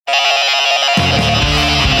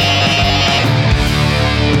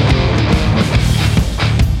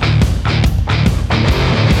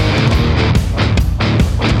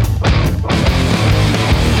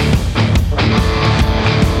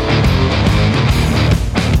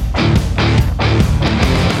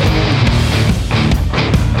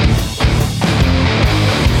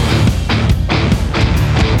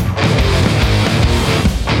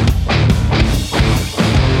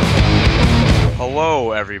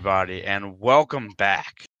everybody, and welcome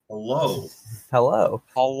back. Hello. Hello.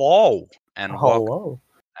 Hello, and Hello.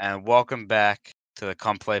 welcome back to the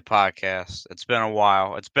Come Play podcast. It's been a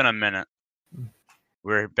while. It's been a minute.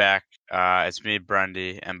 We're back. It's me,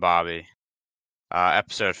 Brendy, and Bobby.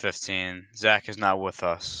 Episode 15. Zach is not with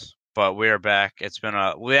us, but we are back.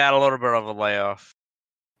 We had a little bit of a layoff,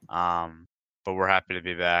 but we're happy to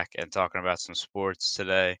be back and talking about some sports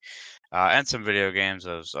today, and some video games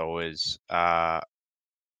as always.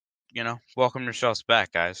 Welcome yourselves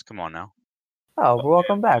back, guys. Come on now. Oh,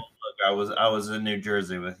 welcome back. Look, I was in New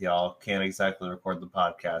Jersey with y'all. Can't exactly record the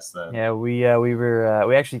podcast then. Yeah, we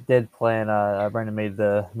actually did plan. Brandon made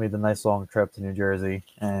the nice long trip to New Jersey,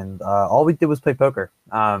 and all we did was play poker.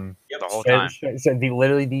 The whole time.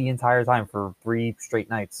 Literally the entire time for 3 straight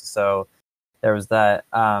nights. So there was that.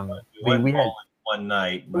 We went bowling one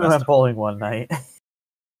night. We went bowling one night,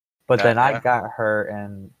 but then I Yeah. got hurt,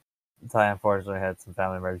 and I unfortunately had some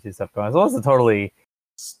family emergency stuff going. So it wasn't totally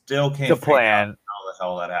Still can't the figure out plan. how the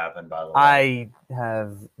hell that happened, by the way. I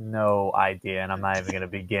have no idea, and I'm not even going to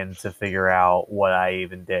begin to figure out what I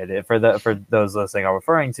even did. For those listening, I'm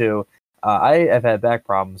referring to, I have had back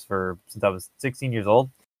problems since I was 16 years old,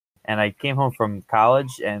 and I came home from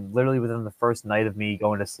college, and literally within the first night of me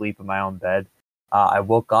going to sleep in my own bed, I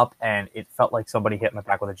woke up and it felt like somebody hit my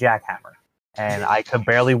back with a jackhammer, and I could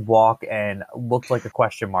barely walk and looked like a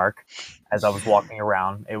question mark as I was walking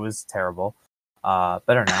around. It was terrible.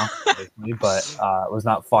 Better now, obviously, but it was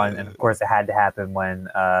not fun. And of course, it had to happen when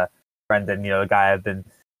Brendan, the guy I've been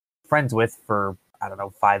friends with for, I don't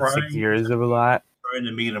know, 5-6 years of a lot. Trying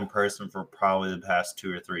to meet in person for probably the past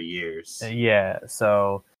 2 or 3 years. Yeah,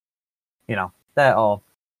 so, that all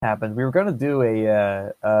happened. We were going to do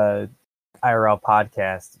a IRL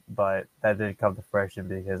podcast, but that didn't come to fruition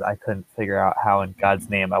because I couldn't figure out how in God's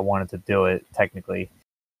name I wanted to do it technically.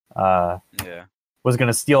 Was going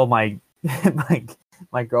to steal my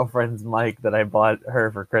girlfriend's mic that I bought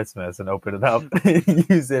her for Christmas and open it up and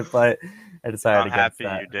use it, but I decided against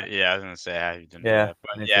that. You did. Yeah, I was gonna say happy you didn't Yeah,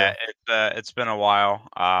 do that. But it's been a while.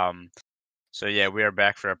 So yeah, we are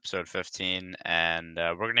back for episode 15, and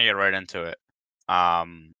we're gonna get right into it.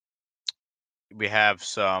 We have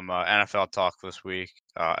some NFL talk this week,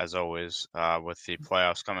 as always, with the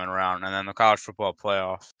playoffs coming around, and then the college football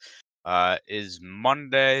playoff is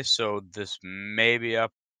Monday, so this may be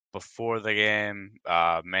up before the game,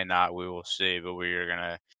 may not, we will see, but we are going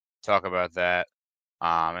to talk about that.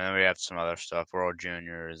 And then we have some other stuff, World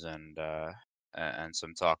Juniors, and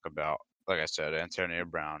some talk about, like I said, Antonio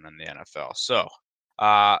Brown and the NFL. So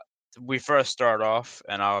we first start off,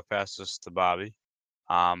 and I'll pass this to Bobby.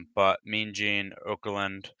 But Mean Gene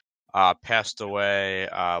Okerlund passed away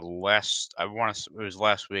it was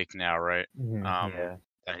last week now, right? Yeah.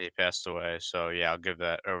 That he passed away. So yeah, I'll give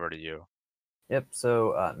that over to you. Yep.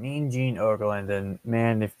 So Mean Gene Okerlund, and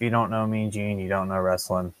man, if you don't know Mean Gene, you don't know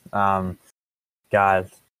wrestling.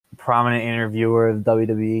 God, prominent interviewer of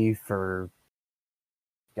WWE for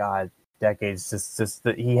decades. Just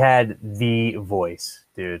that he had the voice,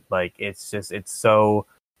 dude. Like it's so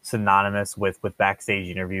synonymous with backstage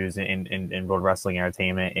interviews in World Wrestling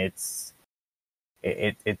Entertainment. It's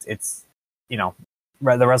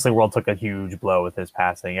the wrestling world took a huge blow with his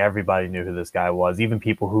passing. Everybody knew who this guy was. Even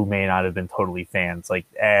people who may not have been totally fans, like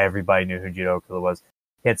everybody knew who Gene Okerlund was.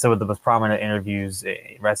 He had some of the most prominent interviews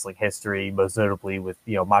in wrestling history, most notably with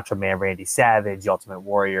Macho Man Randy Savage, the Ultimate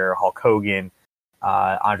Warrior, Hulk Hogan,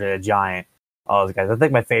 Andre the Giant, all those guys. I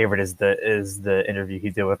think my favorite is the interview he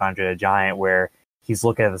did with Andre the Giant, where he's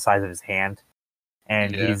looking at the size of his hand,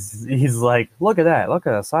 and he's like, "Look at that! Look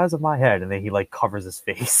at the size of my head!" And then he like covers his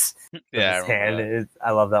face with his hand.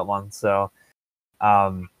 I love that one. So,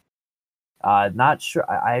 not sure.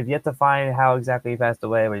 I have yet to find how exactly he passed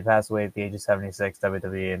away, but he passed away at the age of 76.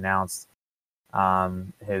 WWE announced.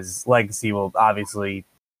 His legacy will obviously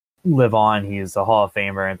live on. He is a Hall of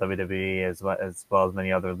Famer in WWE as well as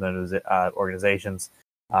many other organizations.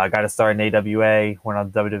 Got to start in AWA, went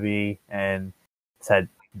on WWE, and had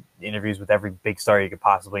interviews with every big star you could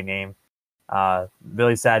possibly name.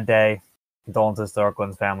 Really sad day. Condolences to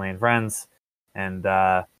Okerlund's family and friends. And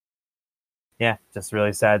just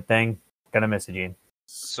really sad thing. Gonna miss you, Gene.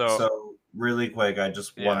 So really quick, I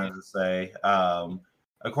just wanted to say,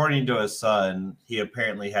 according to his son, he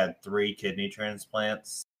apparently had 3 kidney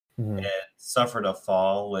transplants and suffered a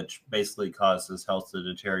fall, which basically caused his health to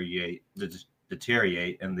deteriorate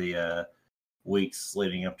in the weeks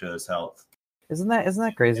leading up to his health. Isn't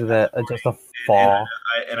that crazy that just a fall?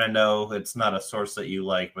 And I know it's not a source that you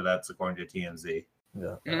like, but that's according to TMZ.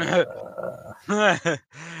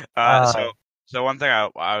 So one thing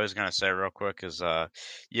I was gonna say real quick is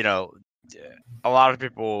a lot of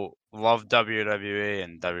people love WWE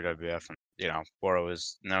and WWF, and what it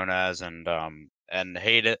was known as, and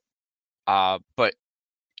hate it. But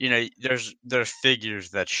there's figures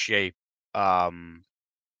that shape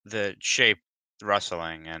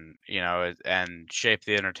wrestling, and and shape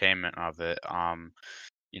the entertainment of it.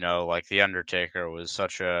 Like The Undertaker was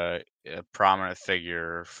such a prominent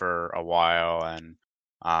figure for a while, and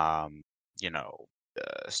um, you know,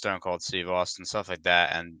 Stone Cold Steve Austin, stuff like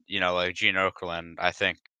that, and like Gene Okerlund, I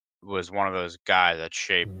think was one of those guys that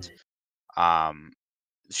um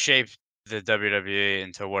shaped the WWE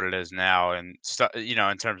into what it is now, and stuff,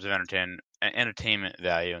 in terms of entertainment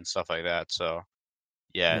value and stuff like that. So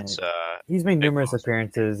yeah, Yeah. it's He's made big numerous loss.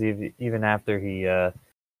 appearances even after he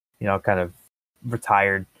kind of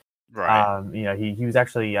retired. Right. He was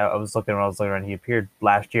actually, I was looking when I was looking around, he appeared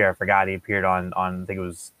last year. I forgot he appeared on I think it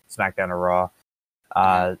was SmackDown or Raw.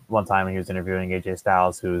 One time when he was interviewing AJ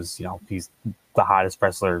Styles, who's he's the hottest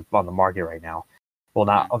wrestler on the market right now. Well,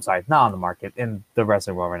 I'm sorry, not on the market in the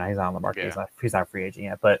wrestling world right now. He's not on the market. Yeah. He's not a free agent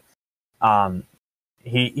yet. But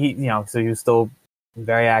he so he was still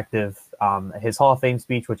very active. His Hall of Fame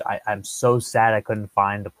speech, which I'm so sad I couldn't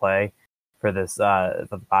find to play for this for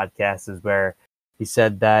the podcast, is where he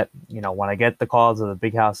said that when I get the calls of the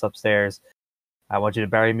big house upstairs, I want you to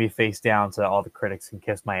bury me face down so all the critics can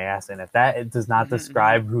kiss my ass. And if that does not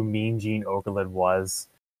describe who Mean Gene Okerlund was,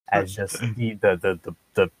 as just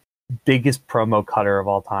the biggest promo cutter of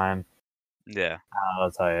all time, Yeah.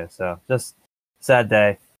 I'll tell you. So just sad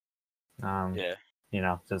day. Yeah.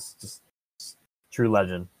 Just true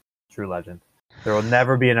legend. There will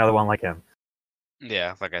never be another one like him.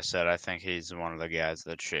 Yeah, like I said, I think he's one of the guys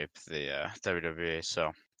that shaped the WWE.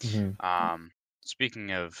 So,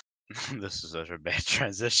 speaking of, this is such a bad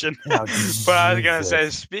transition. Oh, but I was gonna say,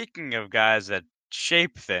 Jesus. speaking of guys that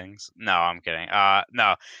shape things. No, I'm kidding.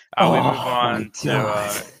 No, we move on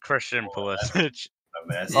to Christian Pulisic.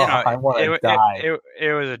 I want to die.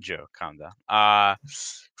 It was a joke. Calm down.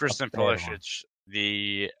 Christian bad one. Pulisic,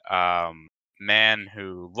 the man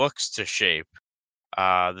who looks to shape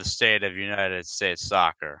the state of United States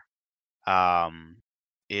soccer,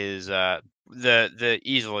 is the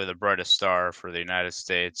easily the brightest star for the United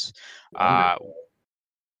States.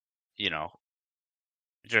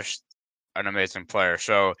 Just an amazing player.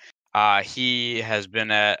 So he has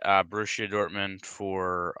been at Borussia Dortmund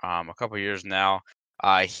for a couple years now.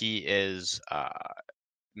 He is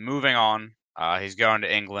moving on. He's going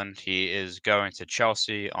to England. He is going to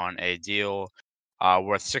Chelsea on a deal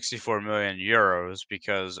worth 64 million euros,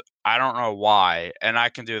 because I don't know why, and I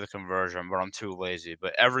can do the conversion, but I'm too lazy.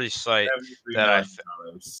 But every site that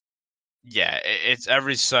it's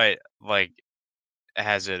every site like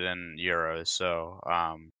has it in euros. So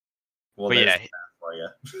but yeah, for you.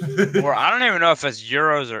 or I don't even know if it's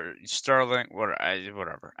euros or sterling.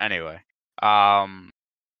 Whatever. Anyway, so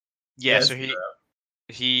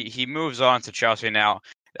he moves on to Chelsea now.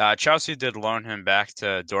 Chelsea did loan him back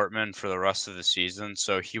to Dortmund for the rest of the season,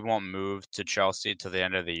 so he won't move to Chelsea till the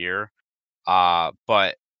end of the year.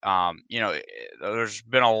 But there's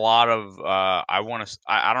been a lot of I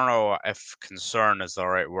don't know if concern is the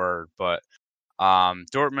right word, but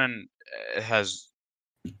Dortmund has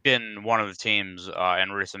been one of the teams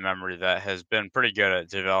in recent memory that has been pretty good at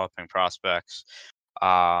developing prospects.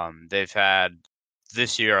 They've had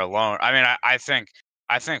this year alone. I mean, I think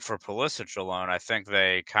for Pulisic alone, I think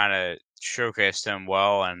they kind of showcased him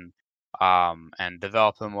well and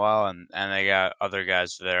developed him well, and they got other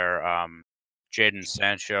guys there. Jadon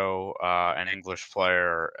Sancho, an English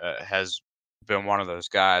player, has been one of those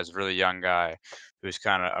guys, really young guy, who's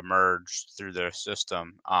kind of emerged through their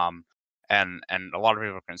system. And a lot of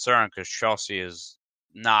people are concerned because Chelsea has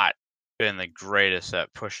not been the greatest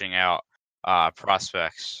at pushing out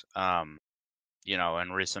prospects,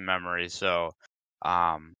 in recent memory. So,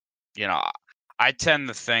 I tend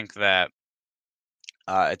to think that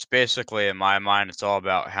it's basically, in my mind, it's all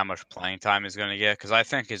about how much playing time he's going to get, because I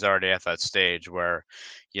think he's already at that stage where,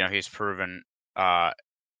 he's proven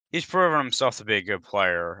himself to be a good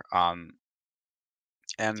player, and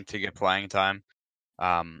to get playing time.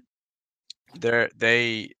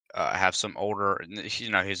 They have some older, he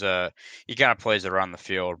kind of plays around the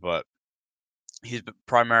field, but he's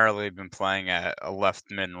primarily been playing at a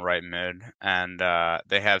left mid and right mid, and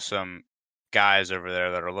they have some guys over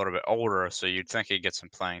there that are a little bit older, so you'd think he'd get some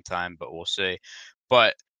playing time, but we'll see.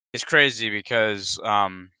 But it's crazy because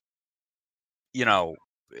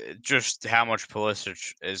just how much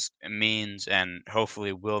Pulisic means and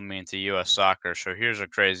hopefully will mean to U.S. soccer. So here's a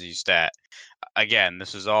crazy stat. Again,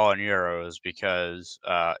 this is all in euros because,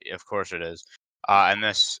 of course, it is. And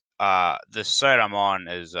this the site I'm on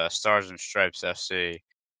is Stars and Stripes FC.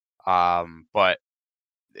 But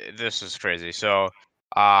this is crazy. So,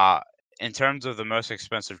 in terms of the most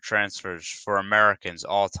expensive transfers for Americans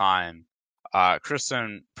all time,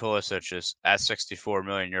 Christian Pulisic is at 64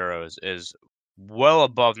 million euros, is well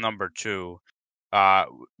above number 2,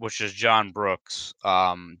 which is John Brooks,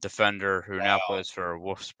 defender who now plays for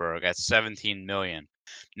Wolfsburg at 17 million.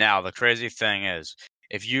 Now, the crazy thing is,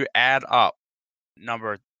 if you add up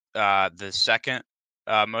the second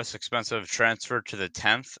most expensive transfer to the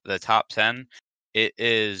 10th, the top 10, it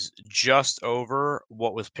is just over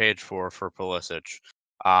what was paid for Pulisic.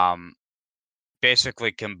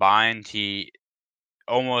 Basically combined, he's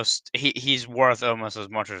worth almost as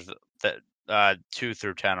much as the 2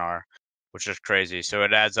 through 10 are, which is crazy. So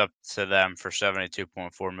it adds up to them for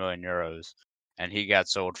 72.4 million euros, and he got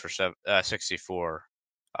sold for 64.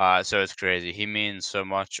 So it's crazy. He means so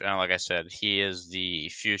much, and like I said, he is the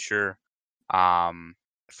future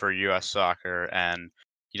for U.S. soccer, and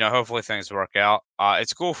hopefully things work out.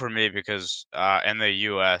 It's cool for me because in the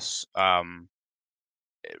U.S.,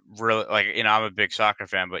 really, I'm a big soccer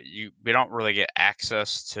fan, but we don't really get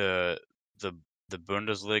access to the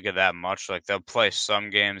Bundesliga that much. Like, they'll play some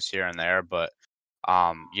games here and there, but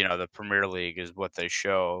the Premier League is what they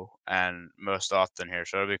show, and most often here.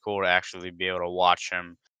 So it'd be cool to actually be able to watch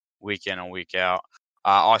him week in and week out.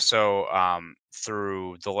 Also,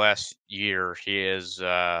 through the last year, he is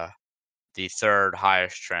the third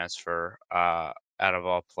highest transfer out of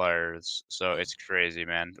all players. So it's crazy,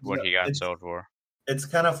 man, what he got sold for. It's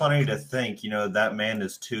kind of funny to think, that man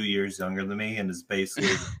is 2 years younger than me and is basically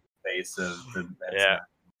the face of the men's national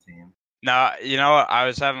team. Now, you know what? I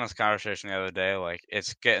was having this conversation the other day. Like,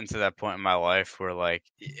 it's getting to that point in my life where, like,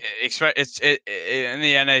 it's in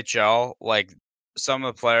the NHL. Like, some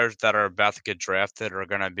of the players that are about to get drafted are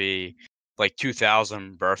gonna be like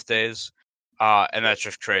 2000 birthdays, and that's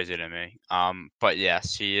just crazy to me. But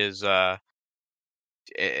yes, he is.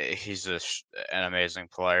 He's an amazing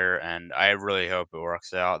player, and I really hope it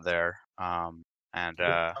works out there. And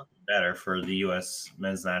better for the U.S.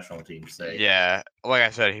 men's national team's sake. Yeah, like I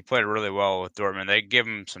said, he played really well with Dortmund. They give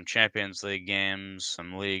him some Champions League games,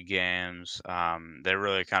 some league games. They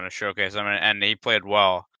really kind of showcased him, and he played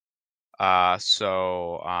well.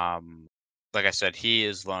 So, like I said, he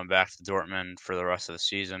is loaned back to Dortmund for the rest of the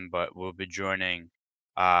season, but will be joining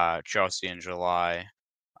Chelsea in July.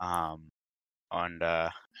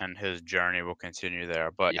 And his journey will continue there.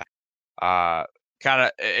 But yeah,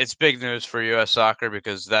 it's big news for U.S. soccer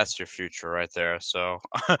because that's your future right there. So,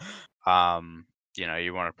 you want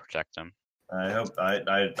to protect him. I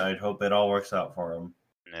hope it all works out for him.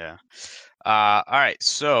 Yeah. All right.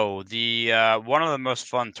 So the one of the most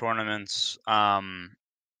fun tournaments that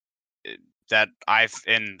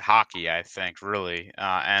in hockey, I think, really,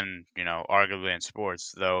 and arguably in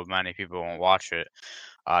sports, though many people won't watch it,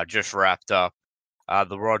 just wrapped up.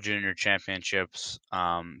 The World Junior Championships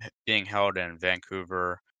being held in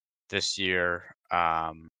Vancouver this year.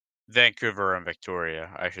 Vancouver and Victoria,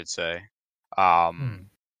 I should say.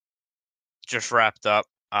 Just wrapped up.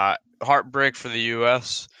 Heartbreak for the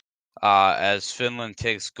U.S. As Finland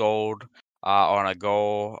takes gold on a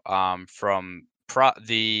goal from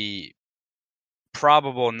the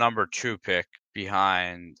probable number 2 pick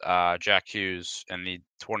behind Jack Hughes in the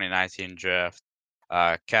 2019 draft,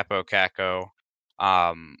 Capo Caco.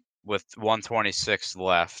 With 126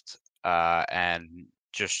 left, and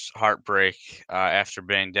just heartbreak after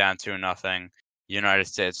being down 2-0. United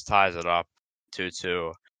States ties it up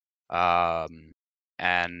 2-2.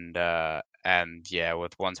 And yeah,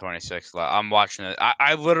 with 126 left, I'm watching it.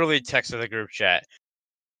 I literally texted the group chat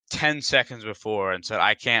 10 seconds before and said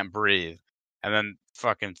I can't breathe, and then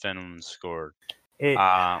fucking Finland scored. It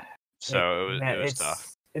was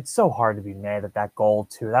tough. It's so hard to be mad at that goal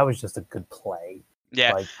too. That was just a good play.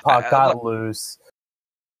 Yeah, like puck got loose.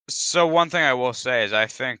 So one thing I will say is I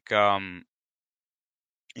think you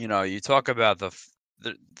talk about the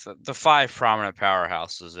 5 prominent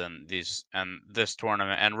powerhouses in this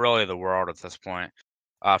tournament and really the world at this point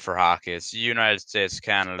for hockey. It's the United States,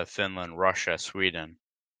 Canada, Finland, Russia, Sweden.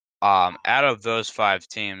 Out of those 5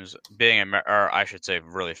 teams, or I should say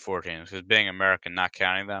really 4 teams, because being American, not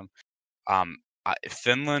counting them,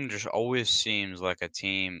 Finland just always seems like a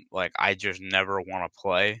team like I just never want to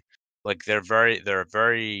play. Like they're a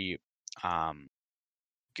very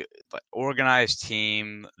organized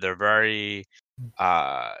team. They're very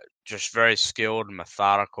just very skilled and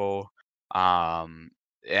methodical. And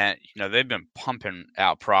they've been pumping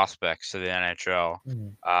out prospects to the NHL,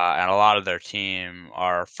 and a lot of their team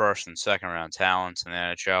are first and second round talents in the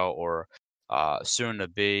NHL, or soon to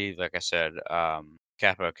be. Like I said,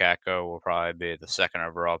 Capo Caco will probably be the second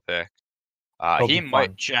overall pick. He'll He be might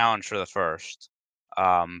fun. challenge for the first.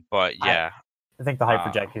 But yeah. I think the hype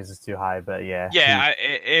for Jack Hughes is too high, but yeah. Yeah,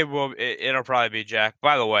 it'll probably be Jack.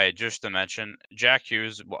 By the way, just to mention, Jack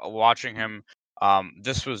Hughes, watching him,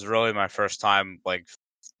 this was really my first time, like,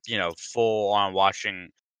 full on watching,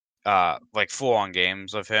 like full on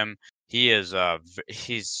games of him. He is,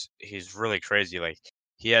 he's really crazy. Like,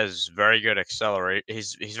 he has very good acceleration.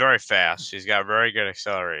 He's very fast. He's got very good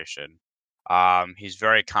acceleration. He's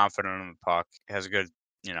very confident in the puck. Has good,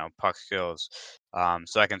 puck skills.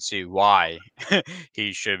 So I can see why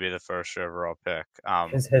he should be the first overall pick.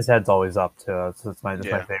 His head's always up too. So that's my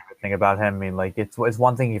Yeah. favorite thing about him. I mean, like it's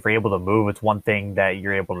one thing if you're able to move. It's one thing that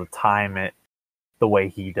you're able to time it the way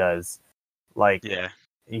he does. Like Yeah.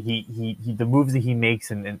 he the moves that he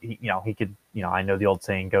makes and he, he could, I know the old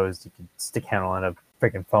saying goes, you could stick handle in a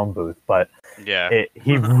freaking phone booth, but Yeah.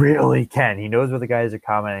 he really can. He knows where the guys are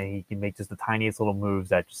coming, and he can make just the tiniest little moves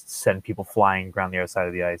that just send people flying around the other side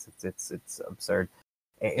of the ice. It's absurd.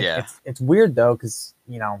 It's weird though, because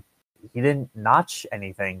he didn't notch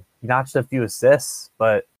anything. He notched a few assists,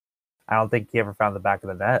 but I don't think he ever found the back of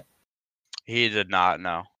the net. He did not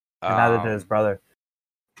know. And neither did his brother.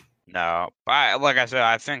 No, like I said,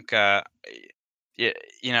 I think, I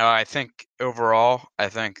think overall, I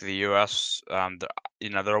think the U.S.,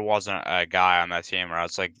 there wasn't a guy on that team where I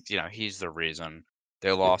was like, he's the reason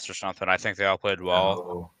they lost or something. I think they all played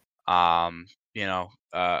well.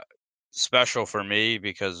 Special for me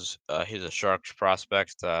because he's a Sharks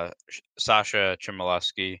prospect. Sasha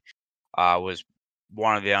Chmielewski was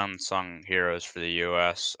one of the unsung heroes for the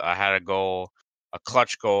U.S. Had a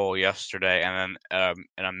clutch goal yesterday, and then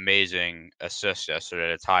an amazing assist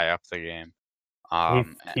yesterday to tie up the game.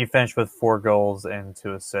 He finished with 4 goals and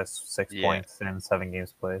 2 assists, 6 Yeah. points in 7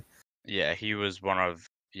 games played. Yeah, he was one of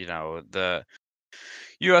the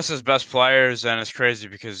U.S.'s best players, and it's crazy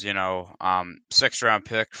because 6th round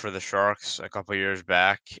pick for the Sharks a couple years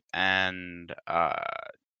back, and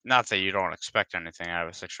not that you don't expect anything out of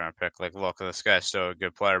a 6th round pick. Like, look, this guy's still a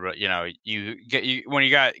good player, but when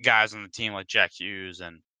you got guys on the team like Jack Hughes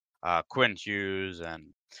and Quinn Hughes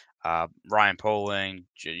and Ryan Poling,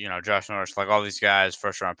 Josh Norris, like all these guys,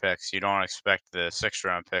 1st round picks, you don't expect the 6th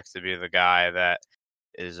round pick to be the guy that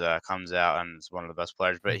comes out and is one of the best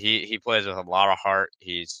players. But he plays with a lot of heart.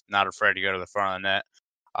 He's not afraid to go to the front of the net,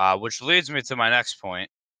 which leads me to my next point.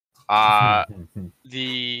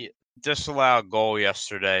 The disallowed goal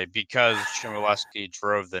yesterday because Chmielewski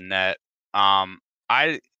drove the net.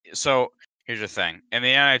 So here's the thing: in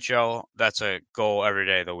the NHL, that's a goal every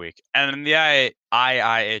day of the week, and in the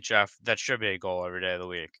IIHF, that should be a goal every day of the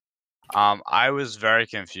week. I was very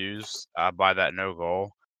confused by that no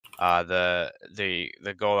goal. The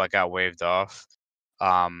goal that got waved off.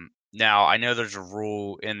 Now I know there's a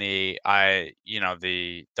rule in the IIHF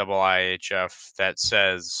that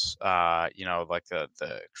says like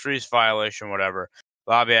the crease violation, whatever.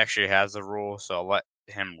 Bobby actually has the rule, so I'll let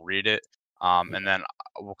him read it. And then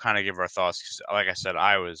we'll kind of give our thoughts. 'Cause like I said,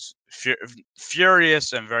 I was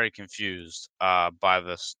furious and very confused by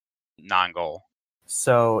this non-goal.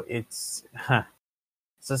 So it's so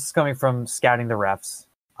this is coming from Scouting the Refs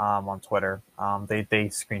on Twitter. They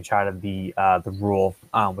screenshotted the rule,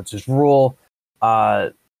 which is rule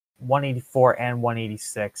 184 and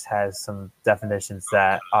 186 has some definitions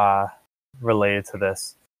that related to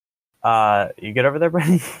this. You get over there,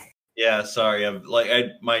 Brady? Yeah, sorry. I'm like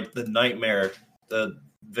the nightmare, the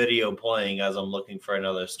video playing as I'm looking for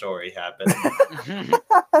another story happened.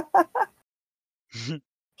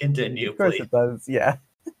 Continue, of course please. it does. Yeah.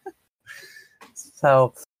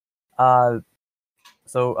 So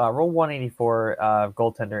rule 184,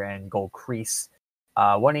 goaltender and goal crease.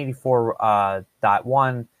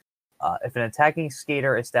 184.1. If an attacking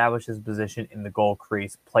skater establishes position in the goal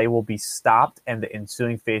crease, play will be stopped and the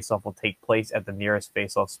ensuing faceoff will take place at the nearest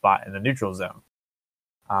faceoff spot in the neutral zone.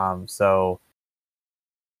 So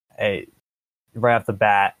right off the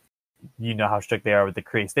bat, you know how strict they are with the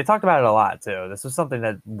crease. They talked about it a lot too. This was something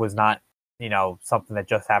that was not, something that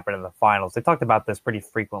just happened in the finals. They talked about this pretty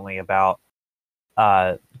frequently about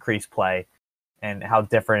crease play and how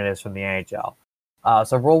different it is from the NHL.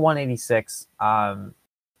 So Rule 186,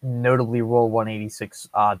 notably Rule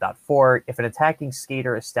 186.4, if an attacking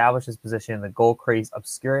skater establishes position in the goal crease,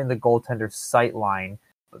 obscuring the goaltender's sight line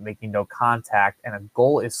but making no contact, and a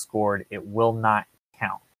goal is scored, it will not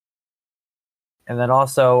count. And then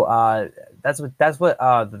also, that's what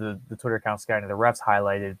the Twitter account Scouting the Refs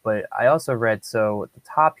highlighted. But I also read, so at the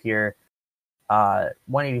top here,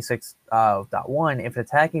 186.1, if an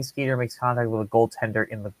attacking skater makes contact with a goaltender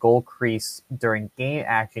in the goal crease during game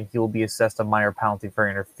action, he will be assessed a minor penalty for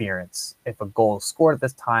interference. If a goal is scored at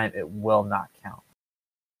this time, it will not count.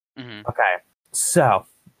 Mm-hmm. Okay, so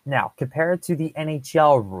now compared to the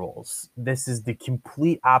NHL rules, this is the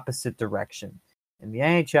complete opposite direction. In the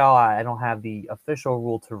NHL, I don't have the official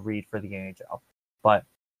rule to read for the NHL, but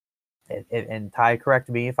and Ty, correct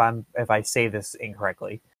me if I say this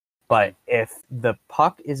incorrectly. But if the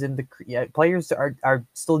puck is in the players are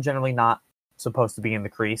still generally not supposed to be in the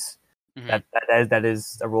crease. Mm-hmm. That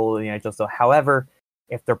is a rule in the NHL. So, however,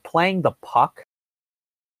 if they're playing the puck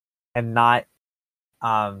and not,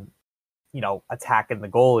 attacking the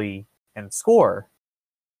goalie and score,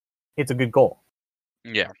 it's a good goal.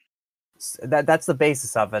 Yeah, that's the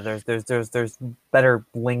basis of it. There's better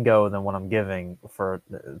lingo than what I'm giving for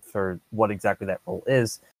what exactly that rule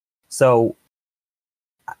is. So,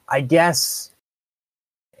 I guess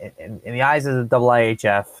in the eyes of the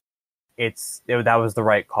IIHF, that was the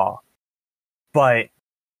right call. But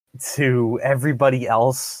to everybody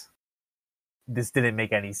else, this didn't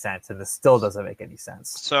make any sense, and this still doesn't make any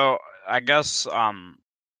sense. So I guess I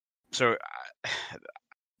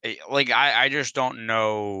just don't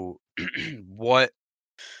know what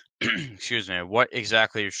excuse me, what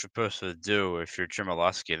exactly you're supposed to do if you're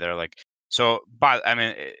Chmielewski. They're like,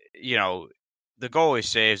 the goalie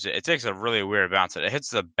saves it. It takes a really weird bounce. It hits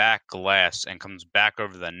the back glass and comes back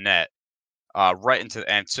over the net,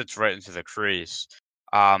 and sits right into the crease.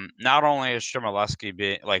 Not only is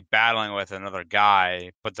Chmielewski battling with another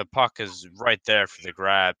guy, but the puck is right there for the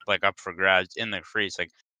grab, like up for grabs in the crease. Like,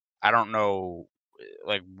 I don't know,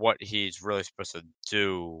 what he's really supposed to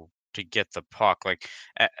do to get the puck, to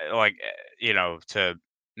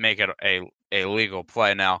make it a legal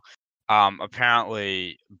play. Now,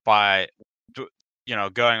 apparently by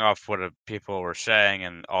going off what people were saying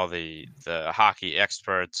and all the hockey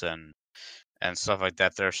experts and stuff like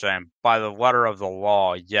that, they're saying by the letter of the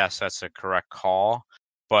law, yes, that's a correct call,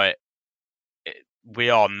 but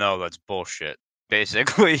we all know that's bullshit.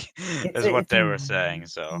 Basically, is what they were saying.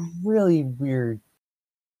 So really weird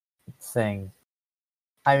thing.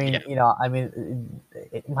 I mean,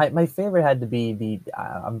 my favorite had to be the.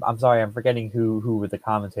 I'm sorry, I'm forgetting who were the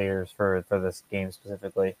commentators for this game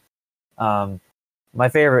specifically. My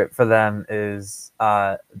favorite for them is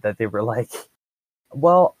that they were like,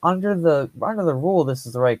 well, under the rule, this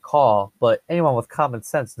is the right call, but anyone with common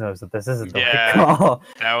sense knows that this isn't the right call.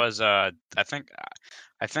 That was I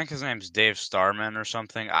think his name's Dave Starman or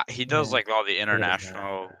something. He does all the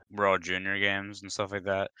international World Junior games and stuff like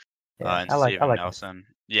that. Yeah, and I like Nelson. Him.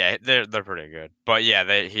 Yeah, they're pretty good. But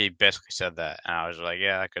yeah, he basically said that, and I was like,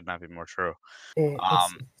 yeah, that could not be more true. I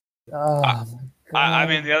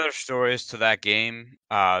mean, the other stories to that game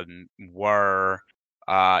were,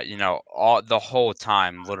 all the whole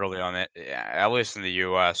time, literally on it, at least in the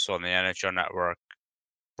U.S. on the NHL Network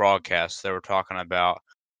broadcast, they were talking about,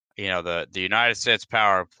 the United States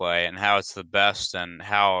power play and how it's the best and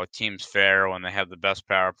how teams fare when they have the best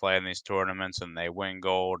power play in these tournaments and they win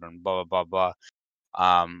gold and blah blah blah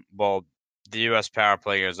blah. Well, the U.S. power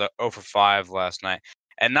play was 0 for 5 last night,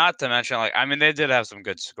 and not to mention, they did have some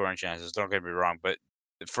good scoring chances. Don't get me wrong, but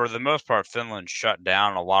for the most part, Finland shut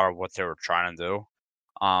down a lot of what they were trying to do.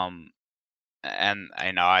 And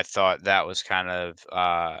I thought that was kind of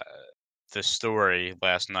the story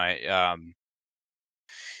last night.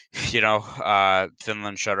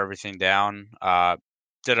 Finland shut everything down.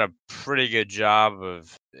 Did a pretty good job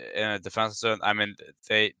of in a defensive zone. I mean,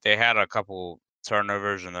 they had a couple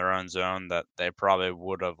turnovers in their own zone that they probably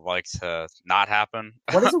would have liked to not happen.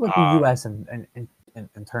 What is it with the U.S. and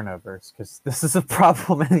turnovers? Because this is a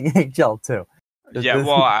problem in the NHL too. Yeah,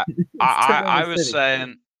 well, I was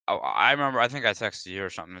saying, I remember, I think I texted you or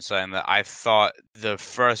something saying that I thought the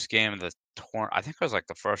first game of the tournament, I think it was the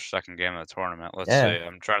first, second game of the tournament. Let's see.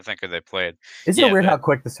 I'm trying to think who they played. Isn't it weird how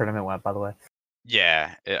quick this tournament went, by the way?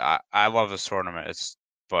 Yeah, I love this tournament. It's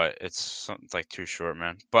something too short,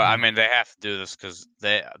 man. But I mean, they have to do this because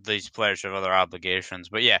these players have other obligations.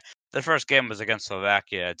 But yeah, the first game was against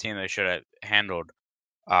Slovakia, a team they should have handled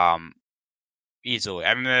easily.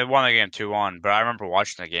 I mean, they won the game 2-1, but I remember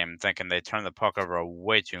watching the game and thinking they turned the puck over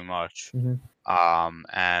way too much. And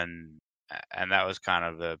that was kind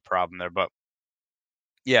of the problem there. But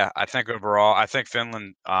yeah, I think overall, I think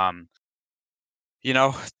Finland,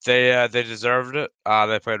 they deserved it.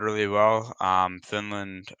 They played really well.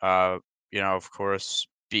 Finland, of course,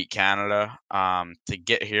 beat Canada to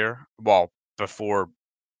get here. Well, before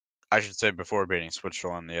beating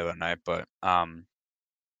Switzerland the other night, but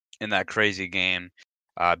in that crazy game,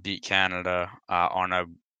 beat Canada on a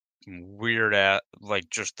weird at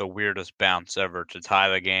just the weirdest bounce ever to tie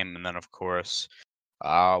the game, and then of course,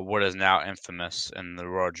 what is now infamous in the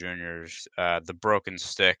World Juniors, the broken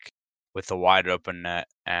stick with the wide open net,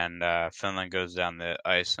 and Finland goes down the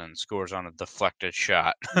ice and scores on a deflected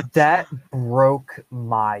shot. That broke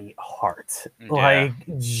my heart. Yeah.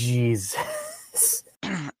 Like, Jesus.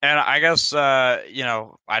 And I guess I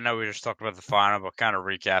know we just talked about the final, but kind of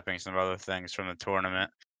recapping some other things from the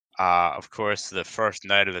tournament. Of course, the first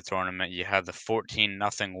night of the tournament, you had the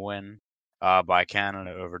 14-0 win by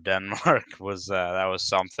Canada over Denmark. That was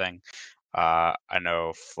something. I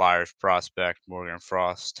know Flyers prospect Morgan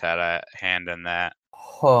Frost had a hand in that.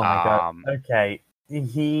 Oh my god. Okay.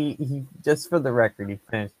 He just for the record, he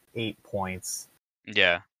finished 8 points.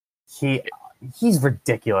 Yeah. He's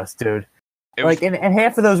ridiculous, dude. And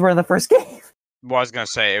half of those were in the first game. Well, I was gonna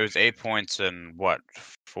say it was 8 points in what,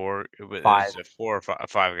 4? It was 4 or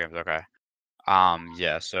 5 games. Okay.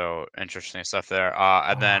 Yeah. So interesting stuff there.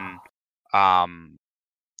 And then,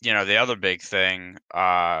 the other big thing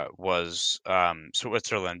was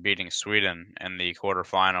Switzerland beating Sweden in the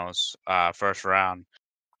quarterfinals, first round.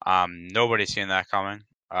 Nobody's seen that coming.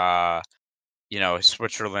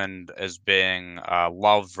 Switzerland is being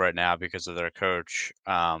loved right now because of their coach.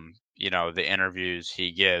 The interviews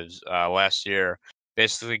he gives last year,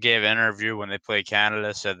 basically gave an interview when they played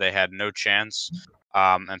Canada, said they had no chance,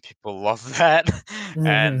 and people love that.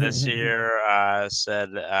 And this year said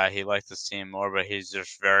he liked his team more, but he's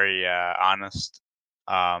just very honest,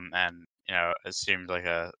 and it seemed like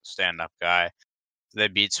a stand-up guy. They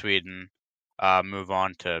beat Sweden. Move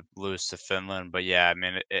on to lose to Finland. But yeah, I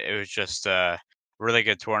mean, it was just a really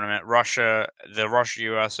good tournament. The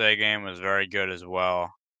Russia-USA game was very good as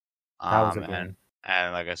well. That was a game.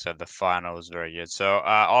 And like I said, the final was very good. So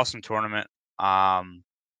awesome tournament.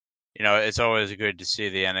 It's always good to see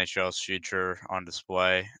the NHL's future on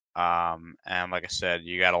display. And like I said,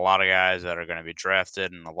 you got a lot of guys that are going to be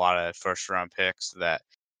drafted and a lot of first-round picks that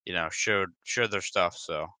showed their stuff.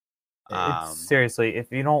 So. Seriously,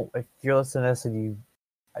 if you're listening to this and you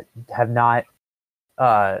have not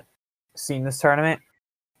seen this tournament,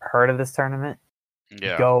 heard of this tournament,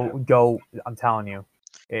 yeah, go! I'm telling you,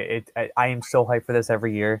 I am so hyped for this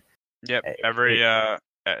every year. Yep,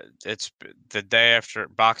 it's the day after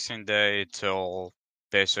Boxing Day till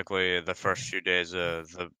basically the first few days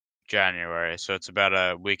of the January, so it's about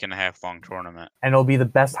a week and a half long tournament, and it'll be the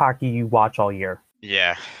best hockey you watch all year.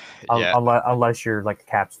 Yeah. Unless you're like a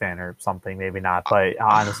Caps fan or something, maybe not. But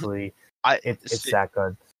honestly, it's that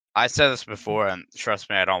good. I said this before, and trust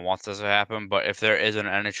me, I don't want this to happen. But if there is an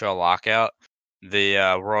NHL lockout, the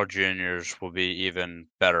World Juniors will be even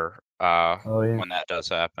better when that does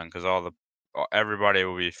happen, because everybody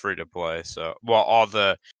will be free to play. So, all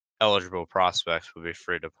the eligible prospects will be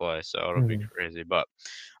free to play. So it'll be crazy. But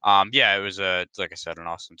it was like I said, an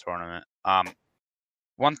awesome tournament.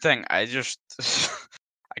 One thing I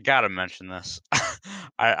gotta mention this.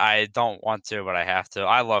 I don't want to, but I have to.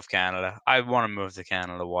 I love Canada. I want to move to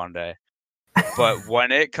Canada one day. But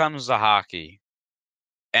when it comes to hockey,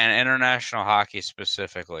 and international hockey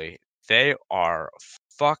specifically, they are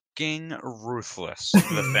fucking ruthless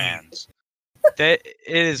to the fans. It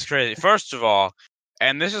is crazy. First of all,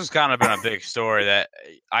 and this has kind of been a big story that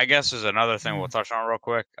I guess is another thing we'll touch on real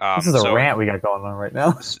quick. This is a rant we got going on right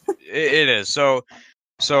now. It is. So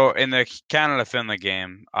in the Canada-Finland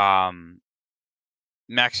game,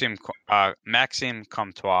 Maxime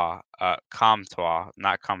Comtois,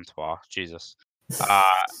 not Comtois, Jesus,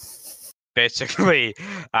 basically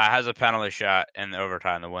has a penalty shot in the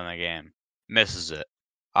overtime to win the game, misses it.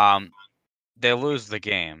 They lose the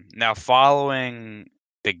game. Now, following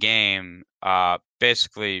the game,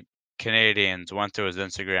 basically Canadians went to his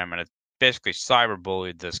Instagram and it basically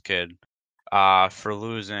cyberbullied this kid for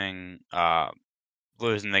losing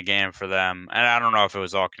the game for them. And I don't know if it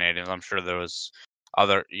was all Canadians. I'm sure there was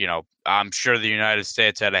other, I'm sure the United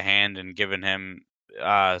States had a hand in giving him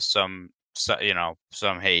some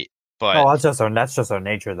hate. But that's just our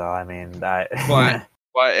nature, though. I mean, that.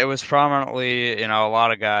 But it was prominently, a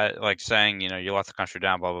lot of guys saying, you let the country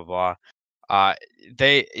down, blah blah blah.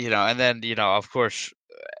 They, and then, of course,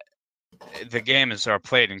 the games are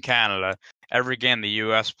played in Canada. Every game the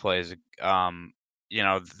U.S. plays,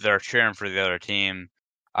 they're cheering for the other team.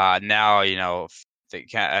 Now,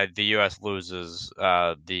 the U.S. loses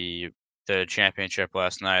the championship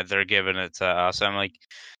last night. They're giving it to us. I'm like,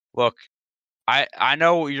 look, I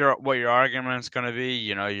know what your argument's going to be.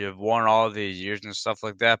 You've won all of these years and stuff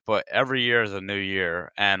like that, but every year is a new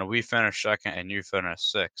year, and we finished second and you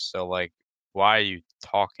finished sixth. So, why are you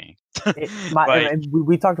talking?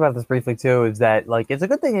 We talked about this briefly too. Is that it's a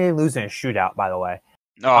good thing they didn't lose in a shootout, by the way.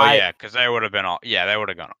 Oh yeah, because they would have been all. Yeah, they would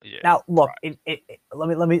have gone. Yeah. Now look,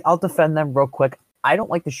 let me. I'll defend them real quick. I don't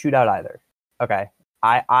like the shootout either. Okay,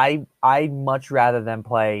 I much rather than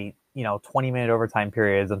play 20-minute overtime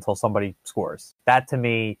periods until somebody scores. That to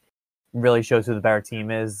me really shows who the better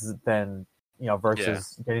team is than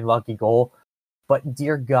versus getting lucky goal. But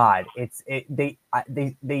dear God, the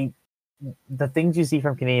things you see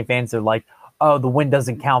from Canadian fans are like, oh, the win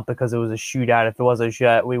doesn't count because it was a shootout. If it wasn't a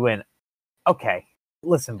shootout, we win. Okay,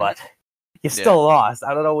 listen, bud, you still lost.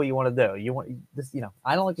 I don't know what you want to do. You want this,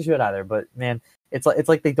 I don't like the shootout either, but man, it's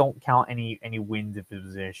like they don't count any wins if it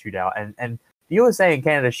was in a shootout. And the USA and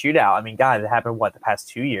Canada shootout, I mean, God, it happened the past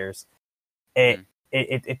 2 years. It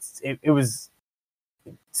was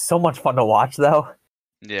so much fun to watch, though.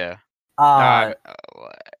 Yeah. I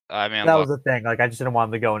mean, that was the thing. Like, I just didn't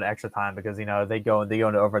want them to go into extra time because they go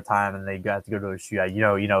into overtime and they have to go to a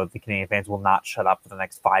shootout. The Canadian fans will not shut up for the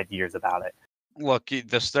next 5 years about it. Look,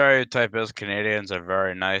 the stereotype is Canadians are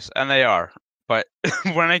very nice, and they are. But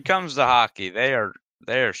when it comes to hockey, they are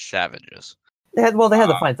savages. They had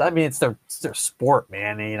the fights. I mean, it's their sport,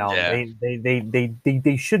 man.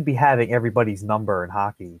 They should be having everybody's number in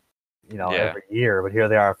hockey, every year. But here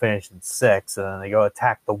they are, finishing 6th, and then they go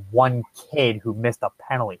attack the one kid who missed a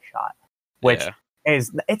penalty shot, which is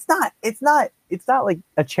it's not like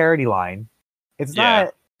a charity line. It's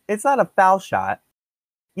not a foul shot.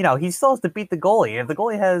 He still has to beat the goalie. If the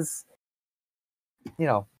goalie has,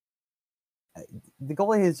 the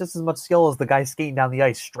goalie has just as much skill as the guy skating down the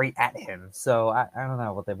ice straight at him. So I don't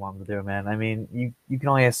know what they want him to do, man. I mean, you can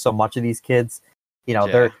only have so much of these kids.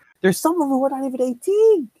 There's some of them who are not even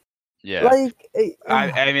 18. Yeah.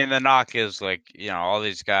 I mean, the knock is all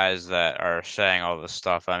these guys that are saying all this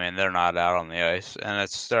stuff. I mean, they're not out on the ice, and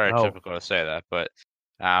it's stereotypical to say that, but.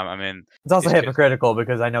 I mean, it's also hypocritical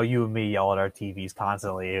because I know you and me yell at our TVs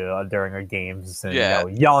constantly during our games, and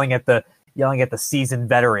yelling at the seasoned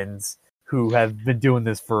veterans who have been doing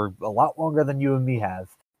this for a lot longer than you and me have.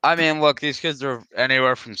 I mean, look, these kids are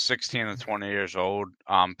anywhere from 16 to 20 years old,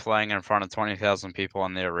 playing in front of 20,000 people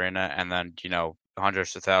in the arena, and then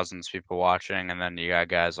hundreds of thousands of people watching, and then you got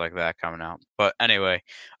guys like that coming out. But anyway,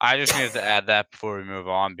 I just needed to add that before we move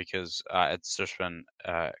on because it's just been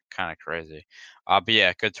kind of crazy. But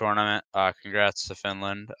yeah, good tournament. Congrats to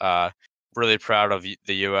Finland. Really proud of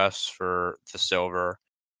the U.S. for the silver.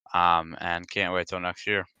 And can't wait till next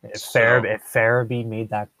year. If Farabee made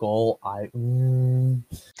that goal,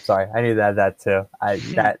 sorry, I need to add that too.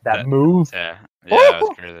 That move. Yeah, that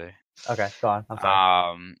was crazy. Okay, go on. I'm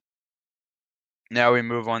sorry. Now we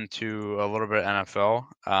move on to a little bit of NFL.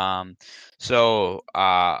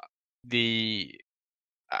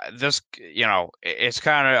 This it's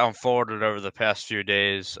kind of unfolded over the past few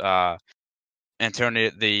days.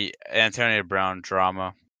 Antonio Brown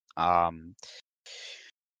drama.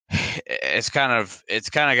 It's kind of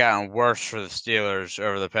gotten worse for the Steelers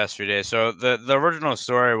over the past few days. So the original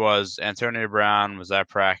story was Antonio Brown was at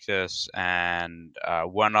practice and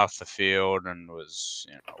went off the field and was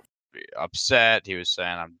upset. He was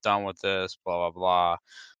saying, "I'm done with this." Blah blah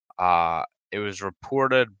blah. It was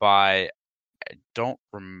reported by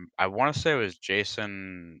I want to say it was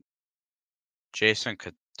Jason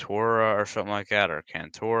Cantora or something like that, or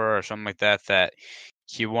Cantora or something like that. That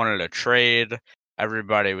he wanted a trade.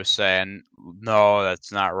 Everybody was saying, no,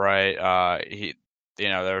 that's not right. They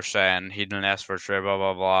were saying he didn't ask for a trade, blah,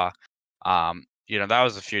 blah, blah. That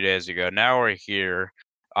was a few days ago. Now we're here.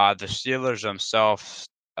 The Steelers themselves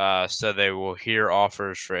said they will hear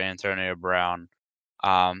offers for Antonio Brown.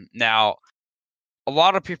 Now, a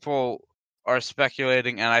lot of people are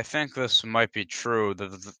speculating, and I think this might be true,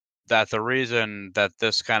 that the reason that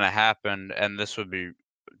this kind of happened, and this would be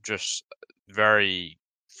just very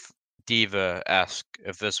diva-esque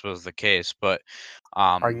if this was the case, but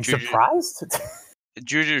are you surprised?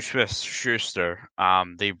 Juju Smith-Schuster,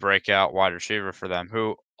 the breakout wide receiver for them,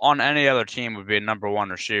 who on any other team would be a number one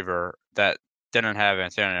receiver that didn't have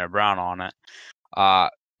Antonio Brown on it,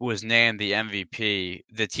 was named the MVP,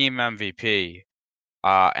 the team MVP,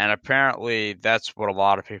 and apparently that's what a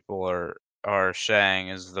lot of people are saying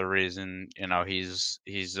is the reason he's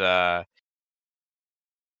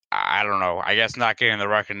I don't know. I guess not getting the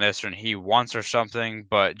recognition he wants or something,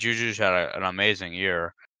 but Juju's had an amazing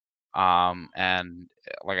year. And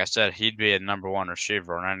like I said, he'd be a number one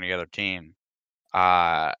receiver on any other team.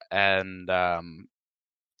 Yeah,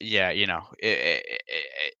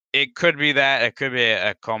 it could be that. It could be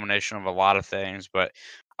a culmination of a lot of things, but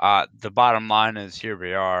the bottom line is here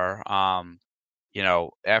we are.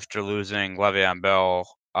 After losing Le'Veon Bell,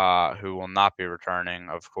 who will not be returning,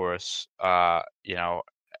 of course,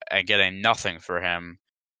 and getting nothing for him.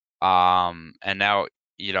 And now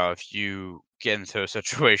if you get into a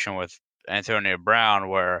situation with Antonio Brown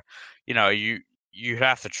where, you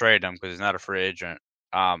have to trade him because he's not a free agent.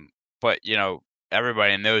 But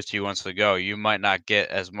everybody knows he wants to go. You might not get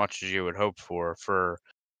as much as you would hope for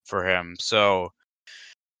him. So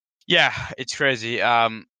yeah, it's crazy.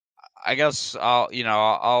 I guess I'll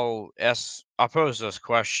pose this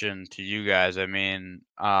question to you guys. I mean,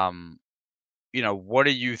 what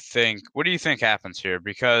do you think? What do you think happens here?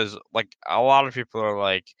 Because like a lot of people are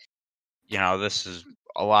like, this is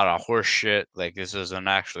a lot of horse shit. Like this isn't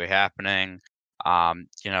actually happening.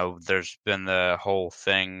 There's been the whole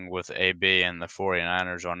thing with AB and the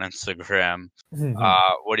 49ers on Instagram.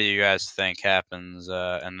 What do you guys think happens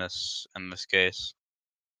in this case?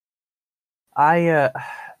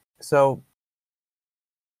 So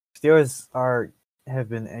Steelers have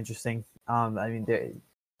been interesting. I mean,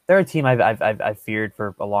 they're a team I've feared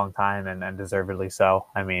for a long time, and deservedly so.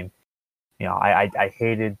 I mean, I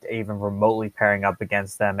hated even remotely pairing up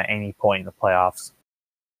against them at any point in the playoffs.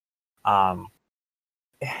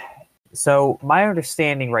 So my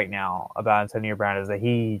understanding right now about Antonio Brown is that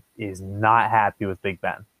he is not happy with Big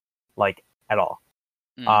Ben, like at all.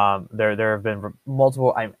 There have been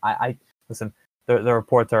multiple. I listen. The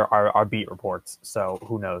reports are beat reports, so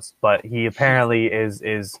who knows? But he apparently is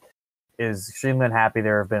extremely unhappy.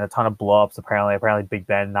 There have been a ton of blowups. Apparently Big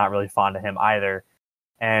Ben not really fond of him either.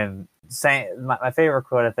 And saying my favorite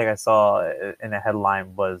quote I think I saw in a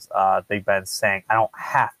headline was Big Ben saying, "I don't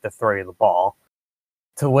have to throw you the ball."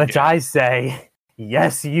 To which I say,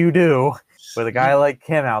 "Yes, you do." With a guy like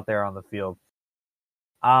him out there on the field.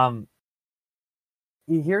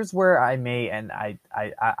 Here's where I may, and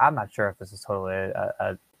I'm not sure if this is totally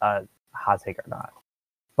a hot take or not,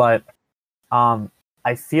 but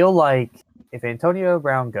I feel like if Antonio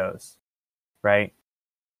Brown goes, right,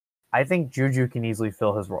 I think Juju can easily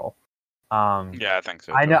fill his role. Yeah, I think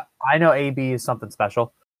so. I know AB is something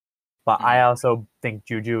special, but I also think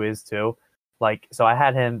Juju is too. Like, so I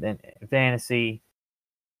had him in fantasy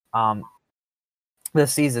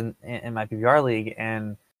this season in my PPR league,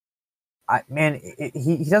 and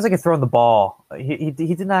he doesn't get thrown the ball. He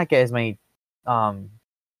did not get as many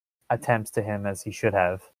attempts to him as he should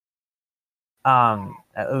have.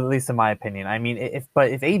 At least in my opinion. I mean, if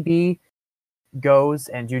AB goes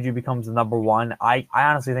and Juju becomes the number one, I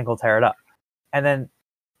honestly think he'll tear it up. And then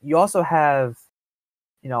you also have,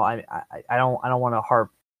 I don't want to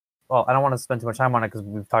harp. Well, I don't want to spend too much time on it because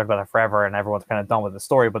we've talked about it forever and everyone's kind of done with the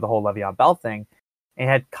story. But the whole Le'Veon Bell thing, and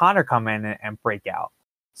had Connor come in and break out.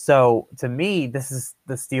 So to me, this is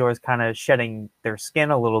the Steelers kind of shedding their skin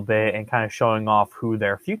a little bit and kind of showing off who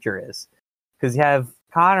their future is. Because you have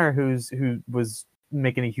Connor, who was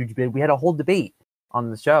making a huge bid. We had a whole debate on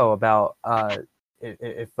the show about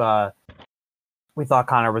if we thought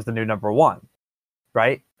Connor was the new number one,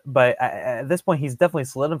 right? But at this point, he's definitely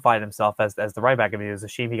solidified himself as the right back. I mean, it was a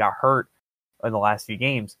shame he got hurt in the last few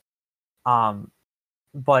games.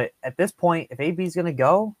 But at this point, if AB's going to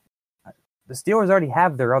go, the Steelers already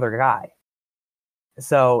have their other guy.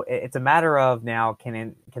 So it's a matter of now,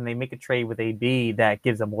 can they make a trade with AB that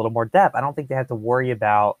gives them a little more depth? I don't think they have to worry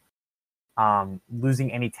about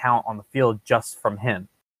losing any talent on the field just from him.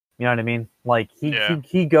 You know what I mean? Like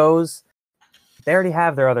he goes, they already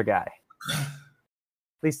have their other guy.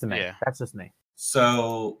 At least to me. Yeah. That's just me.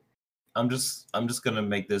 So I'm just gonna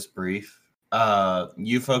make this brief.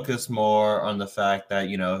 You focus more on the fact that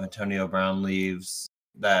Antonio Brown leaves,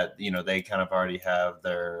 that they kind of already have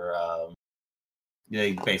their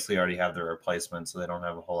they basically already have their replacement, so they don't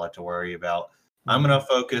have a whole lot to worry about. Mm-hmm. I'm gonna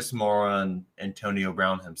focus more on Antonio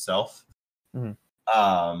Brown himself.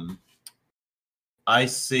 Mm-hmm. I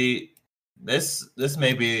see this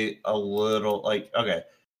may be a little like, okay,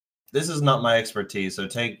 this is not my expertise, so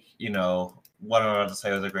take what I'm about to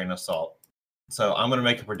say with a grain of salt. So I'm gonna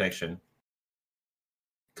make a prediction.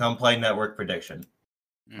 Come play network prediction.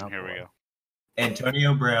 Here we go.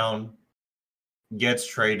 Antonio Brown gets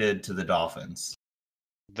traded to the Dolphins.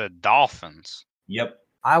 The Dolphins? Yep.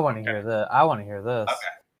 I want to hear this. Okay.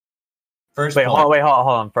 First point. Hold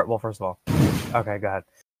on. Well, first of all. Okay, go ahead.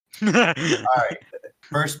 All right.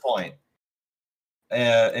 First point.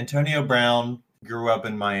 Antonio Brown grew up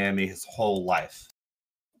in Miami his whole life.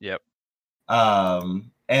 Yep.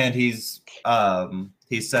 And he's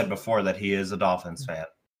said before that he is a Dolphins fan.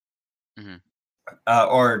 Mm-hmm.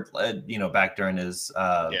 Back during his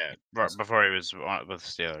before he was with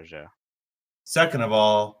Steelers, yeah. Second of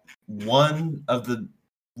all, one of the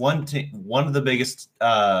biggest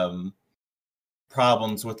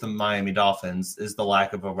problems with the Miami Dolphins is the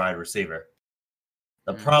lack of a wide receiver.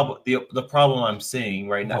 The problem I'm seeing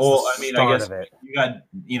right now. That's Well, the I mean, I start guess of it.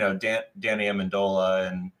 you got Danny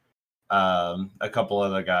Amendola and a couple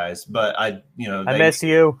other guys, but I miss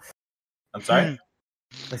you. I'm sorry.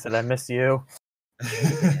 I said I miss you.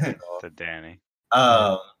 To Danny.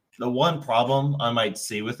 The one problem I might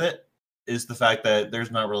see with it is the fact that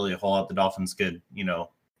there's not really a whole lot the Dolphins could,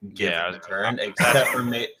 give in return,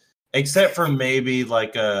 except for maybe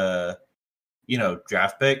like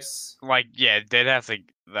draft picks. Like, yeah, they'd have to.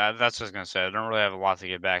 That's what I was gonna say. They don't really have a lot to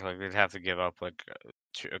get back. Like, they'd have to give up like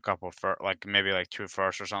a couple for like maybe like 2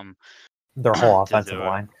 firsts or something. Their whole to offensive do it.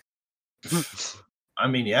 line. I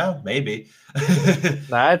mean, yeah, maybe.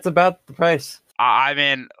 That's about the price. I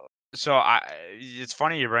mean, it's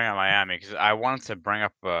funny you bring up Miami because I wanted to bring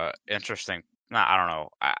up interesting. I don't know.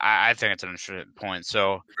 I think it's an interesting point.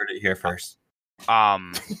 So You heard it here first. A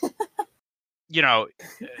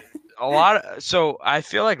lot. So I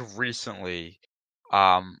feel like recently,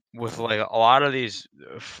 with like a lot of these,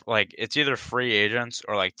 like it's either free agents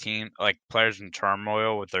or like players in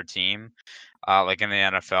turmoil with their team, like in the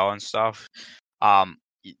NFL and stuff.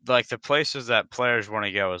 Like the places that players want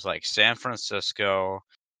to go is like San Francisco,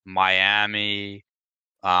 Miami.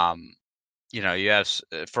 You have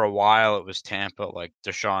for a while it was Tampa, like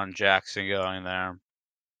Deshaun Jackson going there.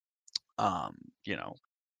 I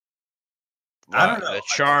don't know. The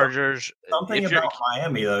Chargers. Something about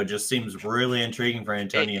Miami though just seems really intriguing for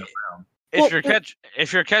Antonio Brown.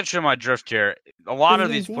 If you're catching my drift here, a lot of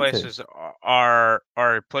these places are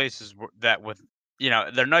places that with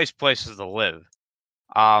they're nice places to live.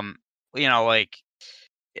 Like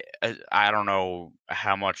I don't know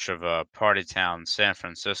how much of a party town San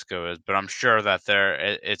Francisco is, but I'm sure that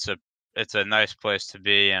it's a nice place to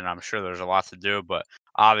be, and I'm sure there's a lot to do. But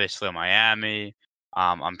obviously Miami,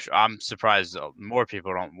 I'm surprised more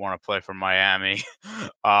people don't want to play for Miami.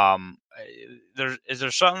 Is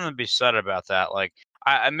there something to be said about that? Like,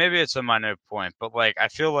 maybe it's a minute point, but like I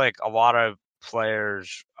feel like a lot of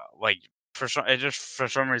players, like for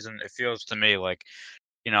some reason, it feels to me like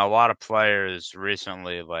a lot of players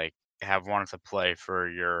recently like have wanted to play for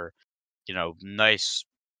your nice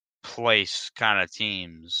place kind of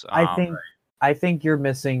teams. I think you're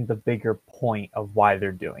missing the bigger point of why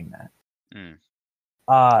they're doing that.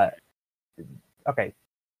 Okay.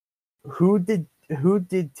 Who did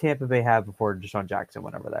Tampa Bay have before Deshaun Jackson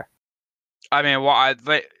went over there? I mean,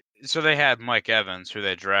 so they had Mike Evans, who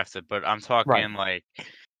they drafted, but I'm talking like,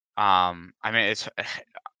 I mean, it's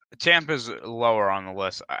Tampa's lower on the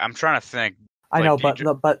list. I'm trying to think. I know, but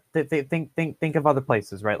think of other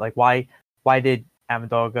places, right? Like why did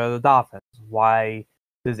Amendola go to the Dolphins? Why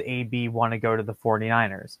does AB want to go to the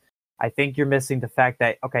 49ers? I think you're missing the fact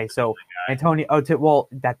that so Antonio.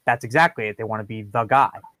 That's exactly it. They want to be the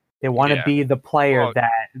guy. They want to be the player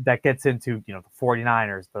that gets into the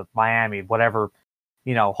 49ers, the Miami, whatever,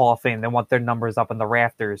 Hall of Fame. They want their numbers up in the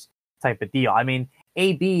rafters type of deal. I mean,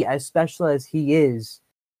 AB, as special as he is,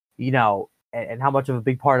 and how much of a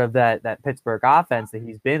big part of that Pittsburgh offense that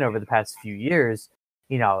he's been over the past few years,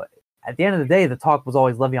 at the end of the day, the talk was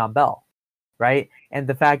always Le'Veon Bell, right? And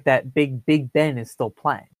the fact that Big Ben is still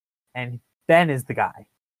playing, and Ben is the guy,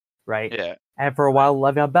 right? Yeah. And for a while,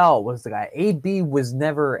 Le'Veon Bell was the guy. AB was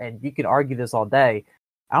never, and you can argue this all day,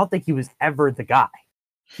 I don't think he was ever the guy.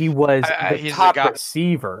 He was the top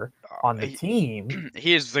receiver on the team.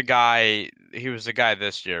 He is the guy. He was the guy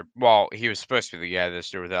this year. Well, he was supposed to be the guy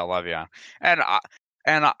this year without Le'Veon. And I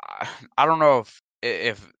don't know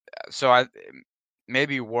if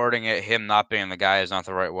maybe wording it him not being the guy is not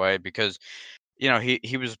the right way, because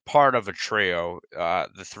he was part of a trio,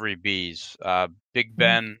 the 3 Bs, Big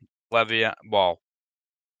Ben, Le'Veon. Well,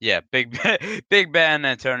 yeah, Big Ben,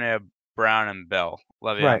 Antonio Brown, and Bell.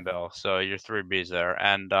 Le'Veon and Bell. So your 3 Bs there,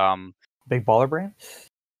 and Big Baller Brand.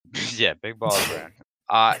 Yeah, Big Baller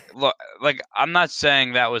Brand. Look, like I'm not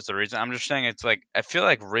saying that was the reason. I'm just saying it's like I feel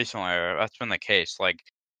like recently that's been the case. Like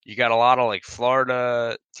you got a lot of like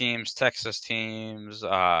Florida teams, Texas teams,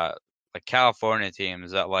 like California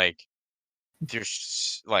teams that like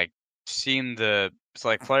just like it's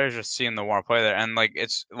like players just seem to want to play there, and like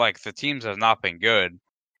it's like the teams have not been good.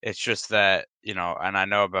 It's just that and I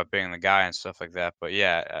know about being the guy and stuff like that, but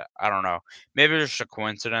yeah, I don't know. Maybe it's just a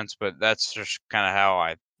coincidence, but that's just kind of how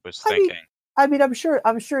I was thinking. I mean, I'm sure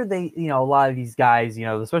they, a lot of these guys,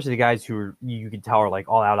 especially the guys who you can tell are like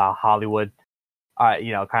all out of Hollywood, kind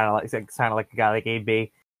of like a guy like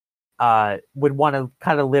AB, would want to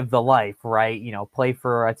kind of live the life, right? Play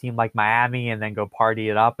for a team like Miami and then go party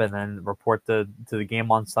it up and then report to the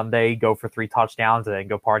game on Sunday, go for 3 touchdowns and then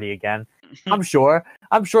go party again. I'm sure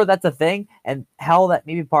that's a thing, and hell, that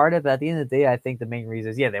may be part of it. But at the end of the day, I think the main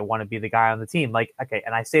reason is, they want to be the guy on the team. Like, okay,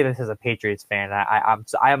 and I say this as a Patriots fan. I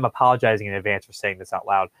am apologizing in advance for saying this out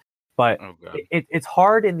loud, but it's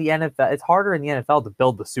hard in the NFL. It's harder in the NFL to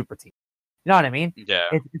build the super team. You know what I mean? Yeah.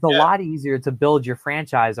 It's a lot easier to build your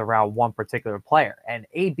franchise around one particular player, and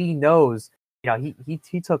AB knows.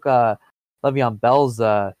 He took Le'Veon Bell's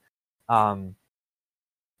why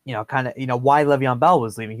Le'Veon Bell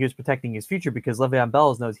was leaving. He was protecting his future because Le'Veon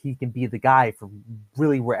Bell knows he can be the guy for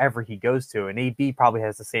really wherever he goes to. And AB probably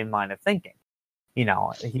has the same line of thinking.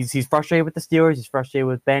 He's frustrated with the Steelers. He's frustrated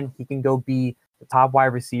with Ben. He can go be the top wide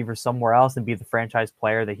receiver somewhere else and be the franchise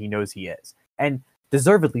player that he knows he is. And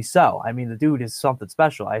deservedly so. I mean, the dude is something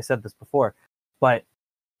special. I said this before. But,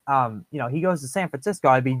 he goes to San Francisco.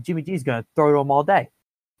 I mean, Jimmy G's going to throw to him all day.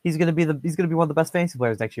 He's gonna be one of the best fantasy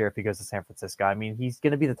players next year if he goes to San Francisco. I mean, he's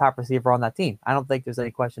gonna be the top receiver on that team. I don't think there's any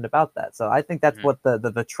question about that. So I think that's what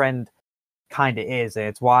the trend kind of is, and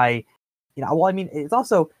it's why, it's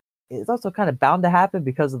also kind of bound to happen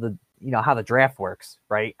because of the how the draft works,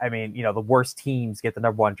 right? I mean, the worst teams get the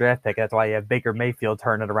number one draft pick. That's why you have Baker Mayfield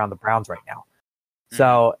turning around the Browns right now.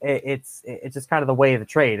 So it's just kind of the way of the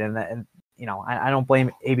trade, and I don't blame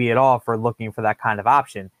AB at all for looking for that kind of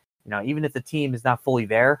option. Even if the team is not fully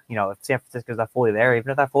there, if San Francisco's not fully there,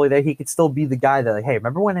 even if not fully there, he could still be the guy that, like, hey,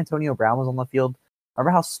 remember when Antonio Brown was on the field?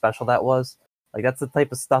 Remember how special that was? Like, that's the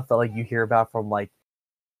type of stuff that, like, you hear about from, like,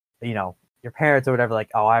 your parents or whatever.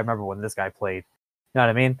 Like, oh, I remember when this guy played. You know what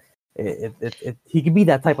I mean? He could be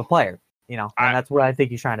that type of player, and that's what I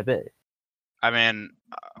think he's trying to be. I mean,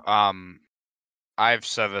 I've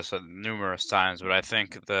said this numerous times, but I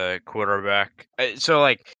think the quarterback. So,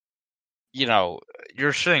 like,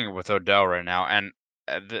 you're sitting with Odell right now, and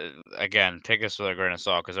again, take this with a grain of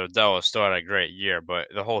salt because Odell has still had a great year, but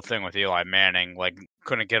the whole thing with Eli Manning, like,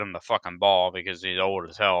 couldn't get him the fucking ball because he's old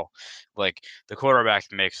as hell. Like, the quarterback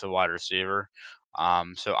makes the wide receiver.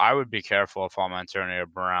 So I would be careful if I'm Antonio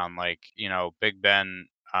Brown. Like, Big Ben,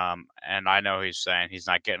 and I know he's saying he's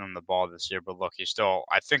not getting him the ball this year, but look,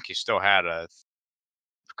 I think he still had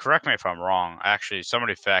correct me if I'm wrong. Actually,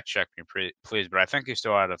 somebody fact check me, please. But I think he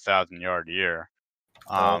still had a 1,000-yard year.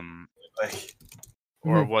 Or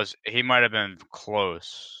he might have been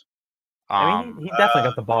close. I mean, he definitely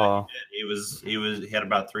got the ball. He had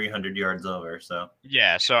about 300 yards over. So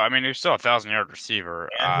yeah. So I mean, he was still a 1,000-yard receiver.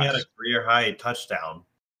 And he had a career high touchdown.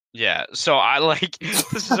 Yeah. So I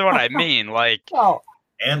this is what I mean. Like,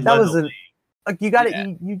 and that was like, you got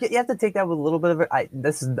to you have to take that with a little bit of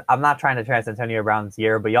I'm not trying to trash Antonio Brown's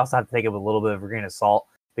year, but you also have to take it with a little bit of a grain of salt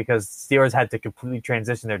because Steelers had to completely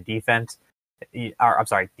transition their offense.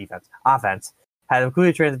 Had to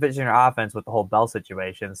completely transition their offense with the whole Bell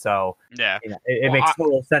situation. So yeah, it makes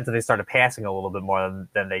total sense that they started passing a little bit more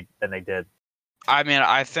than they did. I mean,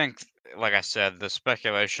 I think, like I said, the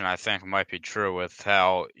speculation I think might be true with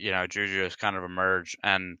how Juju has kind of emerged,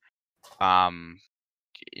 and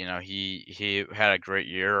he had a great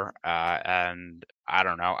year, and I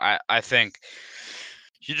don't know. I think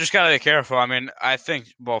you just got to be careful. I mean, I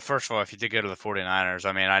think, well, first of all, if you did go to the 49ers,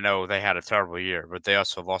 I mean, I know they had a terrible year, but they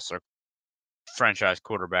also lost their franchise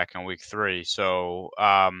quarterback in week 3. So,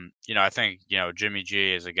 I think, Jimmy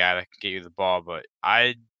G is a guy that can get you the ball, but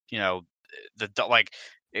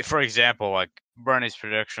for example, like Bernie's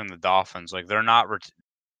prediction, the Dolphins, like, they're not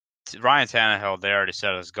Ryan Tannehill, they already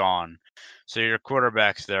said, is gone. So your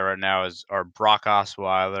quarterbacks there right now are Brock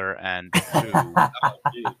Osweiler and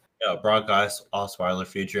Brock Osweiler,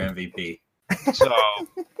 future MVP. So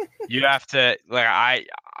you have to, like,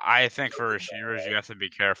 I think for receivers you have to be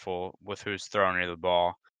careful with who's throwing you the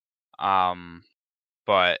ball.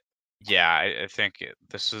 But yeah, I think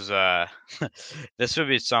this is this would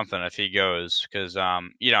be something if he goes, because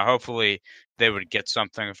hopefully they would get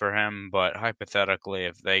something for him, but hypothetically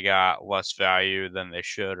if they got less value than they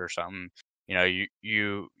should or something, you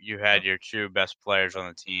had your 2 best players on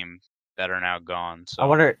the team that are now gone. So I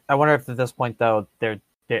wonder if at this point though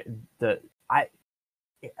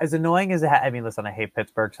as annoying as I mean, listen, I hate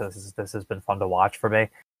Pittsburgh, so this has been fun to watch for me,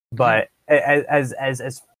 but as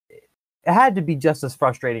it had to be just as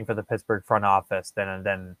frustrating for the Pittsburgh front office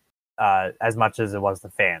than as much as it was the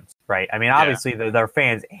fans, right? I mean, obviously their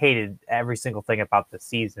fans hated every single thing about the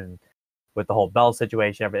season with the whole Bell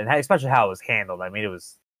situation, everything, especially how it was handled. I mean, it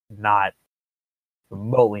was not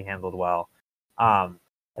remotely handled well.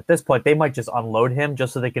 At this point, they might just unload him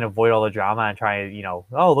just so they can avoid all the drama and try,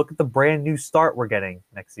 look at the brand new start we're getting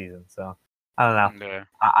next season. So I don't know. Yeah.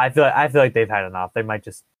 I feel like they've had enough. They might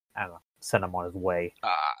just, I don't know, send him on his way.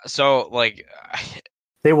 So, like,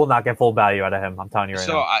 They will not get full value out of him. I'm telling you right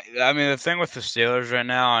So now. I mean, the thing with the Steelers right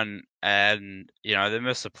now, and they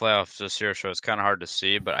missed the playoffs this year, so it's kind of hard to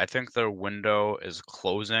see. But I think their window is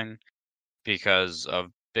closing because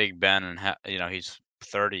of Big Ben, and he's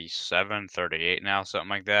 37, 38 now, something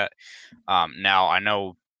like that. Now I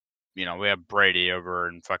know we have Brady over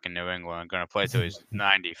in fucking New England, going to play till he's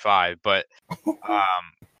 95, but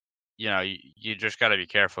you just got to be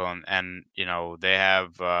careful, and they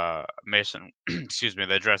have Mason. Excuse me,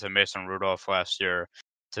 they drafted Mason Rudolph last year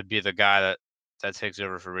to be the guy that takes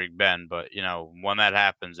over for Big Ben. But when that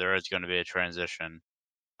happens, there is going to be a transition,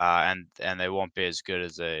 and they won't be as good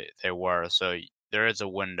as they were. So there is a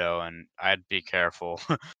window, and I'd be careful.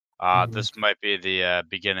 This might be the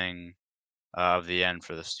beginning of the end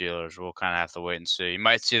for the Steelers. We'll kind of have to wait and see. You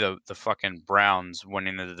might see the fucking Browns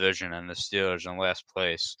winning the division and the Steelers in last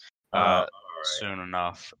place Right. soon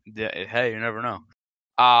enough. Hey, you never know.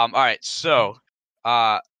 All right, so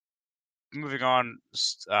moving on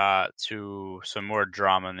to some more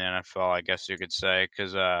drama in the NFL, I guess you could say,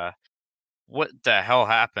 because what the hell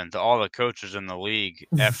happened to all the coaches in the league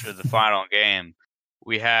after the final game?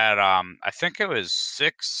 We had I think it was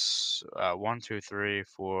six,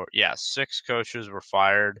 6 coaches were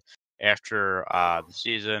fired after the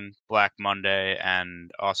season, Black Monday, and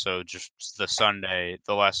also just the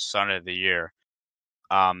last Sunday of the year.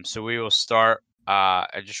 So we will start.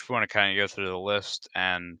 I just want to kind of go through the list,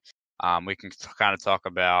 and we can kind of talk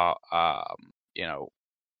about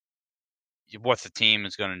what the team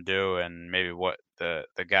is going to do, and maybe what the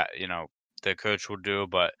guy, the coach will do.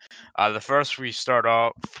 But the first we start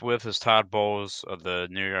off with is Todd Bowles of the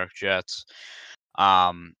New York Jets.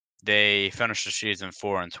 They finished the season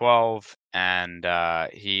 4-12, and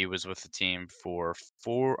he was with the team for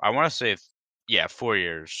 4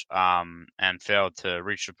 years. And failed to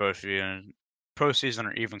reach the postseason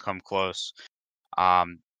or even come close.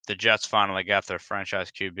 The Jets finally got their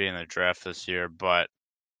franchise QB in the draft this year, but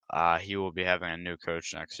he will be having a new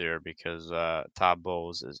coach next year because Todd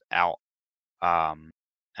Bowles is out.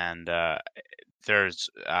 And there's,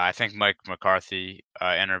 I think Mike McCarthy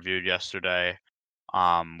interviewed yesterday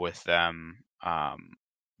with them,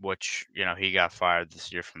 which, he got fired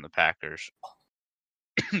this year from the Packers.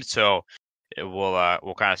 So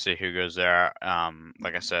we'll kind of see who goes there.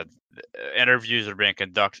 Like I said, interviews are being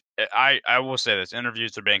conducted. I will say this: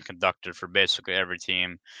 interviews are being conducted for basically every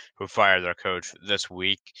team who fired their coach this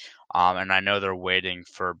week. And I know they're waiting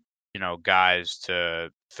for guys to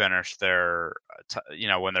finish their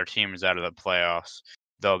when their team is out of the playoffs,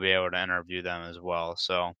 they'll be able to interview them as well.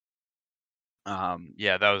 So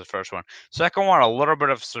yeah, that was the first one. Second one, a little bit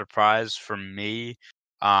of surprise for me.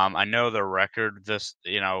 I know the record this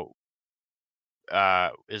is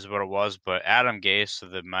what it was, but Adam Gase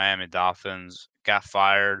of the Miami Dolphins got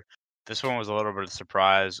fired. This one was a little bit of a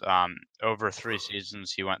surprise. Over 3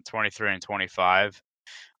 seasons, he went 23-25.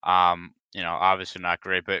 Obviously not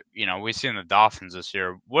great, but we've seen the Dolphins this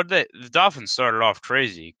year. The Dolphins started off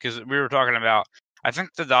crazy because we were talking about. I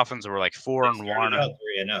think the Dolphins were like 4-1 and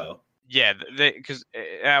 3-0. Yeah, because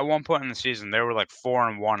at one point in the season they were like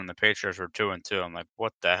 4-1 and the Patriots were 2-2. I'm like,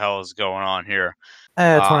 what the hell is going on here?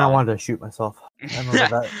 That's when I wanted to shoot myself. I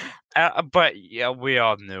remember that. But yeah, we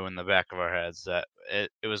all knew in the back of our heads that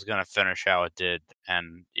it was going to finish how it did,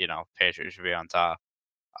 and Patriots should be on top.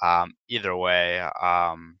 Either way,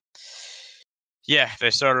 yeah, they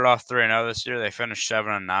started off 3-0 this year. They finished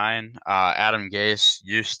 7-9. Adam Gase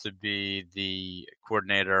used to be the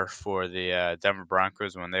coordinator for the Denver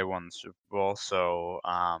Broncos when they won the Super Bowl. So,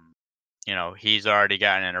 he's already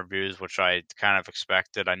gotten interviews, which I kind of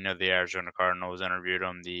expected. I know the Arizona Cardinals interviewed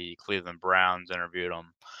him. The Cleveland Browns interviewed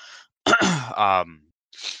him.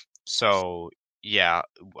 So, yeah,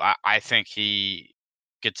 I think he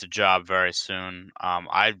gets a job very soon.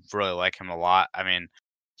 I really like him a lot. I mean,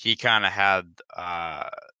 he kind of had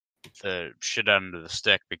the shit under the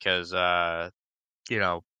stick because Brock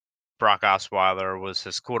Osweiler was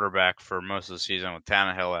his quarterback for most of the season with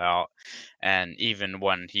Tannehill out, and even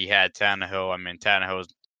when he had Tannehill, I mean Tannehill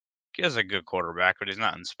is a good quarterback, but he's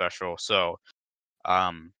nothing special. So,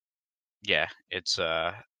 yeah, it's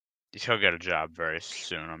he'll get a job very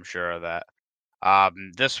soon. I'm sure of that.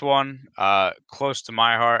 This one, close to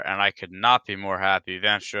my heart, and I could not be more happy.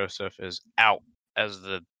 Vance Joseph is out as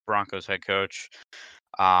the Broncos head coach.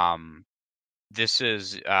 This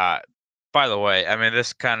is, by the way, I mean,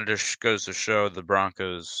 this kind of just goes to show the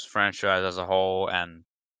Broncos franchise as a whole, and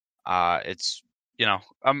it's,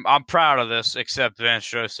 I'm proud of this, except Vance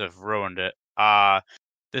Joseph ruined it.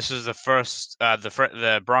 This is the first,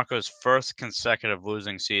 the Broncos' first consecutive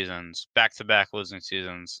losing seasons, back-to-back losing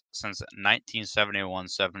seasons since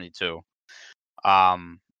 1971-72.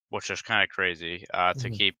 which is kind of crazy to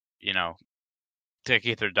keep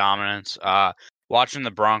their dominance. Watching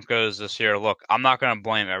the Broncos this year, look, I'm not going to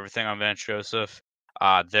blame everything on Vance Joseph.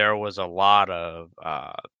 There was a lot of,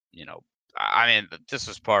 I mean, this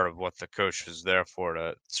is part of what the coach was there for,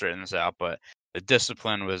 to straighten this out, but the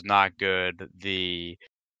discipline was not good. The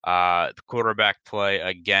quarterback play,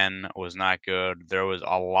 again, was not good. There was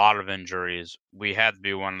a lot of injuries. We had to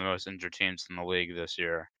be one of the most injured teams in the league this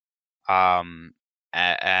year. And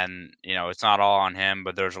it's not all on him,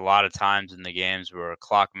 but there's a lot of times in the games where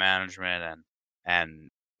clock management and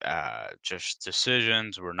just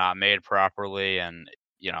decisions were not made properly, and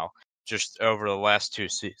just over the last 2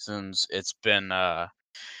 seasons, it's been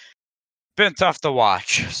tough to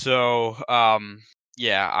watch. So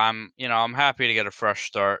yeah, I'm happy to get a fresh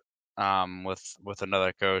start with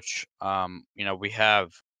another coach. We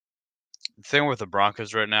have the thing with the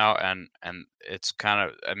Broncos right now, and it's kind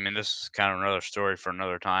of, I mean, this is kind of another story for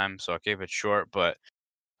another time, so I'll keep it short. But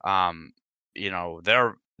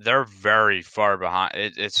they're very far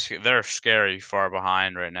behind. They're scary far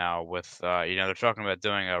behind right now. With they're talking about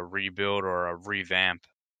doing a rebuild or a revamp.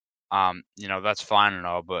 That's fine and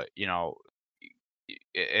all, but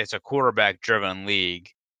it's a quarterback-driven league.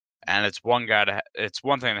 And it's one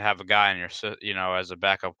thing to have a guy in your, as a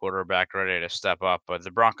backup quarterback ready to step up, but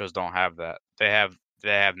the Broncos don't have that. They have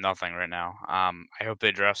nothing right now. I hope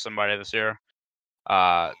they draft somebody this year,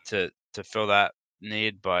 to fill that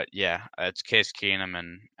need. But yeah, it's Case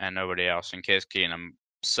Keenum and nobody else. And Case Keenum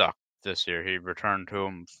sucked this year. He returned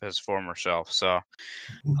to his former self. So,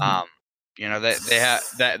 they have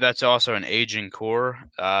that's also an aging core.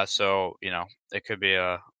 So it could be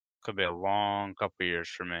a long couple years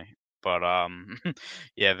for me. But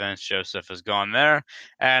yeah, Vance Joseph is gone there.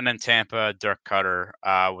 And in Tampa, Dirk Cutter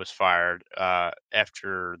was fired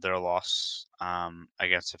after their loss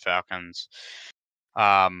against the Falcons.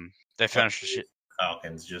 They finished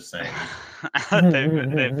Falcons, just saying.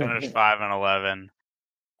 they finished 5-11,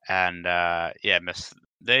 and they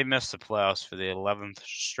missed the playoffs for the 11th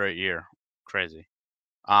straight year. Crazy.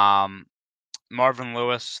 Marvin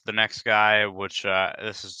Lewis, the next guy, which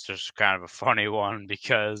this is just kind of a funny one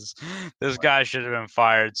because this guy should have been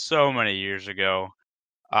fired so many years ago.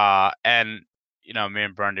 And me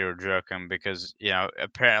and Brundy were joking because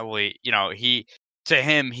apparently he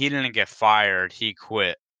didn't get fired, he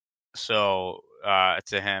quit. So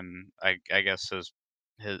to him, I guess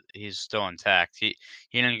he's still intact. He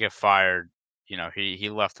didn't get fired. He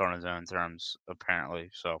left on his own terms apparently.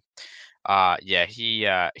 So. Yeah, he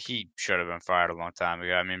should have been fired a long time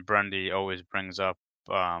ago. I mean, Brundy always brings up,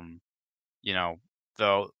 like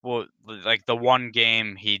the one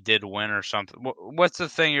game he did win or something. What's the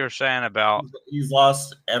thing you were saying about? He's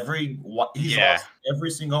lost every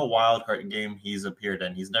single wild card game he's appeared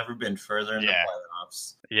in. He's never been further in the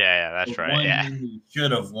playoffs. Yeah, that's right. One game he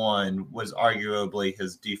should have won was arguably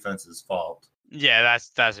his defense's fault. Yeah, that's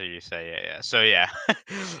what you say. Yeah. So yeah, which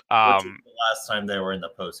is the last time they were in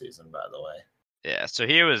the postseason, by the way. Yeah, so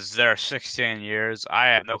he was there 16 years. I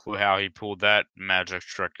have no clue how he pulled that magic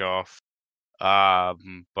trick off.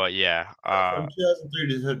 But yeah, from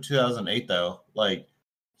 2003 to 2008, though, like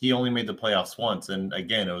he only made the playoffs once, and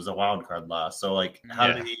again, it was a wild card loss. So, like, how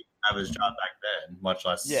did he have his job back then? Much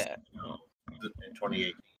less, in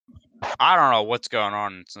 2018. I don't know what's going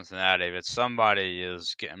on in Cincinnati, but somebody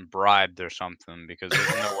is getting bribed or something, because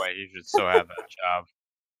there's no way he should still have that job.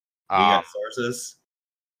 You got sources?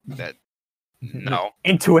 No.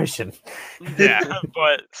 Intuition. Yeah,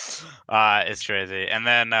 but it's crazy. And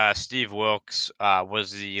then Steve Wilks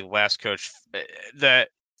was the last coach. The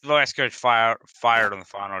last coach fired on the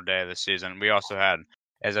final day of the season. We also had,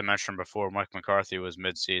 as I mentioned before, Mike McCarthy was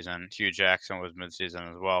midseason. Hugh Jackson was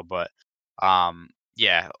midseason as well. But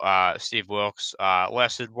Steve Wilks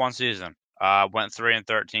lasted one season. Went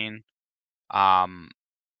 3-13.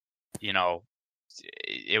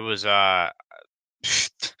 It was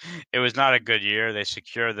it was not a good year. They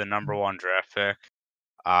secured the number 1 draft pick.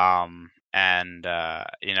 I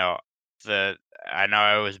know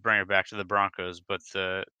I always bring it back to the Broncos, but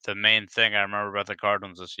the main thing I remember about the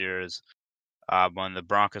Cardinals this year is when the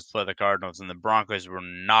Broncos played the Cardinals, and the Broncos were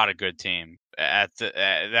not a good team.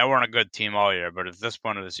 They weren't a good team all year, but at this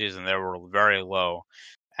point of the season, they were very low.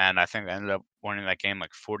 And I think they ended up winning that game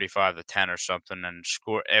like 45-10 or something, and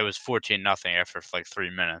it was 14-0 after like 3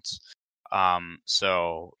 minutes.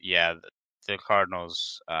 So yeah, the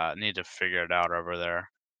Cardinals need to figure it out over there.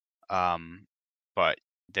 But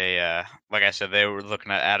they, like I said, they were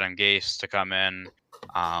looking at Adam Gase to come in.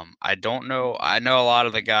 I don't know. I know a lot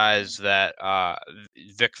of the guys that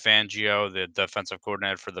Vic Fangio, the defensive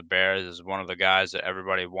coordinator for the Bears, is one of the guys that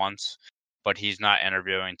everybody wants. but he's not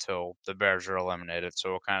interviewing till the Bears are eliminated.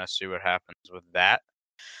 So we'll kind of see what happens with that.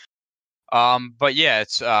 But yeah,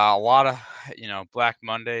 it's a lot of, Black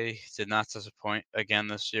Monday did not disappoint again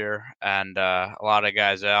this year, and a lot of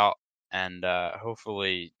guys out, and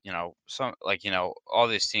hopefully, all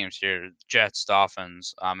these teams here, Jets,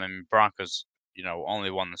 Dolphins, and Broncos,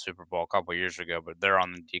 only won the Super Bowl a couple years ago, but they're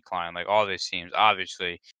on the decline. Like all these teams,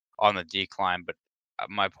 obviously on the decline, but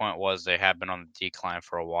my point was they have been on the decline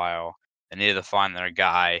for a while. They need to find their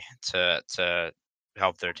guy to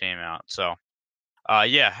help their team out. So.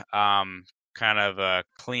 Kind of a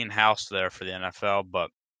clean house there for the NFL,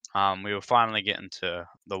 but we will finally get into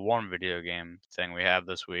the one video game thing we have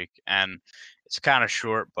this week, and it's kind of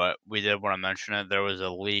short, but we did want to mention it. There was a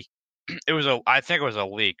leak. I think it was a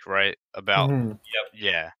leak, right? About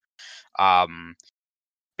yeah.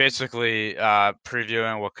 Basically,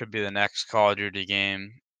 previewing what could be the next Call of Duty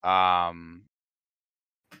game.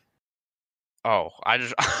 Oh, I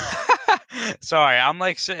just sorry. I'm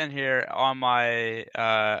like sitting here on my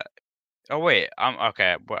Oh wait,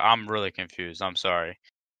 I'm really confused. I'm sorry.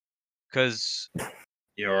 Cause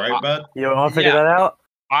you all right, bud? You want to figure that out?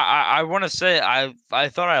 I want to say I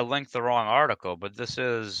thought I linked the wrong article, but this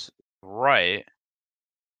is right.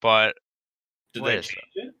 But did they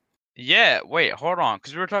change it? Yeah, wait, hold on,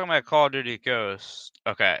 because we were talking about Call of Duty Ghosts.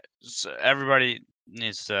 Okay, so everybody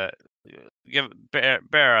needs to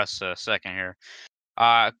bear us a second here.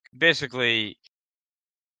 Basically,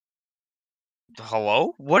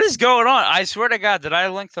 hello? What is going on? I swear to God, did I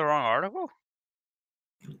link the wrong article?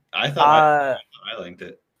 I thought I linked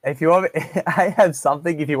it. If you want me, I have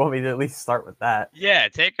something. If you want me to at least start with that. Yeah,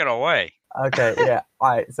 take it away. Okay, yeah. All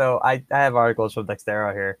right, so I have articles from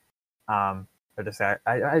Dexerto here. Or Dexerto.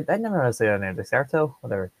 I never know how to say that name. Dexerto?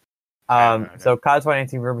 Whatever. So COD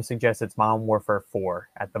 2019 rumor suggests it's Modern Warfare 4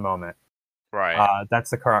 at the moment. Right.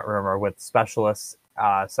 That's the current rumor with specialists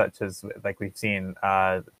such as like we've seen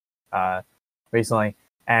recently,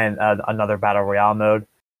 and another battle royale mode.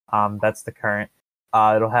 That's the current.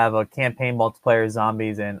 It'll have a campaign, multiplayer,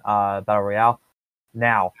 zombies, and battle royale.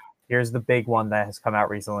 Now, here's the big one that has come out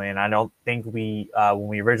recently, and I don't think we, when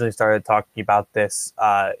we originally started talking about this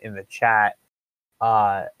in the chat,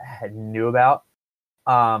 knew about.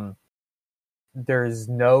 There's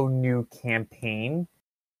no new campaign,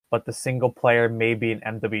 but the single player may be an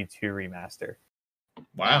MW2 remaster.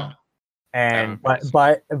 Wow. And but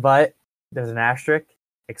there's an asterisk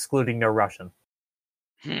excluding no Russian.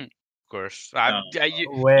 Of course,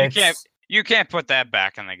 you can't put that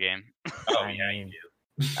back in the game. Oh yeah, you do.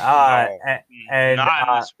 And not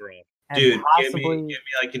in this world. Dude, possibly... give me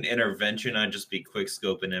like an intervention. I'd just be quick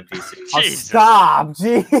scoping NPCs. Oh, stop,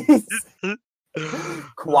 jeez.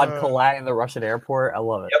 Quad collat in the Russian airport. I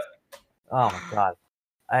love it. Yep. Oh my god.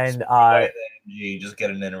 And you just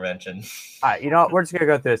get an intervention. All right, you know what? We're just gonna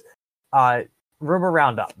go through this. Rumor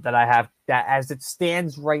roundup that I have that as it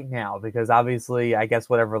stands right now, because obviously I guess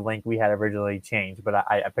whatever link we had originally changed, but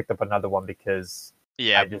I picked up another one because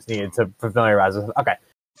I just needed to familiarize with. Okay.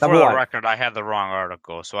 For the record, I had the wrong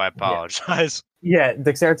article, so I apologize. Yeah,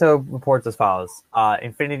 Dexerto reports as follows.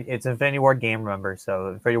 It's an Infinity Ward game, remember, so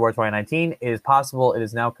Infinity Ward 2019 is possible. It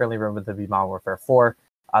is now currently rumored to be Modern Warfare 4.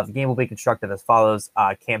 The game will be constructed as follows: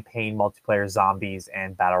 campaign, multiplayer, zombies,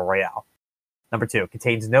 and battle royale. Number 2,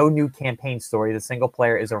 contains no new campaign story. The single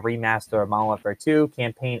player is a remaster of Modern Warfare 2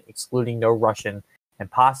 campaign, excluding no Russian, and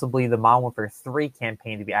possibly the Modern Warfare 3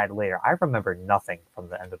 campaign to be added later. I remember nothing from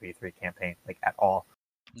the MW3 campaign, like at all.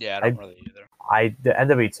 Yeah, I don't really either. The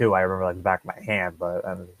MW2 I remember like the back of my hand, but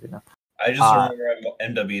I just remember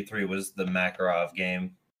MW3 was the Makarov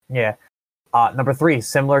game. Yeah. Number 3,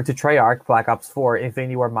 similar to Treyarch, Black Ops 4,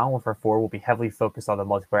 Infinity Ward Modern Warfare 4 will be heavily focused on the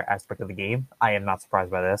multiplayer aspect of the game. I am not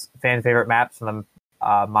surprised by this. Fan favorite maps from the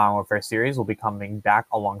Modern Warfare series will be coming back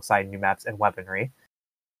alongside new maps and weaponry.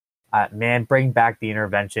 Bring back the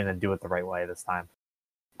intervention and do it the right way this time.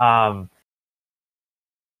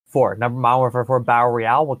 4, Modern Warfare 4 Battle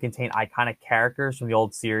Royale will contain iconic characters from the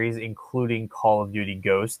old series, including Call of Duty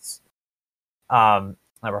Ghosts. Number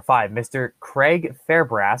 5, Mr. Craig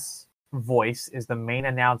Fairbrass voice is the main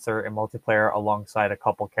announcer in multiplayer alongside a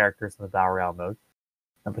couple characters in the Battle Royale mode.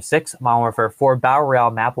 Number 6, Modern Warfare 4 Battle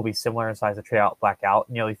Royale map will be similar in size to Treyarch Blackout.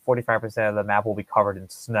 Nearly 45% of the map will be covered in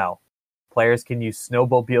snow. Players can use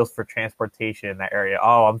snowmobiles for transportation in that area.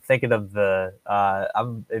 Oh, I'm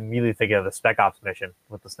immediately thinking of the Spec Ops mission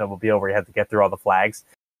with the snowmobile where you had to get through all the flags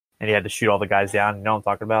and you had to shoot all the guys down. You know what I'm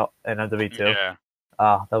talking about? In MW2. Yeah.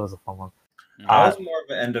 That was a fun one. I was more of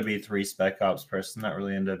an MW3 Spec Ops person, not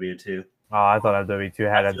really MW2. Oh, I thought MW2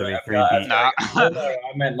 had MW3.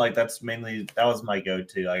 I meant like that was my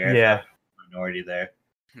go-to. Like, I minority there.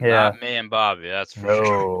 Yeah. Not me and Bobby. That's for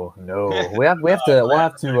sure. No. We'll have to.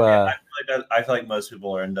 I feel like most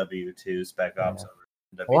people are in W2 Spec Ops over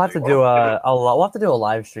We'll have to W3. do we'll have to do a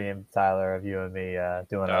live stream, Tyler, of you and me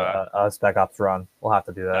doing a Spec Ops run. We'll have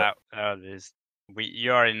to do that. That is,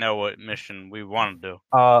 you already know what mission we want to do.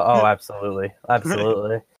 Oh, absolutely,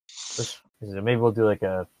 absolutely. Maybe we'll do like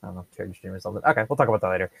a charity stream or something. Okay, we'll talk about that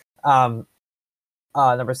later.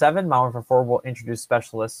 Number 7, Modern Warfare 4 will introduce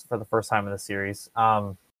specialists for the first time in the series.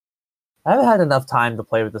 I haven't had enough time to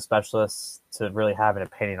play with the specialists to really have an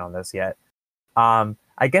opinion on this yet. I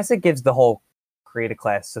guess it gives the whole create a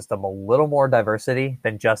class system a little more diversity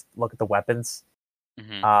than just look at the weapons.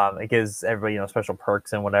 It gives everybody special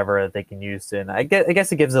perks and whatever that they can use, and I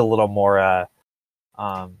guess it gives it a little more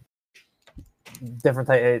different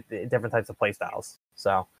types of play styles.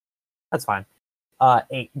 So that's fine.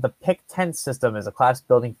 8. The Pick 10 system is a class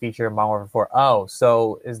building feature in Modern Warfare 4. Oh,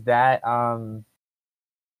 so is that in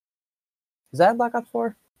Black Ops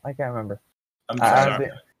 4? I can't remember. I'm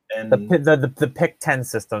sorry. The Pick 10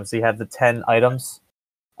 system. So you have the 10 items.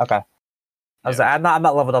 Okay. I'm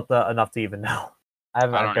not leveled up enough to even know. I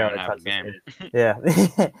don't even have the game. Yeah.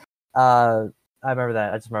 I remember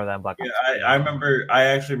that. I just remember that in Black Ops. Yeah, I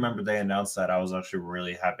actually remember they announced that. I was actually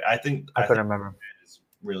really happy. I couldn't remember. It's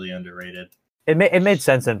really underrated. It made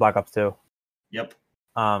sense in Black Ops 2. Yep.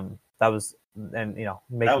 That was making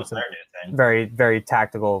that was some their new thing. very, very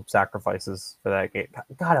tactical sacrifices for that game.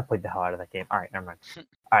 God, I played the hell out of that game. All right, never mind.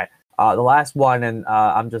 All right. The last one, and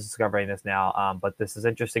I'm just discovering this now, but this is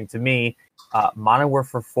interesting to me. Modern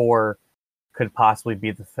Warfare 4 could possibly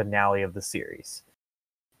be the finale of the series.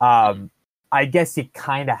 I guess you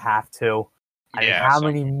kind of have to. I mean,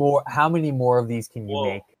 how many more of these can you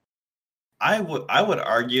make? I would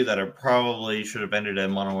argue that it probably should have ended in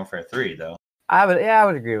Modern Warfare 3, though. I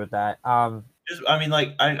would agree with that.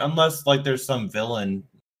 Unless there's some villain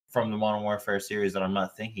from the Modern Warfare series that I'm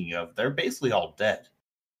not thinking of, they're basically all dead.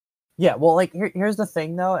 Yeah, well, here's the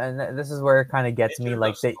thing though, and this is where it kind of gets me.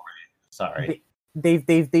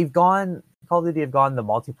 They've gone. Call of Duty have gone the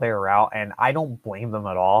multiplayer route, and I don't blame them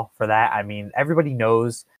at all for that. I mean, everybody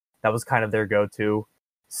knows that was kind of their go-to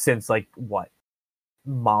since Modern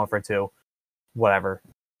Warfare 2, whatever.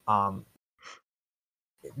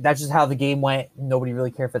 That's just how the game went. Nobody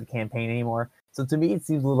really cared for the campaign anymore. So to me, it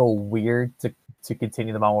seems a little weird to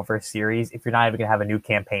continue the Modern Warfare series if you're not even gonna have a new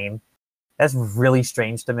campaign. That's really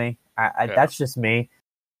strange to me. That's just me.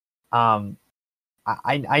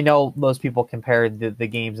 I know most people compare the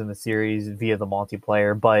games in the series via the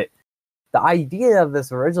multiplayer, but the idea of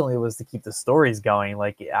this originally was to keep the stories going.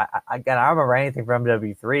 I don't remember anything from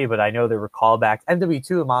MW3, but I know there were callbacks.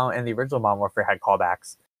 MW2 and the original Modern Warfare had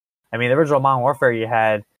callbacks. I mean, the original Modern Warfare, you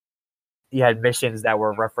had missions that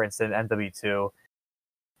were referenced in MW2,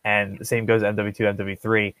 and the same goes to MW2,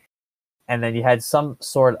 MW3. And then you had some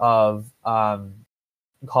sort of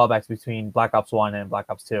callbacks between Black Ops 1 and Black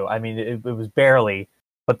Ops 2. I mean, it was barely,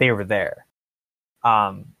 but they were there.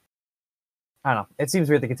 I don't know. It seems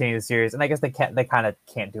weird to continue the series, and I guess they kind of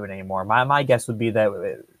can't do it anymore. My guess would be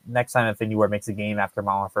that next time Infinity Ward makes a game after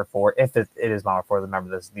Modern Warfare 4, if it is Modern Warfare 4,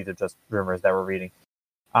 remember these are just rumors that we're reading.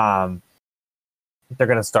 They're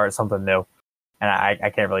gonna start something new, and I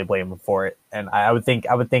can't really blame them for it. And I would think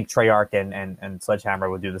Treyarch and Sledgehammer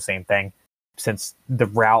would do the same thing, since the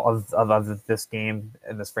route of this game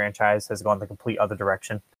and this franchise has gone the complete other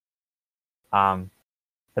direction.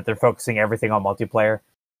 That they're focusing everything on multiplayer.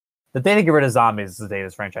 The day to get rid of zombies is the day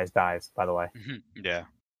this franchise dies, by the way. Yeah.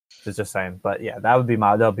 Just saying. But yeah, that would be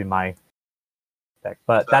my pick.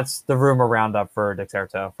 But that's the rumor roundup for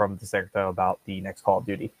Dexerto from Dexerto about the next Call of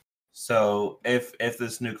Duty. So if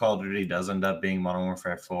this new Call of Duty does end up being Modern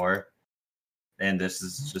Warfare 4, and this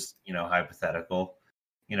is just, hypothetical,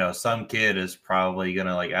 some kid is probably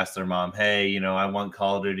gonna ask their mom, hey, I want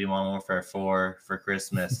Call of Duty Modern Warfare 4 for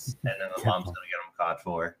Christmas, and then the mom's gonna get them COD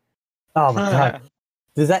 4. Oh my god.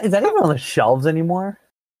 Is that even on the shelves anymore?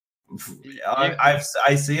 I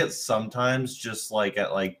see it sometimes, just at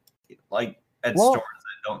stores that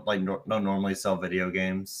don't normally sell video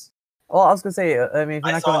games. Well, I was gonna say, I mean, if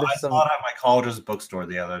you're I saw it at my college's bookstore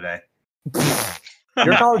the other day.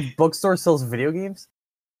 Your college bookstore sells video games?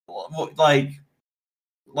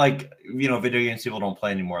 Video games people don't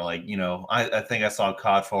play anymore. I think I saw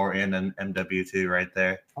COD 4 and an MW2 right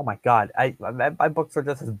there. Oh my god! My bookstore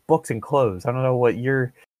just has books and clothes. I don't know what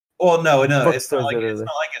your. Well, no, it's not like a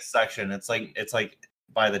section. It's like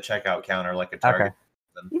by the checkout counter, like a Target. Okay.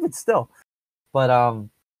 Even still, but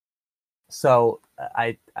so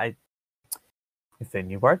I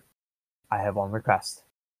Infinity Ward, I have one request: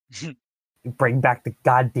 bring back the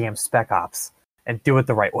goddamn Spec Ops and do it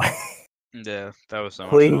the right way. Yeah, that was so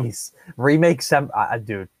much fun. Please remake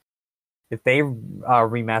dude. If they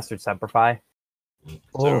remastered Semperfi,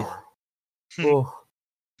 oh, oh,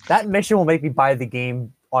 that mission will make me buy the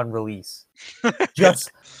game on release.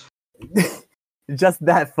 Just, just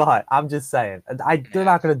that thought. I'm just saying. They're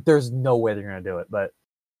not gonna. There's no way they're gonna do it. But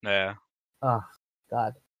yeah. oh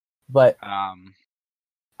God. But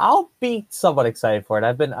I'll be somewhat excited for it.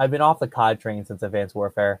 I've been off the COD train since Advanced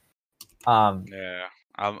Warfare. Yeah.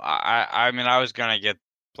 I mean, I was gonna get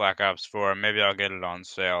Black Ops 4. Maybe I'll get it on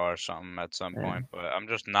sale or something at some point, but I'm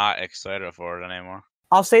just not excited for it anymore.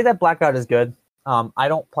 I'll say that Blackout is good. I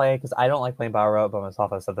don't play it because I don't like playing Battle Royale by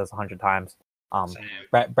myself. I've said this 100 times.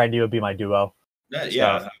 Brandy would be my duo.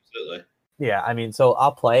 Yeah, absolutely. Yeah, I mean, so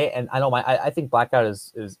I'll play, and I don't mind. I think Blackout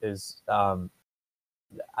is I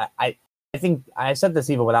think I said this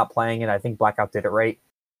even without playing it. I think Blackout did it right.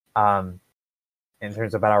 In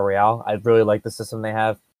terms of Battle Royale, I really like the system they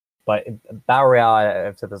have. But Battle Royale,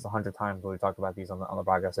 I've said this 100 times when we talked about these on the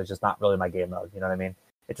podcast. It's just not really my game mode. You know what I mean?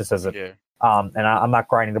 It just isn't. Yeah. And I'm not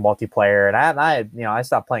grinding the multiplayer. And I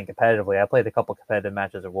stopped playing competitively. I played a couple competitive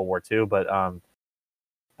matches in World War II, but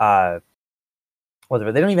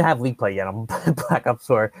whatever. They don't even have league play yet on Black Ops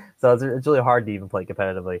 4, so it's really hard to even play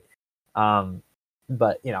competitively.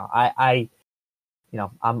 But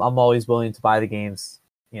I'm always willing to buy the games.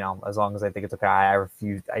 As long as I think it's okay. I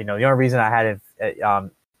refuse. The only reason I had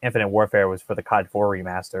Infinite Warfare was for the COD 4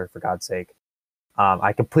 remaster. For God's sake,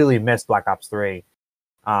 I completely missed Black Ops 3.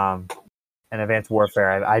 And Advanced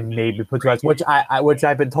Warfare, I maybe put to which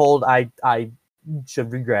I've been told I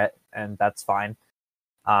should regret, and that's fine.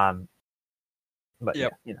 But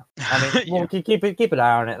yep. I mean, we'll keep an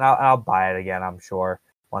eye on it, and I'll buy it again. I'm sure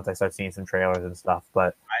once I start seeing some trailers and stuff.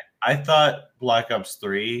 But I thought Black Ops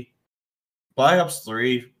 3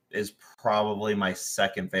 is probably my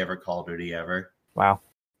second favorite Call of Duty ever. Wow.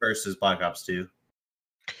 Versus Black Ops 2.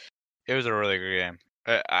 It was a really good game.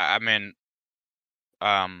 I mean,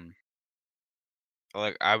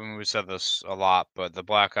 we said this a lot, but the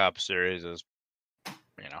Black Ops series is,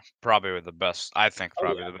 probably the best. I think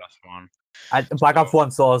probably the best one. Black Ops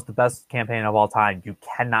 1 still is the best campaign of all time. You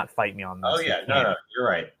cannot fight me on this. Oh yeah, no, you're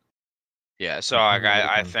right. Yeah, so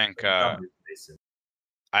I think I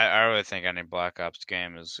really think any Black Ops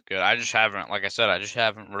game is good. I just haven't, like I said, I just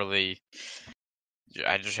haven't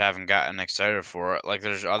gotten excited for it. Like,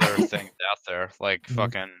 there's other things out there, like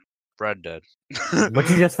fucking Red Dead. Which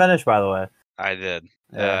you just finished, by the way. I did.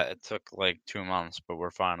 Yeah. It took like 2 months, but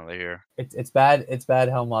we're finally here. It's bad. It's bad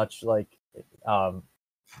how much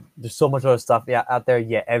there's so much other stuff out there.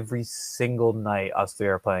 Yet every single night, us three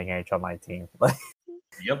are playing H on my team.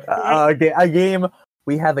 Yep. A game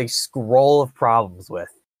we have a scroll of problems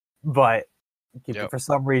with, but for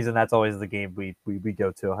some reason that's always the game we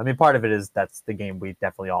go to. I mean, part of it is that's the game we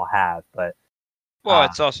definitely all have, but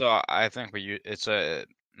it's also, I think it's a,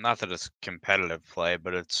 not that it's competitive play,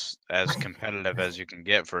 but it's as competitive as you can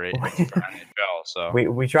get for NHL. So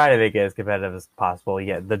we try to make it as competitive as possible.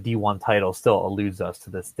 Yet the D1 title still eludes us to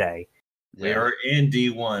this day. We are in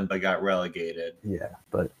D1 but got relegated. Yeah,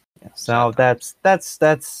 but so that's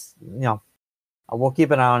we'll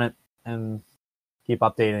keep an eye on it and keep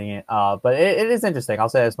updating it. But it is interesting. I'll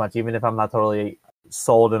say as much, even if I'm not totally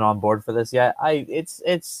sold and on board for this yet.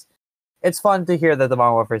 It's fun to hear that the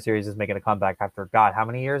Modern Warfare series is making a comeback after how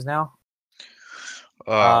many years now?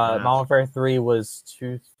 Modern Warfare 3 was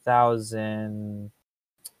 2000.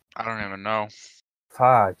 I don't even know.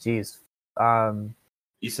 Jeez.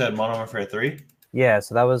 You said Modern Warfare 3? Yeah,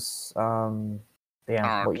 so that was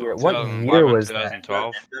damn. What year was that?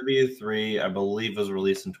 2012. MW3, I believe, was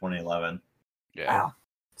released in 2011. Yeah. Wow.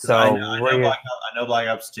 So I know Black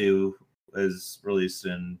Ops 2 is released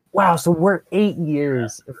in. Wow, so we're 8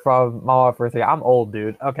 years from Modern Warfare 3. I'm old,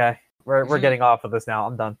 dude. Okay, we're getting off of this now.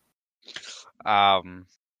 I'm done.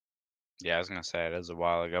 Yeah, I was gonna say it is a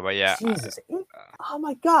while ago, but yeah. Jesus. Oh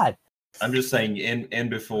my God. I'm just saying, in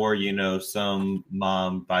before, some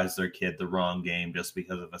mom buys their kid the wrong game just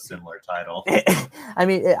because of a similar title. I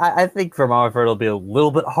mean, I think for Modern Warfare it'll be a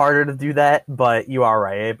little bit harder to do that, but you are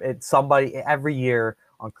right. It's somebody every year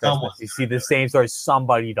on Christmas you see the same story.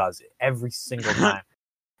 Somebody does it every single time,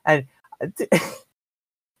 and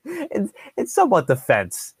it's somewhat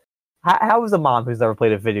defense. How is a mom who's never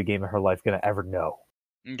played a video game in her life gonna ever know?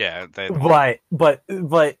 Yeah, but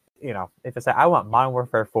if it's I want Modern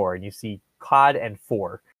Warfare 4 and you see COD and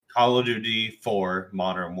 4, Call of Duty 4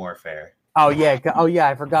 Modern Warfare. Oh yeah,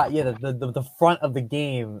 I forgot. Yeah, the front of the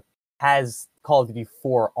game has Call of Duty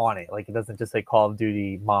 4 on it. Like, it doesn't just say Call of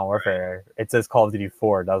Duty Modern Warfare. It says Call of Duty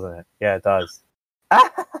 4, doesn't it? Yeah, it does.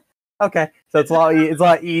 Okay, so it's a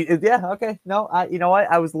lot. Yeah. Okay. No, you know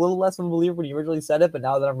what? I was a little less of a believer when you originally said it, but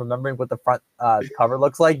now that I'm remembering what the front cover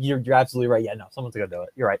looks like, you're absolutely right. Yeah, no, someone's gonna do it.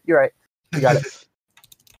 You're right. You got it.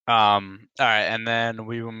 All right, and then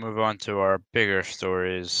we will move on to our bigger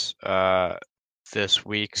stories this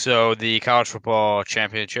week. So the college football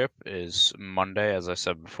championship is Monday, as I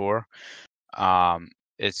said before.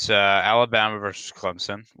 It's Alabama versus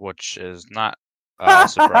Clemson, which is not a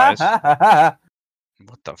surprise.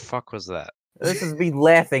 What the fuck was that? This is me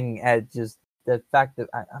laughing at just the fact that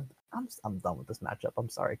I'm done with this matchup. I'm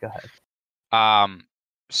sorry. Go ahead.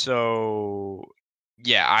 So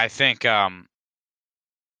yeah, I think so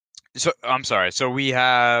I'm sorry. So we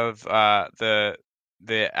have the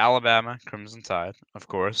Alabama Crimson Tide, of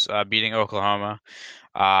course, beating Oklahoma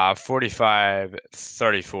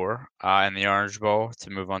 45-34 in the Orange Bowl to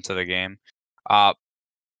move on to the game.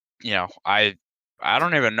 You know, I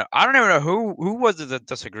don't even know who was it that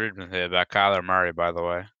disagreed with me about Kyler Murray, by the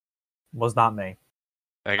way. Was not me.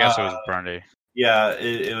 I guess it was Brandy. Yeah,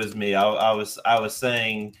 it was me. I was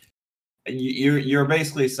saying you're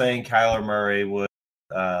basically saying Kyler Murray would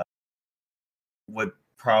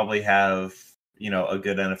probably have, a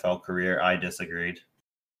good NFL career. I disagreed.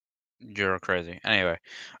 You're crazy. Anyway,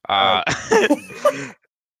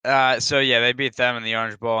 so yeah, they beat them in the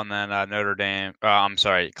Orange Bowl, and then Notre Dame.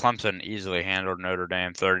 Clemson easily handled Notre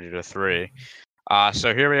Dame 30-3.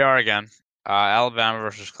 So here we are again, Alabama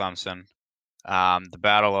versus Clemson. The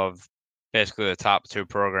battle of basically the top two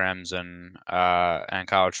programs in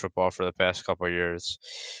college football for the past couple of years.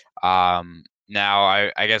 Now,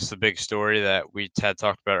 I guess the big story that we had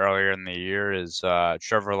talked about earlier in the year is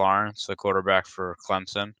Trevor Lawrence, the quarterback for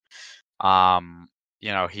Clemson.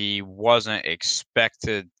 He wasn't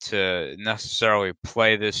expected to necessarily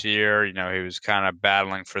play this year. He was kind of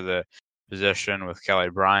battling for the position with Kelly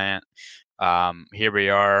Bryant. Here we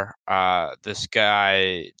are. This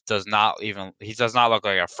guy does not look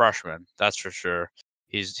like a freshman. That's for sure.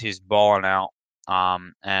 He's balling out.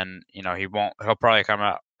 And he'll probably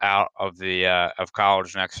come out of the of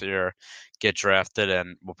college next year, get drafted,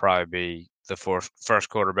 and will probably be the first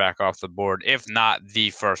quarterback off the board, if not the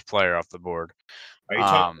first player off the board. Are you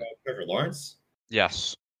talking about Trevor Lawrence?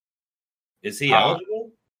 Yes. Is he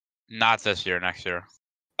eligible? Not this year, next year.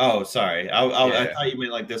 Oh, sorry. I thought you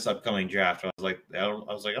meant like this upcoming draft. I was like, I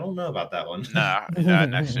don't know about that one. No,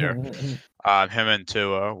 next year. Him and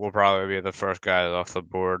Tua will probably be the first guys off the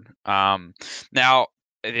board. Now,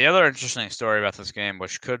 the other interesting story about this game,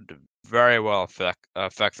 which could very well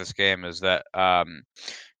affect this game, is that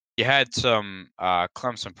you had some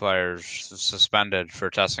Clemson players suspended for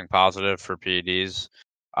testing positive for PEDs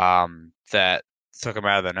that took them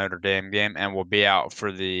out of the Notre Dame game and will be out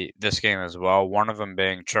for this game as well. One of them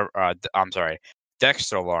being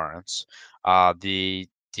Dexter Lawrence, the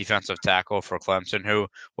defensive tackle for Clemson, who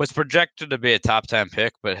was projected to be a top 10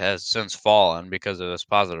 pick but has since fallen because of this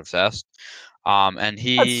positive test. And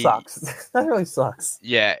he that sucks. That really sucks.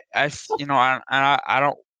 Yeah, I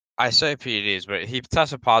don't. I say PEDs, but he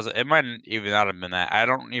tested positive. It might even not have been that. I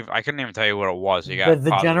couldn't even tell you what it was. He got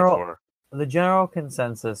the general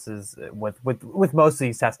consensus is with most of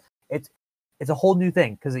these tests, it's a whole new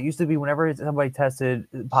thing, because it used to be whenever somebody tested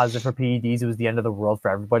positive for PEDs, it was the end of the world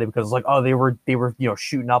for everybody, because it's like, oh, they were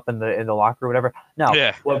shooting up in the locker or whatever. No,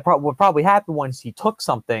 yeah. What probably happened once he took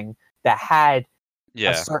something that had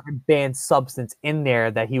a certain banned substance in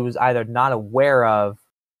there that he was either not aware of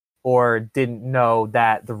or didn't know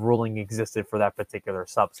that the ruling existed for that particular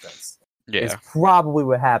substance. Yeah, is probably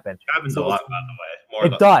what happened. It happens a lot, by the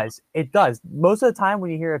way. It does. Most of the time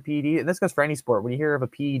when you hear a PED, and this goes for any sport, when you hear of a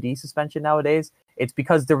PED suspension nowadays, it's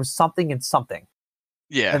because there was something in something.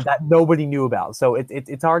 Yeah. And that nobody knew about. So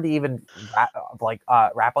it's hard to even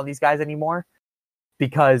rap on these guys anymore,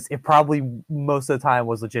 because it probably most of the time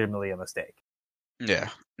was legitimately a mistake. Yeah.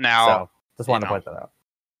 Now, just wanted to point that out.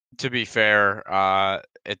 To be fair,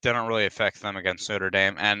 it didn't really affect them against Notre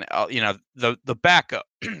Dame, and the backup,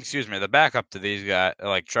 the backup to these guys,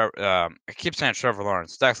 like I keep saying Trevor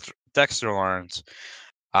Lawrence, Dexter Lawrence,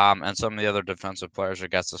 and some of the other defensive players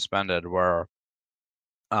that got suspended were,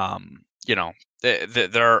 they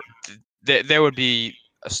would be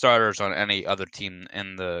starters on any other team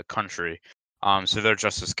in the country, so they're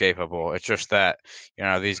just as capable. It's just that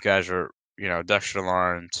these guys are. Dexter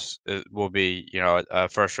Lawrence will be, a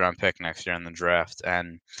first-round pick next year in the draft,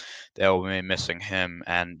 and they will be missing him.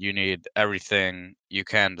 And you need everything you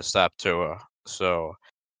can to stop Tua. So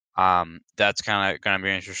that's kind of going to be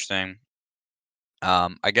interesting.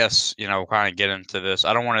 I guess we'll kind of get into this.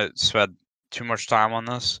 I don't want to spend too much time on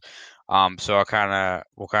this, so we'll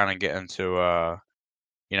kind of get into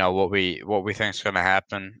what we think is going to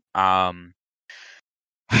happen. I'll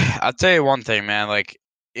tell you one thing, man. Like,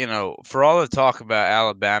 for all the talk about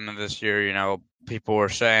Alabama this year, people were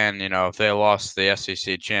saying, if they lost the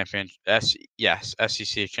SEC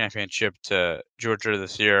championship to Georgia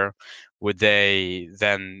this year, would they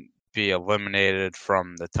then be eliminated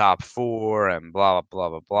from the top 4 and blah blah blah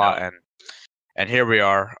blah blah. And here we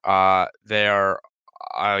are. They are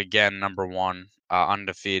again number 1,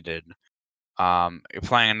 undefeated.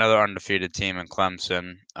 Playing another undefeated team in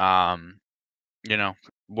Clemson.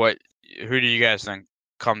 Who do you guys think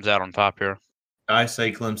comes out on top here? I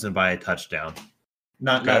say Clemson by a touchdown.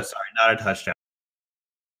 Not a touchdown.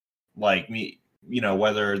 Like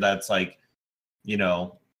whether that's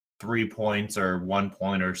 3 points or 1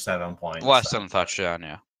 point or 7 points. Less than a touchdown,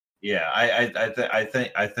 yeah. Yeah,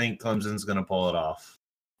 I think Clemson's gonna pull it off.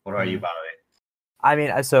 What about you, Bobby? I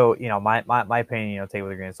mean, so my opinion, take it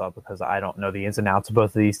with a grain of salt because I don't know the ins and outs of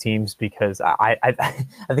both of these teams because I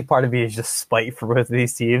think part of me is just spite for both of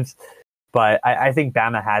these teams, but I think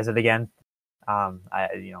Bama has it again.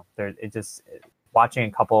 Watching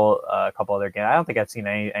a couple other games. I don't think I've seen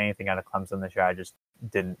anything out of Clemson this year. I just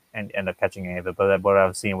didn't end up catching any of it. But what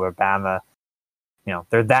I've seen where Bama,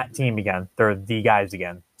 they're that team again. They're the guys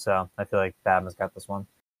again. So I feel like Bama's got this one.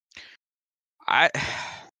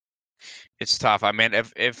 It's tough. I mean,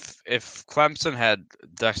 if Clemson had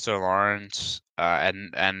Dexter Lawrence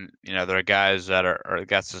and there are guys that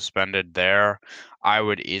got suspended there, I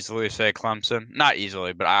would easily say Clemson. Not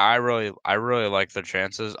easily, but I really like their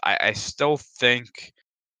chances. I still think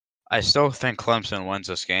Clemson wins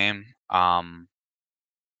this game. I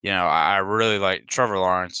really like Trevor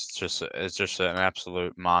Lawrence. Is just an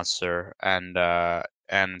absolute monster and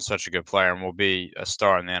such a good player, and will be a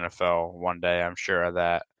star in the NFL one day. I'm sure of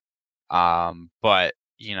that. But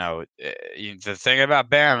the thing about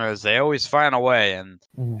Bama is they always find a way, and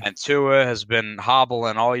Tua has been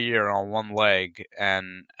hobbling all year on one leg,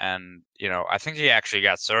 and I think he actually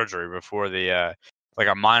got surgery before the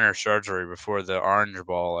a minor surgery before the Orange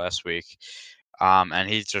Bowl last week, and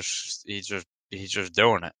he's just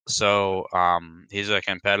doing it. So he's a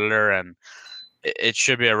competitor, and it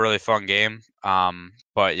should be a really fun game.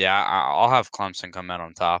 But yeah, I'll have Clemson come out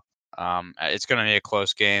on top. It's going to be a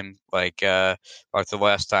close game, like the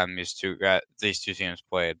last time these two teams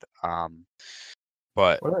played. But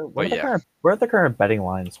where are the current betting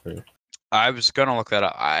lines for? I was going to look that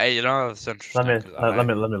up. It's interesting. Let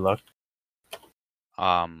me look.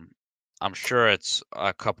 I'm sure it's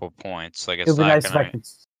a couple points. Like, it would be nice if I could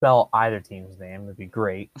spell either team's name. It'd be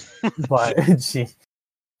great. But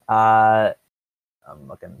I'm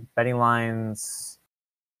looking betting lines.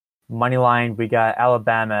 Money line, we got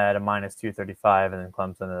Alabama at a -235, and then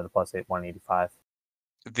Clemson at a +185.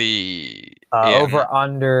 The over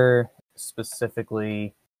under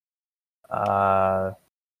specifically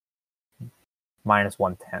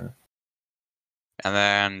 -110. And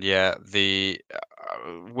then the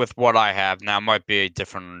with what I have now might be a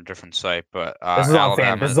different site, but this is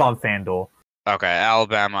on FanDuel. Okay,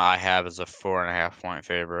 Alabama I have as a 4.5 point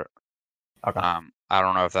favorite. Okay. I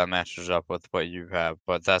don't know if that matches up with what you have,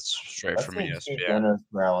 but that's straight from ESPN.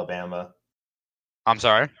 For Alabama. I'm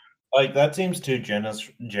sorry? That seems too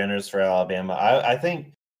generous for Alabama. I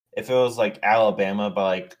think if it was Alabama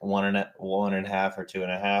by 1.5 or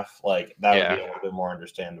 2.5, that would be a little bit more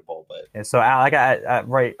understandable. But yeah, so I got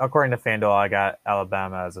right according to FanDuel, I got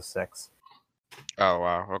Alabama as a 6. Oh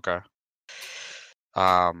wow, okay.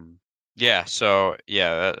 Yeah, so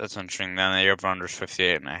that's interesting. Then the over/under is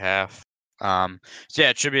 58.5. So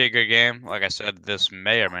it should be a good game. Like I said, this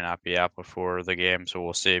may or may not be out before the game, so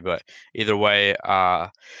we'll see. But either way,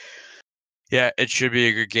 it should be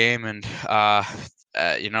a good game. And at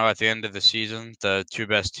the end of the season, the two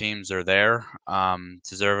best teams are there,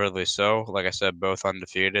 deservedly so. Like I said, both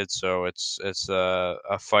undefeated, so it's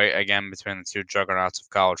a fight again between the two juggernauts of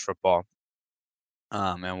college football.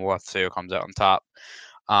 And we'll have to see who comes out on top.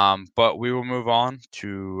 But we will move on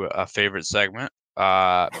to a favorite segment.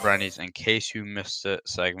 Brenny's In Case You Missed It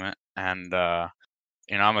segment, and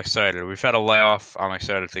I'm excited. We've had a layoff. I'm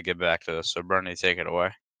excited to get back to this. So Brenny, take it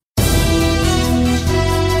away.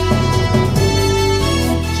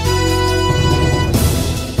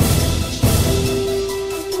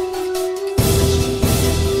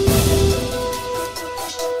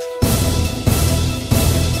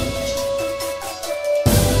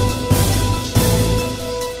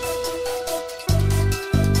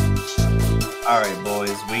 All right,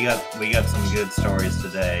 boys, we got some good stories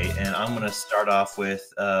today, and I'm going to start off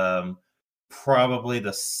with probably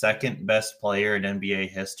the second best player in NBA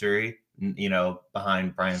history,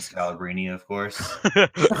 behind Brian Scalabrine, of course.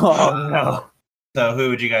 Oh, no. So who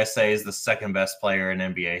would you guys say is the second best player in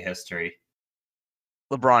NBA history?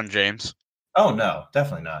 LeBron James. Oh no,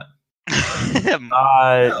 definitely not.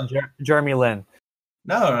 Jeremy Lin.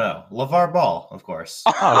 No. LeVar Ball, of course.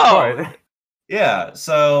 Oh, of course. Yeah.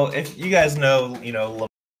 So if you guys know, LeVar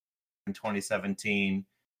in 2017,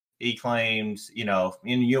 he claimed,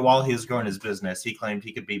 while he was growing his business, he claimed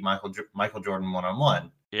he could beat Michael Jordan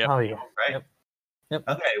one-on-one. Yep. Oh yeah. Right. Yep.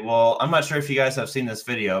 Okay. Well, I'm not sure if you guys have seen this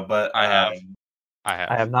video, but I have. I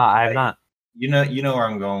have not. You know where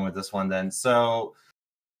I'm going with this one. Then, so,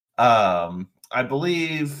 I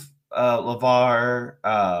believe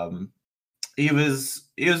LeVar, he was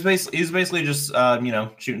basically just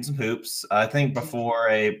shooting some hoops. I think before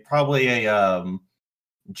probably a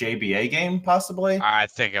JBA game, possibly. I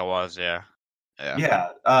think it was, yeah.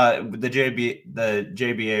 Yeah. The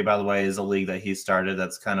JBA, by the way, is a league that he started.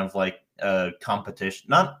 That's kind of like a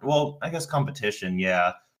competition. I guess competition,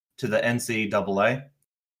 yeah, to the NCAA.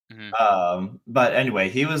 Mm-hmm. But anyway,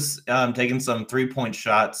 he was taking some 3-point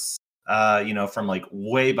shots, from like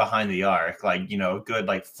way behind the arc, like good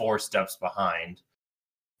like 4 steps behind.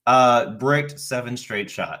 Bricked 7 straight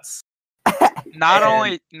shots. Not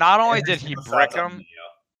only did he brick them,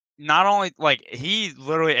 not only like he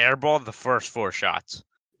literally airballed the first 4 shots.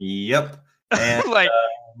 Yep, and like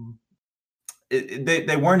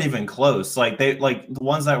they weren't even close. Like the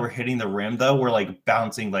ones that were hitting the rim though were like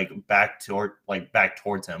bouncing like back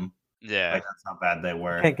towards him. Yeah, like that's how bad they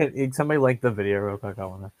were. Can somebody link the video real quick? I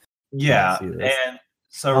want to. Yeah, and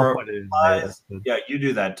so replies. Yeah, you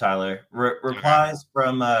do that, Tyler. Replies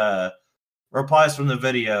from the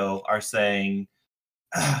video are saying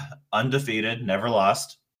undefeated, never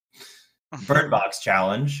lost. Bird Box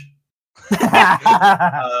challenge.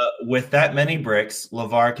 With that many bricks,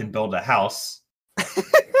 LeVar can build a house.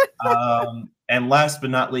 And last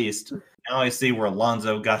but not least, now I see where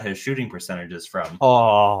Lonzo got his shooting percentages from.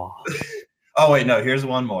 Oh wait, no. Here's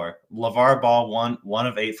one more. LeVar Ball 1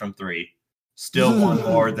 of 8 from 3. Still one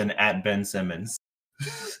more than at Ben Simmons.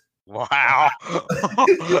 Wow.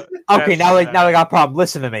 Okay, now we got a problem.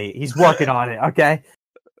 Listen to me. He's working on it. Okay,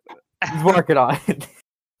 he's working on it.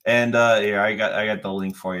 And here I got the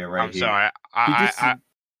link for you right I'm here. sorry. I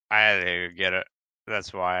had to get it.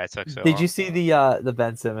 That's why I took so long. Did you see the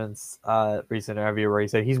Ben Simmons recent interview where he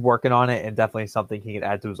said he's working on it and definitely something he can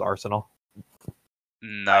add to his arsenal?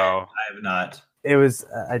 No, I have not. It was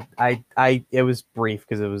it was brief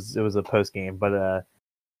because it was a post game, but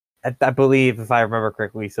I believe if I remember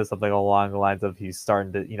correctly, he said something along the lines of he's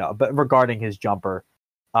starting to but regarding his jumper,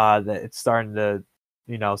 that it's starting to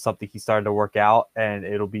something he started to work out, and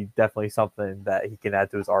it'll be definitely something that he can add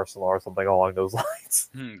to his arsenal or something along those lines.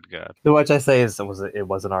 Good. So which I say is it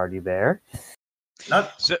wasn't already there.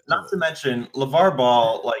 Not to mention LeVar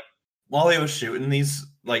Ball, like while he was shooting these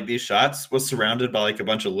shots, was surrounded by like a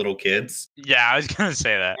bunch of little kids. Yeah, I was gonna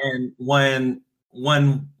say that. And when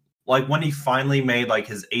he finally made like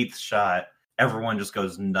his 8th shot, everyone just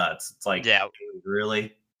goes nuts. It's like, yeah,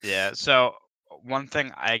 really? Yeah. So one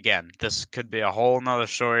thing, again, this could be a whole nother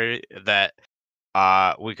story that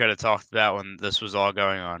we could have talked about when this was all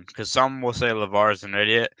going on. Because some will say LeVar is an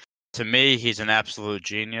idiot. To me, he's an absolute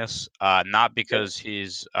genius. Not because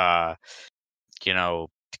he's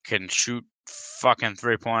can shoot fucking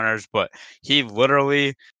 3-pointers, but he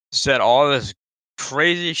literally said all this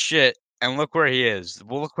crazy shit, and look where he is.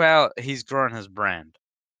 Well, look how he's growing his brand.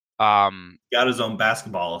 Got his own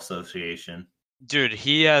basketball association. Dude,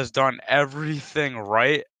 he has done everything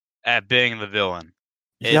right at being the villain.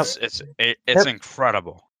 It's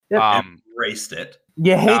incredible. Yep. Embraced it.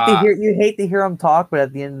 You hate to hear him talk, but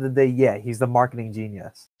at the end of the day, yeah, he's the marketing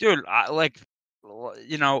genius. Dude, at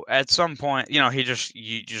some point,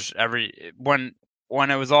 when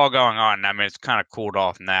it was all going on, I mean, it's kind of cooled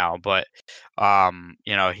off now, but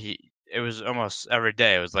it was almost every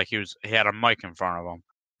day. It was like he had a mic in front of him,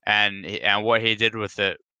 and what he did with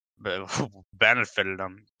it benefited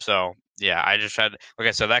him. So yeah, I just had, like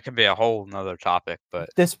I said, that could be a whole nother topic, but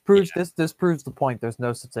this proves the point. There's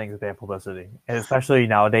no such thing as bad publicity, and especially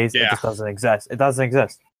nowadays, it just doesn't exist. It doesn't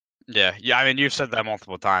exist. Yeah. I mean, you've said that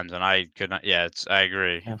multiple times, and I could not. Yeah, I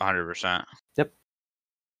agree, 100%. Yep.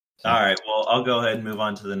 All right. Well, I'll go ahead and move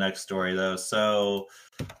on to the next story, though. So,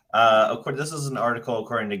 of course, this is an article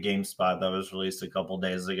according to GameSpot that was released a couple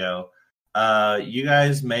days ago. You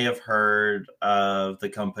guys may have heard of the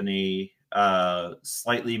company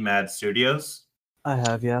Slightly Mad Studios. I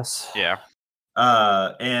have, yes. Yeah.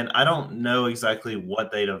 And I don't know exactly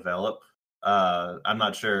what they develop. I'm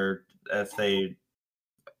not sure if they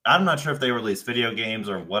release video games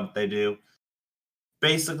or what they do.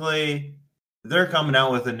 Basically, they're coming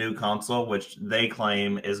out with a new console, which they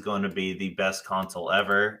claim is going to be the best console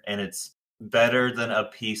ever, and it's better than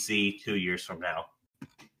a PC 2 years from now.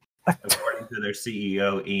 According to their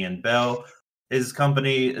CEO, Ian Bell, his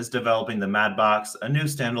company is developing the Madbox, a new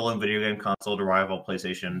standalone video game console to rival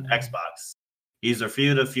PlayStation Xbox. He's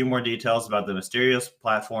revealed a few more details about the mysterious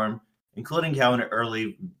platform, including how an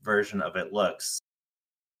early version of it looks.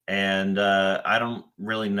 And I don't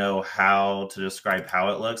really know how to describe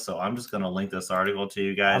how it looks, so I'm just going to link this article to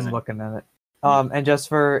you guys. I'm looking at it. And just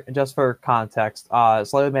for context,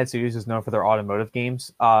 Slightly Mad Studios is known for their automotive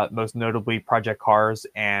games, most notably Project Cars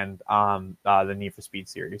and the Need for Speed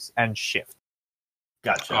series and Shift.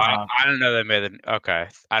 Gotcha. I didn't know they made the. Okay,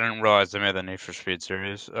 I didn't realize they made the Need for Speed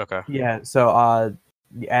series. Okay. Yeah. So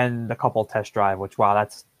and a couple Test Drive, which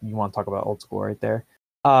that's you want to talk about old school right there.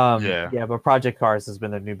 Yeah. But Project Cars has been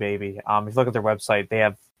their new baby. If you look at their website, they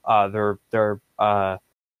have their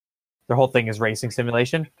whole thing is racing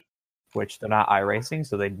simulation, which they're not iRacing,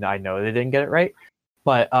 so I know they didn't get it right.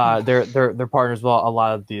 But they're partners with a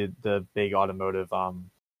lot of the big automotive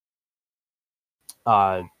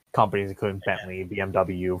companies, including Bentley,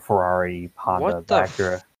 BMW, Ferrari, Honda, what the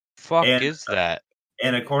Acura. Fuck is that?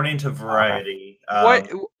 And according to Variety,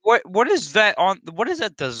 what is that on? What is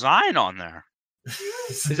that design on there?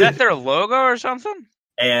 Is that their logo or something?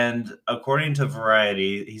 And according to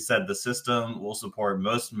Variety, he said the system will support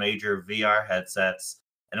most major VR headsets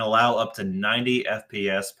and allow up to 90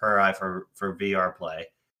 FPS per eye for VR play,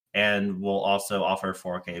 and will also offer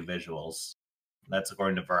 4K visuals. That's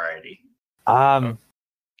according to Variety.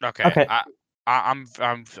 Okay.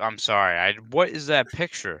 I'm sorry. What is that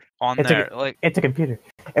picture on there? It's a computer.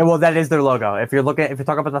 And well, that is their logo. If you're talking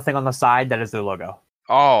about the thing on the side, that is their logo.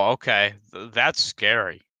 Oh, okay. That's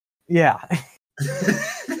scary. Yeah.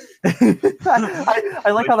 I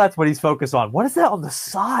like how that's what he's focused on. What is that on the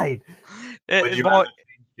side? Would you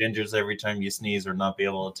gingers every time you sneeze or not be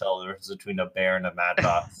able to tell the difference between a bear and a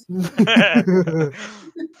Madbox?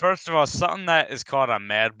 First of all, something that is called a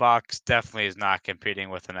Madbox definitely is not competing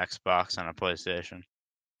with an Xbox and a PlayStation.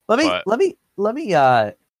 Let me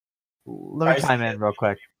chime in real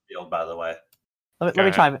quick. By the way, let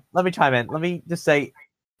me chime in. Let me just say,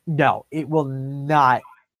 no, it will not.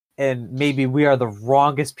 And maybe we are the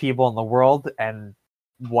wrongest people in the world, and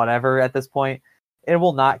whatever at this point. It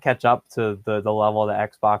will not catch up to the level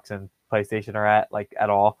that Xbox and PlayStation are at,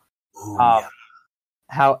 at all. Ooh, yeah.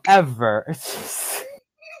 However,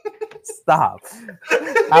 stop.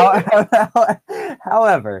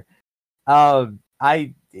 However,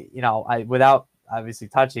 I without obviously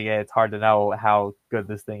touching it, it's hard to know how good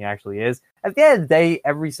this thing actually is. At the end of the day,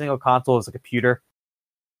 every single console is a computer.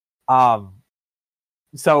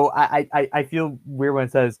 So I feel weird when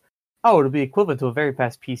it says, oh, it'll be equivalent to a very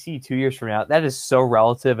fast PC 2 years from now. That is so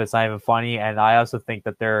relative. It's not even funny. And I also think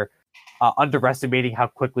that they're underestimating how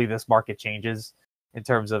quickly this market changes in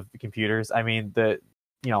terms of computers. I mean, the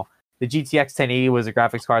GTX 1080 was a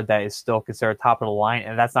graphics card that is still considered top of the line,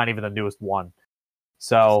 and that's not even the newest one.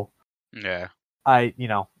 So yeah,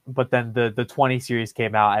 but then the 20 series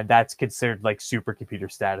came out, and that's considered like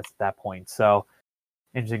supercomputer status at that point. So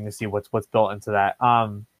interesting to see what's built into that.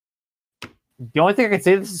 The only thing I can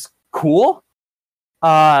say, this is cool.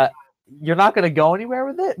 You're not going to go anywhere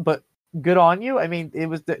with it, but good on you. I mean, it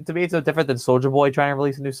was to me, it's no different than Soulja Boy trying to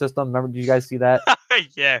release a new system. Remember, did you guys see that?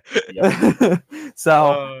 Yeah.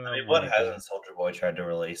 So, I mean, what hasn't Soulja Boy tried to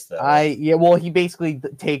release though? Well, he basically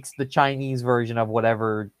takes the Chinese version of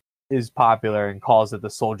whatever is popular and calls it the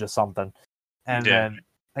Soulja something, and then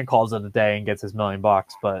calls it a day and gets his $1 million.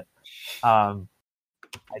 But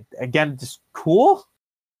again, just cool.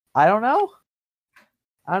 I don't know.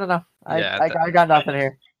 I got nothing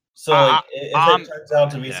here. So if it turns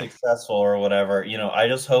out to be successful or whatever, I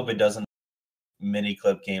just hope it doesn't mini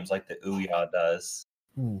clip games like the Ouya does.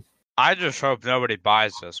 I just hope nobody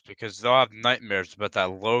buys this because they'll have nightmares about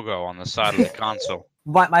that logo on the side of the console.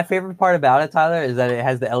 My favorite part about it, Tyler, is that it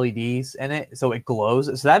has the LEDs in it, so it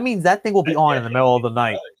glows. So that means that thing will be on in the middle of the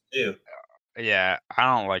night. Yeah,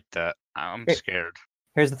 I don't like that. I'm scared.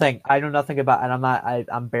 Here's the thing: I know nothing about, and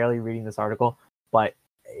I'm barely reading this article. But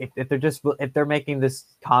if they're making this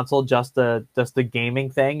console just a gaming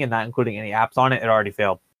thing and not including any apps on it, it already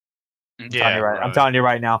failed. I'm telling you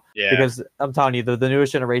right now. Yeah. Because I'm telling you, the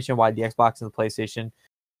newest generation, why the Xbox and the PlayStation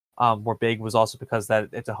were big, was also because that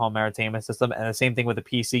it's a home entertainment system. And the same thing with the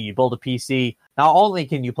PC. You build a PC, not only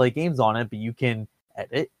can you play games on it, but you can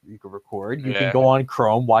edit, you can record, you can go on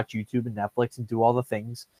Chrome, watch YouTube and Netflix, and do all the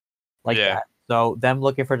things like that. So them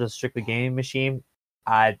looking for just strictly gaming machine,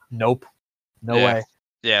 nope. No way.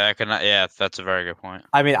 Yeah, yeah, that's a very good point.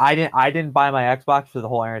 I mean, I didn't buy my Xbox for the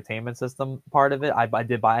whole entertainment system part of it. I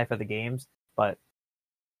did buy it for the games, but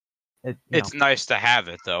it's nice to have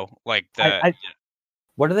it though. Like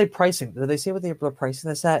what are they pricing? Did they say what they're pricing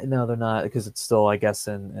this at? No, they're not, because it's still, I guess,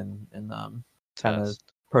 in kind of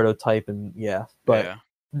prototype, and but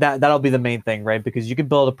yeah. that'll be the main thing, right? Because you can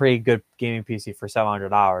build a pretty good gaming PC for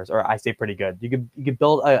 $700, or I say pretty good. You could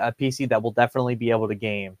build a PC that will definitely be able to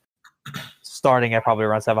game, starting at probably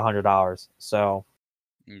around $700. So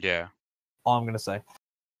yeah, all I'm gonna say.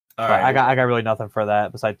 All right. I got really nothing for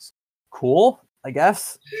that besides cool, I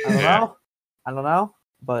guess. I don't know,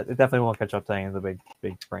 but it definitely won't catch up to any of the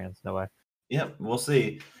big brands. No way. Yep, we'll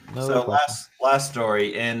see. No so question. last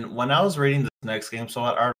story, and when I was reading this next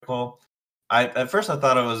GameSpot article, at first I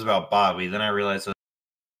thought it was about Bobby, then I realized it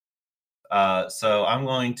was, so I'm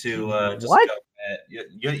going to just what? go ahead.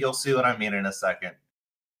 You'll see what I mean in a second.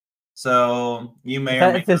 So you may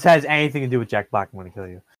if this has anything to do with Jack Black, I'm going to kill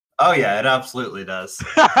you. Oh yeah, it absolutely does.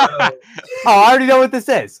 I already know what this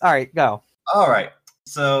is. All right, go. All right.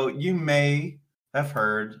 So you may have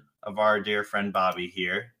heard of our dear friend Bobby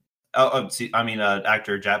here.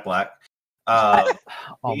 Actor Jack Black. Oh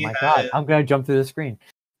my God, I'm going to jump through the screen.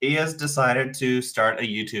 He has decided to start a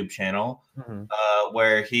YouTube channel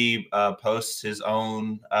where he posts his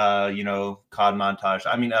own, COD montage.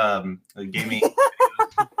 Gaming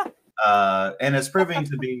videos. And it's proving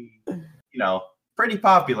to be, pretty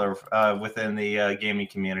popular within the gaming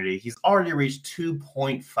community. He's already reached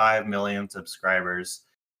 2.5 million subscribers,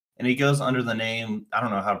 and he goes under the name, I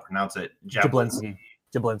don't know how to pronounce it, Jablinski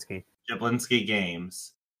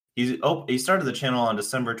Games. He started the channel on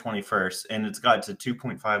December 21st, and it's got to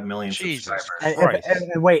 2.5 million subscribers.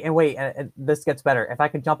 And wait, this gets better. If I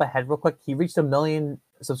could jump ahead real quick, he reached 1 million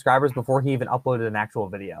subscribers before he even uploaded an actual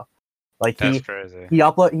video. Like that's crazy.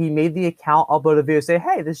 He made the account, uploaded a video, say,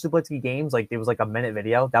 "Hey, this is Jablinski Games." Like it was like a minute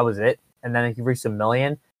video. That was it. And then he reached 1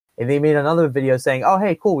 million, and they made another video saying, "Oh,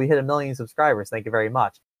 hey, cool, we hit 1 million subscribers. Thank you very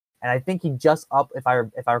much." And I think he just if I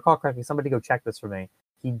recall correctly, somebody go check this for me.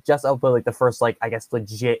 He just uploaded like the first, like, I guess,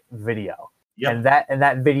 legit video. Yep. And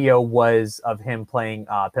that video was of him playing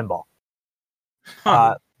pinball.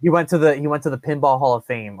 He went to the Pinball Hall of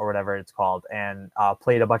Fame or whatever it's called, and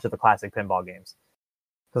played a bunch of the classic pinball games.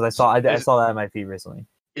 Because I saw that on my feed recently.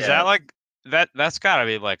 Is that like that? That's got to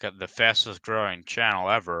be like the fastest growing channel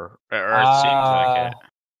ever, or it seems like it.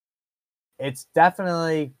 It's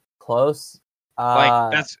definitely close.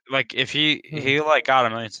 Like that's like if he like got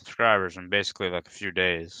 1 million subscribers in basically like a few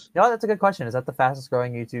days. You know, that's a good question. Is that the fastest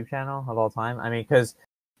growing YouTube channel of all time? I mean, because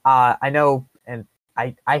I know, and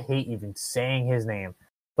I hate even saying his name,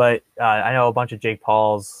 but I know a bunch of Jake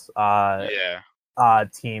Paul's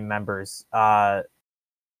team members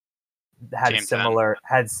had similar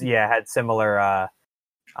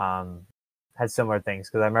things,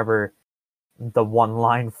 because I remember the one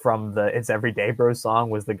line from the "It's Everyday Bro"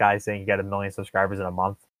 song was the guy saying you get 1 million subscribers in a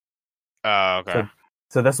month. Oh, okay.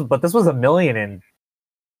 So this was 1 million in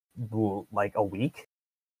like a week.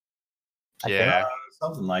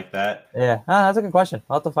 Something like that. Yeah, that's a good question.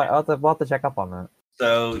 We'll have to check up on that.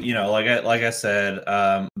 So like I said,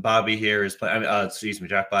 Bobby here is planning.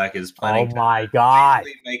 Jack Black is planning. Oh my God!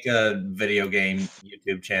 Make a video game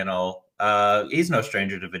YouTube channel. He's no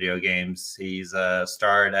stranger to video games. He's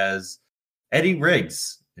starred as Eddie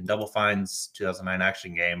Riggs in Double Fine's 2009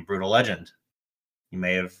 action game Brutal Legend. You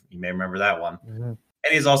may remember that one. Mm-hmm. And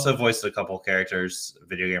he's also voiced a couple characters,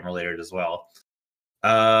 video game related as well.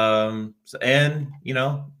 The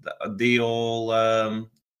old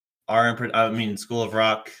School of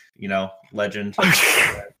Rock, legend.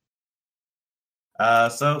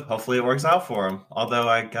 So hopefully it works out for him. Although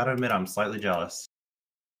I gotta admit, I'm slightly jealous.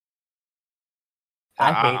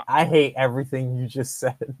 I hate everything you just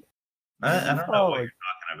said. I don't know what you're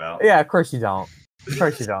talking about. Yeah, of course you don't. Of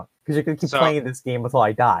course you don't. Because you're gonna keep playing this game until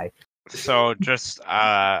I die. So just so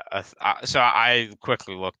I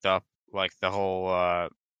quickly looked up like the whole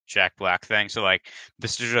Jack Black thing. So like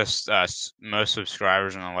this is just most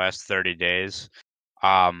subscribers in the last 30 days.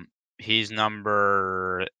 He's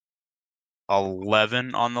number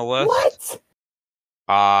 11 on the list.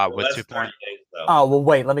 What? With 2 points. Oh well,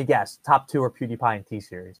 wait. Let me guess. Top 2 are PewDiePie and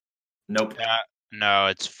T-Series. Nope. No,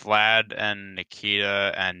 it's Vlad and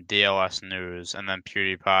Nikita and DLS News, and then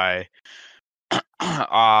PewDiePie.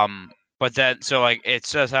 But then so like it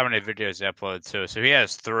says how many videos he uploaded too. So he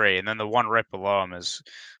has 3, and then the one right below him is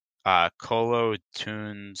Colo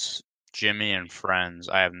Tunes, Jimmy and Friends.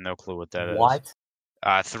 I have no clue what that is. What?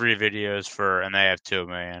 3 videos and they have 2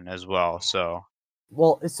 million as well. So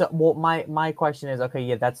my question is, okay,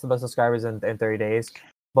 yeah, that's the most subscribers in 30 days.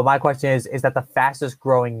 But my question is that the fastest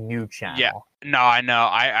growing new channel? Yeah. No, I know.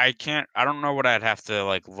 I can't. I don't know what I'd have to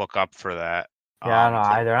like look up for that. Yeah, I don't know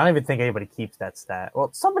either. I don't even think anybody keeps that stat.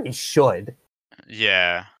 Well, somebody should.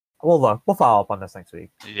 Yeah. Well, look, we'll follow up on this next week.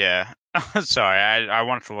 Yeah. Sorry, I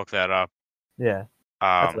wanted to look that up. Yeah.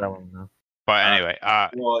 That's what I want to know. But anyway,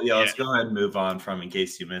 let's go ahead and move on from in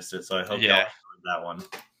case you missed it. So I hope y'all enjoyed that one.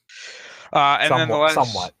 And then the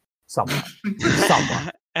last... somewhat.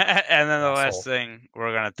 And then the last thing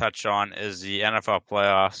we're going to touch on is the NFL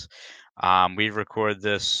playoffs. We record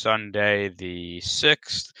this Sunday the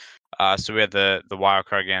 6th. So we had the wild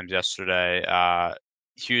card games yesterday.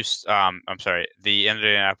 The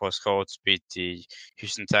Indianapolis Colts beat the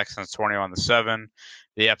Houston Texans 21-7.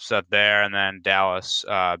 The upset there, and then Dallas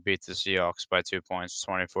beat the Seahawks by 2 points,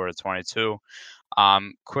 24-22.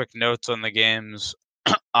 Quick notes on the games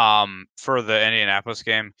for the Indianapolis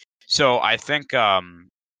game. So I think I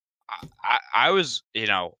was,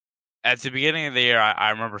 at the beginning of the year, I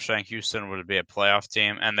remember saying Houston would be a playoff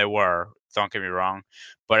team, and they were. Don't get me wrong.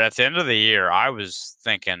 But at the end of the year, I was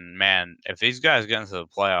thinking, man, if these guys get into the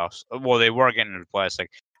playoffs, well, they were getting into the playoffs.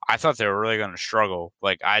 Like, I thought they were really going to struggle.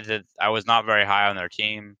 Like, I was not very high on their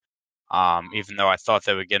team, even though I thought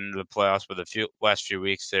they would get into the playoffs. But the last few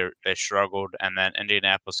weeks, they struggled, and then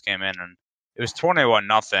Indianapolis came in, and it was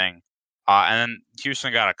 21-0. And then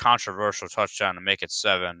Houston got a controversial touchdown to make it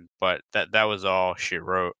 7, but that was all she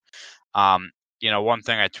wrote. One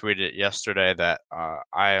thing I tweeted yesterday that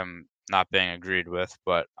I am not being agreed with,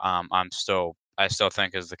 but I still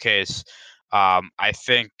think is the case. I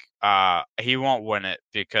think he won't win it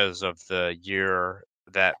because of the year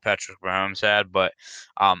that Patrick Mahomes had, but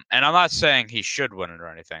and I'm not saying he should win it or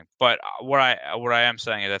anything, but what I am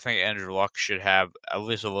saying is I think Andrew Luck should have at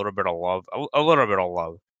least a little bit of love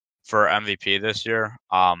for MVP this year.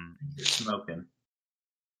 Smoking.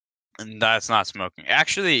 And that's not smoking.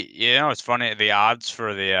 Actually, it's funny. The odds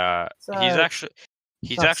for the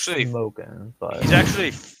he's actually smoking, but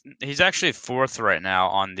he's actually 4th right now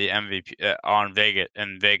on the MVP on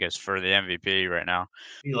Vegas for the MVP right now.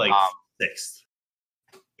 He's 6th.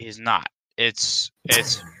 He's not. It's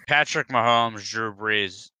Patrick Mahomes, Drew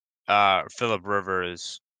Brees, Phillip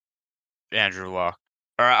Rivers, Andrew Luck.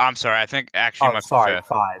 Or I'm sorry, I think actually 5.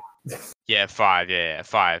 Yeah, 5. Yeah,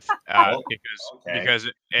 5. Because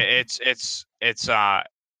it's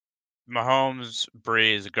Mahomes,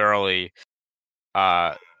 Breeze, Gurley,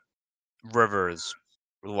 Rivers,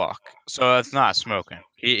 Luck. So that's not smoking.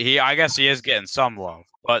 He I guess he is getting some love,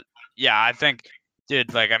 but yeah, I think,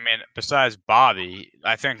 dude, besides Bobby,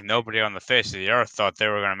 I think nobody on the face of the earth thought they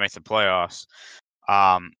were going to make the playoffs.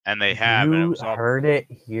 And they have. You and it was heard it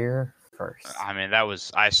here first.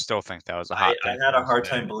 I still think that was a hot take. I had a hard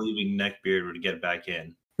time believing Neckbeard would get back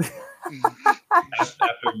in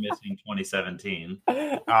after missing 2017.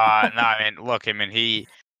 Look,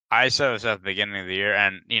 I said this at the beginning of the year,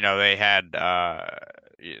 and they had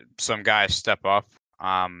some guys step up,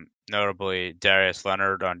 notably Darius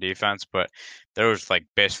Leonard on defense, but there was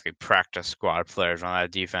basically practice squad players on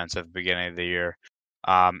that defense at the beginning of the year.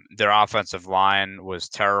 Their offensive line was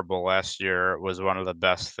terrible last year, was one of the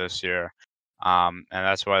best this year. And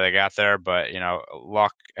that's why they got there. But,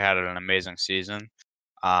 Luck had an amazing season.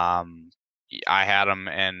 I had him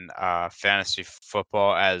in fantasy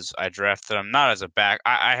football as I drafted him, not as a back.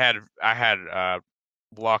 I had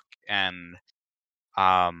Luck and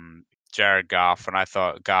Jared Goff, and I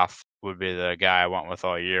thought Goff would be the guy I went with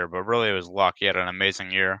all year. But really, it was Luck. He had an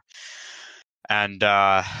amazing year. And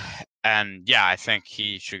yeah, I think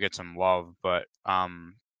he should get some love, but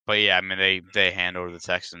yeah, they handled the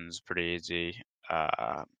Texans pretty easy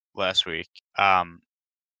last week.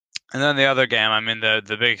 And then the other game,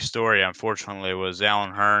 the big story, unfortunately, was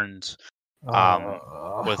Allen Hurns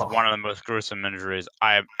with one of the most gruesome injuries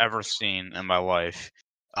I have ever seen in my life.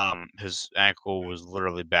 His ankle was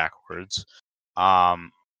literally backwards.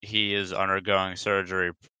 He is undergoing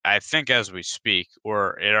surgery, I think, as we speak,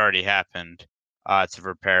 or it already happened, to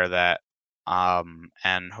repair that.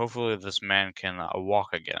 And hopefully this man can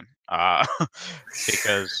walk again.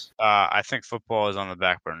 Because I think football is on the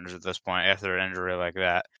back burners at this point after an injury like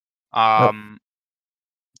that.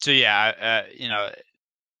 So yeah,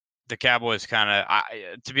 the Cowboys kind of.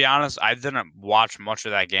 To be honest, I didn't watch much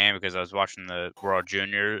of that game because I was watching the World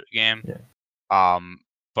Junior game. Yeah.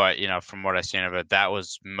 But from what I've seen of it, that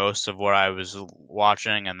was most of what I was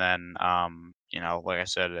watching, and then like I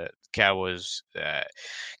said, Cowboys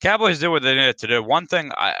did what they needed to do. One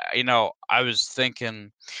thing I was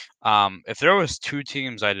thinking, if there was two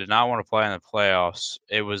teams I did not want to play in the playoffs,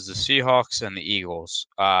 it was the Seahawks and the Eagles.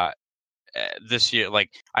 This year,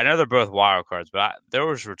 I know they're both wild cards, but there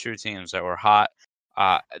were two teams that were hot.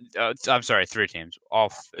 I'm sorry, 3 teams.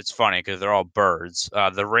 It's funny because they're all birds.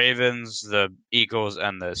 The Ravens, the Eagles,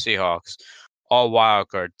 and the Seahawks, all wild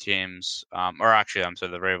card teams. Or actually, I'm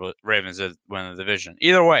sorry, the Ravens did win the division.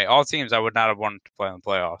 Either way, all teams I would not have wanted to play in the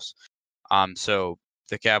playoffs. So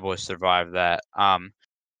the Cowboys survived that.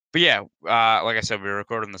 But yeah, like I said, we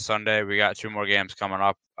recorded on the Sunday. We got 2 more games coming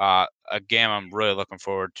up. A game I'm really looking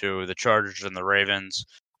forward to: the Chargers and the Ravens.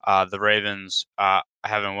 The Ravens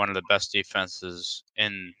having one of the best defenses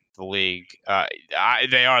in the league.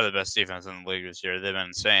 They are the best defense in the league this year. They've been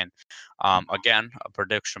insane. Again, a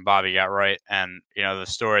prediction Bobby got right, and the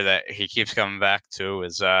story that he keeps coming back to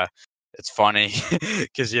is it's funny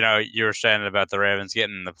because you were saying about the Ravens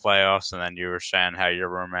getting in the playoffs, and then you were saying how your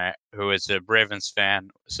roommate, who is a Ravens fan,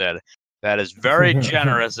 said that is very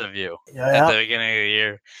generous of you at the beginning of the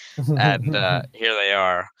year, and here they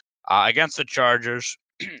are against the Chargers,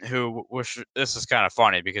 this is kind of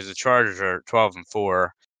funny because the Chargers are 12-4,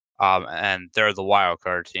 and they're the wild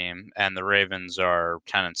card team, and the Ravens are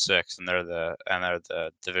 10-6, and they're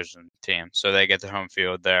the division team, so they get the home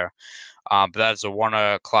field there. But that's a 1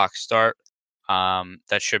 o'clock start.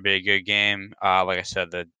 That should be a good game. Like I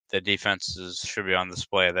said, the defenses should be on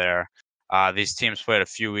display there. These teams played a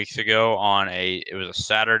few weeks ago it was a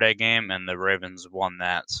Saturday game, and the Ravens won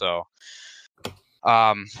that. So,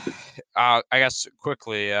 I guess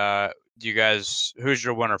quickly, who's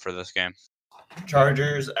your winner for this game?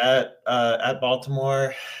 Chargers at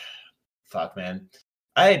Baltimore. Fuck, man.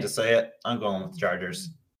 I hate to say it. I'm going with the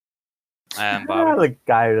Chargers. And Bobby, the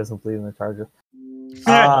guy who doesn't believe in the Chargers.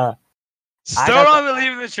 Still don't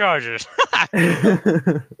believe in the Chargers.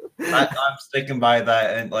 I'm sticking by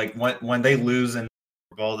that, and like when they lose in the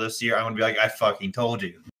Super Bowl this year, I'm gonna be like, I fucking told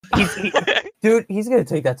you. Dude, he's gonna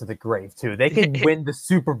take that to the grave too. They could win the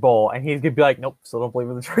Super Bowl, and he's gonna be like, "Nope, still don't believe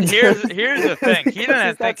in the Chargers." Here's the thing. He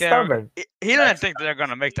didn't think they're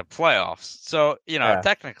gonna make the playoffs. So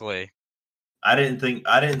technically, I didn't think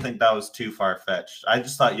that was too far fetched. I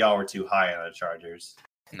just thought y'all were too high on the Chargers.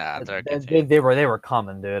 Nah, they were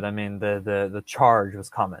coming, dude. I mean, the charge was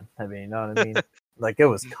coming. I mean, you know what I mean? Like it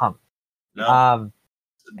was coming. No.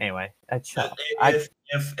 Anyway,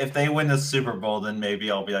 if they win the Super Bowl, then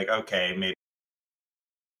maybe I'll be like, okay, maybe.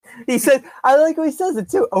 He said, I like how he says it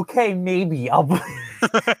too. Okay, maybe I'll.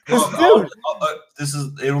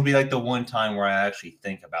 It'll be like the one time where I actually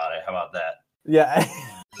think about it. How about that? Yeah.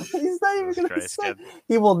 He's not even going to say.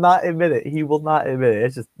 He will not admit it.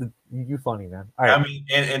 It's just you funny, man. All right. I mean,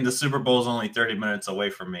 and the Super Bowl is only 30 minutes away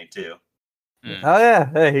from me too. Oh yeah,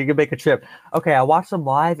 hey, he could make a trip. Okay, I watched them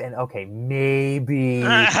live, and okay, maybe,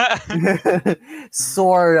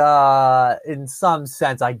 sort in some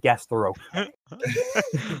sense, I guess they're okay.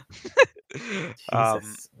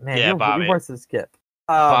 Jesus, man, yeah, Bobby. You're worth the skip.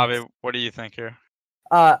 Bobby, what do you think here?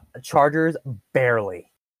 Chargers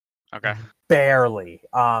barely. Okay. Barely.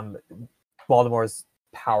 Baltimore's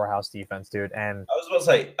powerhouse defense, dude. And I was about to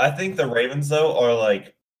say, I think the Ravens though are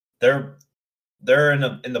like they're in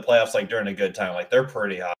the playoffs like during a good time. Like they're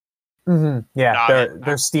pretty hot. Mm-hmm. Yeah,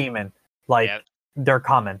 they're steaming. Like they're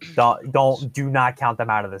coming. Do not count them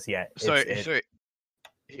out of this yet. Here's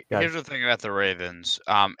the thing about the Ravens.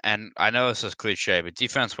 And I know this is cliche, but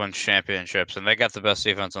defense wins championships, and they got the best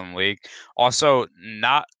defense in the league. Also,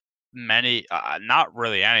 not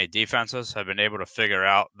really any defenses have been able to figure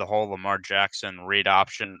out the whole Lamar Jackson read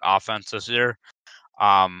option offense this year.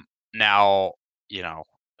 Now,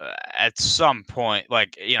 at some point,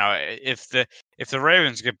 if the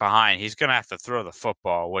Ravens get behind, he's gonna have to throw the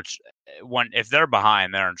football. Which, if they're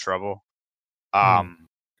behind, they're in trouble.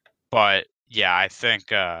 But yeah, I think,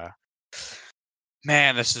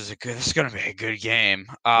 man, this is gonna be a good game.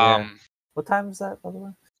 What time is that, by the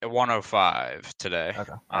way? At 1:05 today.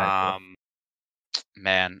 Okay. Right, cool.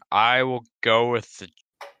 Man, I will go with the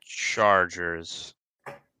Chargers.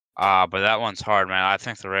 But that one's hard, man. I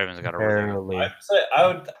think the Ravens got a really.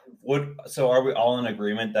 So are we all in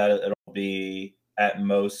agreement that it'll be at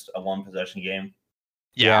most a one possession game?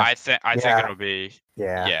 Yeah. I think it'll be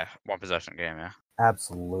one possession game. Yeah,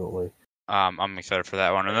 absolutely. I'm excited for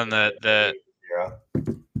that one, and then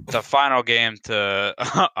the final game to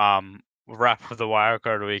wrap up the wild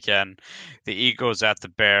card weekend, the Eagles at the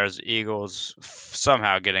Bears. Eagles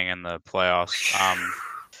somehow getting in the playoffs.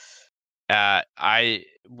 I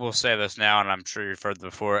will say this now, and I'm sure you've heard it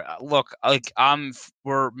before. Look,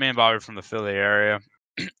 we're me and Bobby from the Philly area,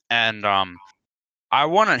 and I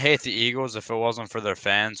wouldn't hate the Eagles if it wasn't for their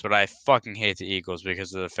fans, but I fucking hate the Eagles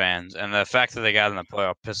because of the fans, and the fact that they got in the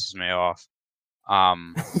playoff pisses me off.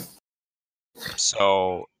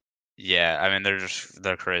 So Yeah, I mean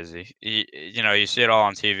they're crazy. You see it all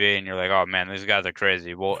on TV, and you're like, oh man, these guys are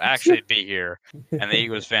crazy. Well, actually be here, and the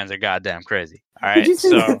Eagles fans are goddamn crazy. All right,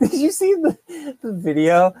 so did you see the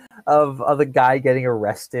video of the guy getting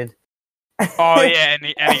arrested? oh yeah, and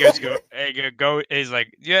he goes go. He's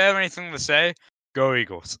like, do you have anything to say? Go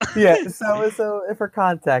Eagles. Yeah. So for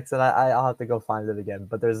context, and I'll have to go find it again.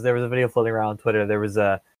 But there was a video floating around on Twitter. There was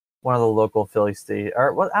one of the local Philly state,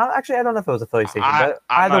 or well, actually I don't know if it was a Philly station, but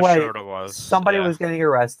I'm either not way, sure what it was. somebody was getting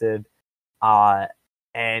arrested,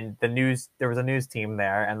 and there was a news team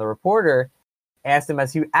there, and the reporter asked him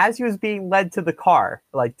as he was being led to the car,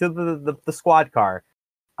 like to the squad car.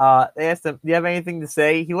 They asked him, "Do you have anything to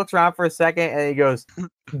say?" He looks around for a second and he goes,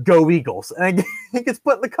 "Go Eagles!" And he gets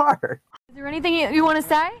put in the car. Is there anything you want to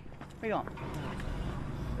say? Hang on.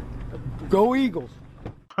 Go Eagles!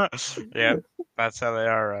 Yeah, that's how they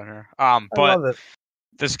are around here. I love But it.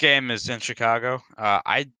 this game is in Chicago.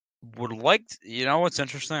 I would like you know what's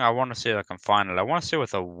interesting? I want to see if I can find it. I want to see what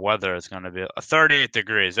the weather is going to be. 38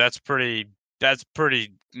 degrees. That's pretty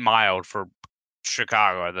mild for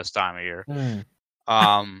Chicago at this time of year.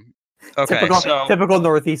 Okay, typical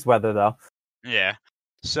Northeast weather though. Yeah.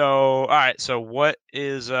 So all right. So what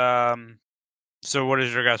is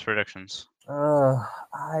your guys' predictions?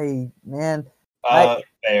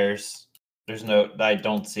 Bears. I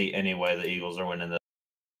don't see any way the Eagles are winning this.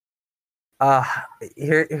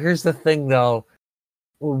 Here's the thing though.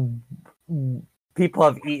 People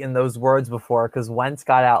have eaten those words before because Wentz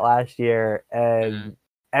got out last year and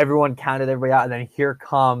everyone counted everybody out, and then here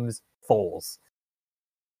comes Foles.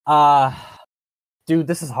 Dude,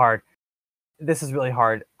 this is hard. This is really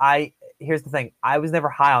hard. Here's the thing. I was never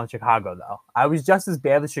high on Chicago though. I was just as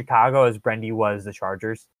bad with Chicago as Brendy was the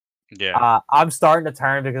Chargers. Yeah. I'm starting to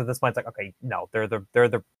turn because at this point it's like, okay, no, they're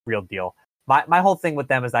the real deal. My whole thing with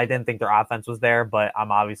them is I didn't think their offense was there, but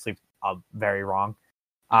I'm obviously very wrong.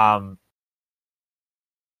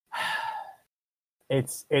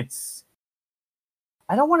 It's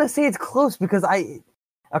I don't want to say it's close because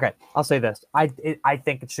I'll say this. I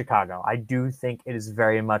think it's Chicago. I do think it is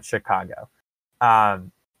very much Chicago.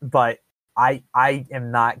 But I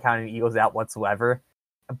am not counting the Eagles out whatsoever.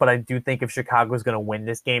 But I do think if Chicago is going to win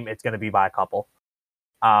this game, it's going to be by a couple.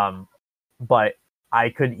 But I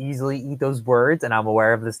could easily eat those words, and I'm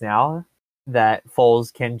aware of this now, that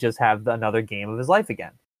Foles can just have another game of his life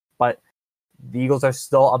again. But the Eagles are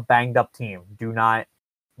still a banged-up team. Do not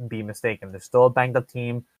be mistaken. They're still a banged-up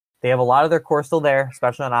team. They have a lot of their core still there,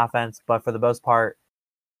 especially on offense, but for the most part,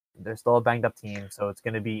 they're still a banged-up team, so it's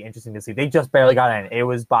going to be interesting to see. They just barely got in. It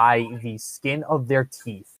was by the skin of their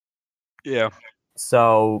teeth. Yeah.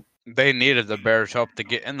 So they needed the Bears' help to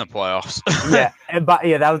get in the playoffs.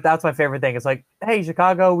 That's my favorite thing. It's like, hey,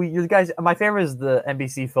 Chicago, you guys. My favorite is the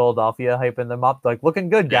NBC Philadelphia hyping them up, like looking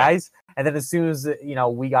good, guys. And then as soon as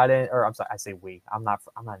we got in, or I'm sorry, I say we. I'm not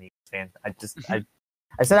an Eagles fan.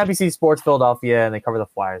 I said NBC Sports Philadelphia, and they cover the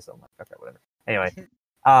Flyers. So I'm like, okay, whatever. Anyway,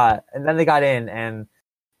 and then they got in, and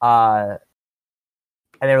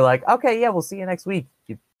they were like, okay, yeah, we'll see you next week,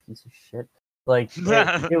 you piece of shit. Like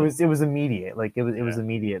it was immediate. Like it was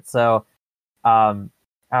immediate. So,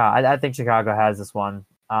 I think Chicago has this one.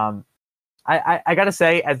 I gotta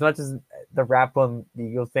say, as much as the rap on the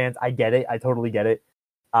Eagles fans, I get it. I totally get it.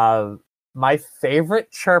 My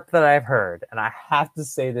favorite chirp that I've heard, and I have to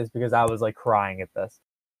say this because I was like crying at this.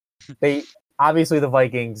 Obviously the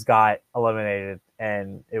Vikings got eliminated,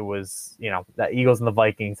 and it was the Eagles and the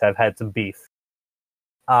Vikings have had some beef.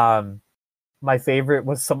 My favorite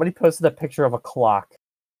was somebody posted a picture of a clock,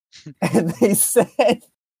 and they said,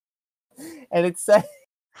 and it said,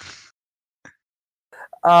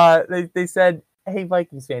 they said, "Hey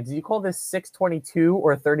Vikings fans, did you call this 6:22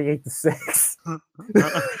 or 38-6?"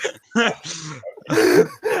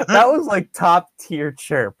 That was like top tier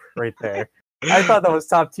chirp right there. I thought that was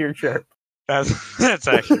top tier chirp. That's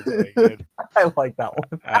actually really good. I like that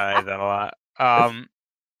one. I like that a lot.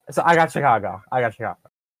 So I got Chicago. I got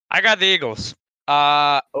the Eagles.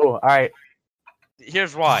 All right.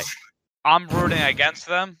 Here's why. I'm rooting against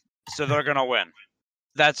them, so they're gonna win.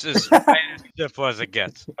 That's as simple as it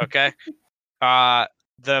gets. Okay. The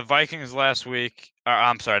Vikings last week.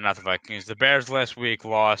 I'm sorry, not the Vikings. The Bears last week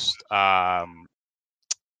lost.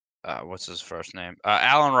 What's his first name?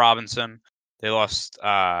 Allen Robinson. They lost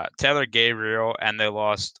Taylor Gabriel, and they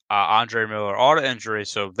lost Andre Miller, all to injury.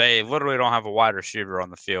 So they literally don't have a wide receiver on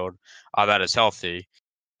the field that is healthy.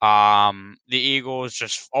 The Eagles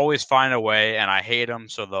just always find a way, and I hate them,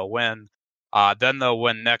 so they'll win. Then they'll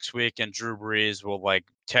win next week, and Drew Brees will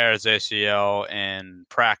tear his ACL in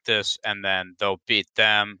practice, and then they'll beat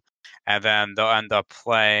them. and then they'll end up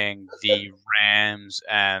playing the Rams,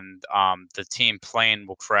 and the team plane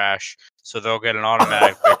will crash, so they'll get an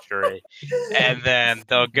automatic victory, and then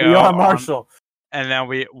they'll go We are on, Marshall. and then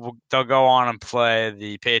they'll go on and play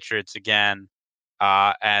the Patriots again,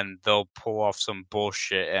 and they'll pull off some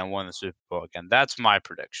bullshit and win the Super Bowl again. That's my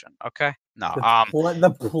prediction. Okay, no,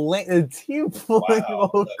 The team plane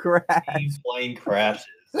will crash. Team plane crashes.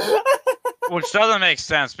 which doesn't make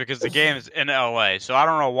sense because the game is in LA, so I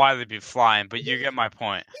don't know why they'd be flying, but you get my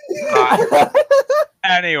point.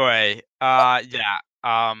 Anyway, yeah.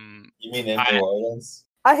 You mean in New Orleans?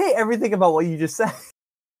 I hate everything about what you just said.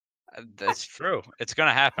 That's true. It's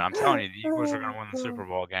gonna happen. I'm telling you, the Eagles are gonna win the Super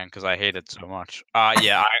Bowl again because I hate it so much.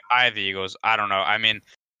 Yeah, I have the Eagles. I don't know. I mean,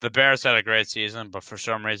 the Bears had a great season, but for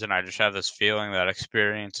some reason, I just have this feeling that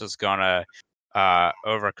experience is gonna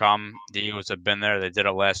overcome. The Eagles have been there. They did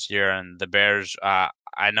it last year, and the Bears. I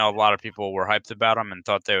know a lot of people were hyped about them and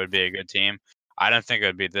thought they would be a good team. I didn't think it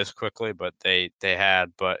would be this quickly, but they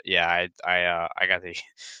had. But yeah, I got the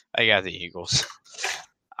Eagles.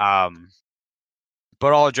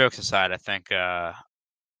 But all jokes aside, I think I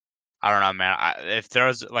don't know, man. If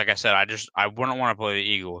there's, like I said, I wouldn't want to play the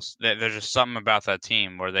Eagles. There's just something about that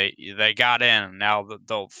team where they got in, and now the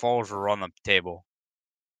Foles will run the table.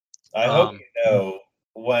 I hope you know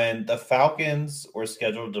when the Falcons were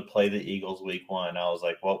scheduled to play the Eagles week 1, I was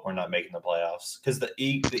like, well, we're not making the playoffs because the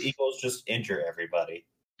Eagles just injure everybody.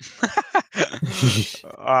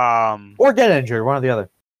 Or get injured, one or the other.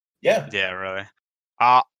 Yeah. Yeah, really.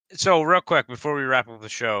 So real quick before we wrap up the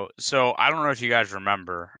show, so I don't know if you guys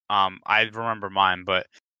remember. I remember mine, but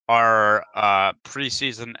our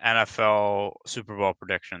preseason NFL Super Bowl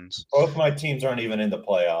predictions. Both my teams aren't even in the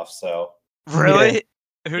playoffs, so really. Yeah.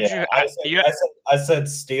 Who'd Yeah, I said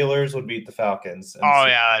Steelers would beat the Falcons. Oh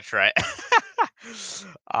yeah, that's right.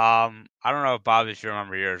 I don't know if Bobby, if you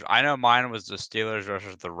remember yours. I know mine was the Steelers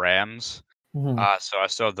versus the Rams. So I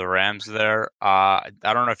still have the Rams there. I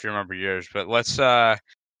don't know if you remember yours, but let's.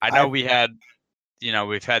 I know we had,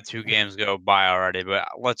 we've had 2 games go by already, but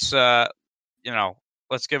let's,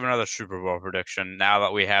 let's give another Super Bowl prediction now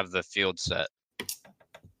that we have the field set.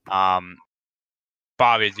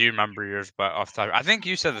 Bobby, do you remember yours? But off the top, I think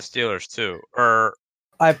you said the Steelers too, or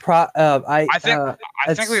I think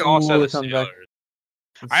we all said the Steelers.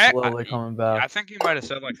 Slowly coming back. I think you might have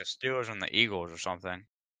said like the Steelers and the Eagles or something.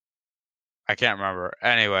 I can't remember.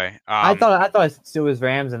 Anyway, I thought it was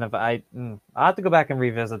Rams, and I'll have to go back and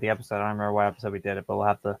revisit the episode. I don't remember what episode we did it, but we'll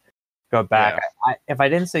have to go back. Yeah. If I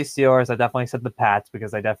didn't say Steelers, I definitely said the Pats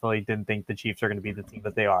because I definitely didn't think the Chiefs are going to be the team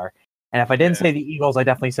that they are. And if I didn't say the Eagles, I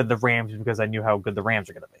definitely said the Rams because I knew how good the Rams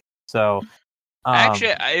are going to be. So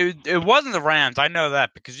actually, it wasn't the Rams. I know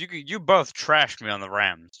that because you both trashed me on the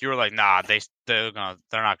Rams. You were like, nah, they're not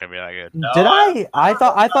going to be that good. No, did I? I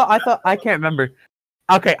thought I can't remember.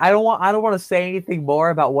 Okay, I don't want to say anything more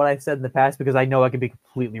about what I said in the past because I know I could be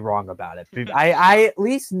completely wrong about it. I at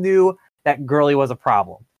least knew that Gurley was a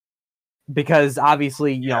problem because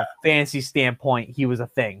obviously, fantasy standpoint, he was a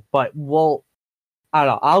thing. But I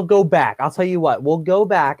don't know. I'll go back. I'll tell you what. We'll go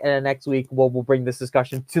back, and then next week we'll bring this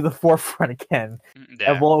discussion to the forefront again,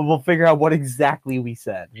 and we'll figure out what exactly we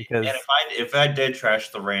said. Because if I did trash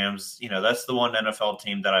the Rams, that's the one NFL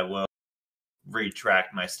team that I will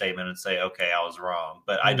retract my statement and say, okay, I was wrong,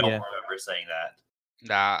 but I don't remember saying that.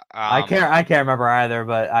 Nah, I can't remember either,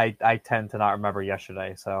 but I tend to not remember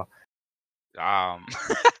yesterday. So, all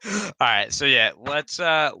right. So yeah, let's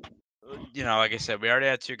like I said, we already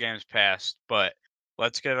had 2 games passed, but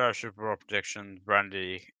let's get our Super Bowl predictions,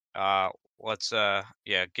 Brendy. Let's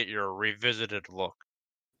get your revisited look.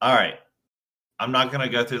 All right. I'm not gonna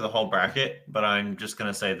go through the whole bracket, but I'm just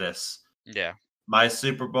gonna say this. Yeah. My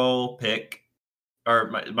Super Bowl pick.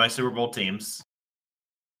 Or my Super Bowl teams,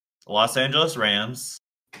 the Los Angeles Rams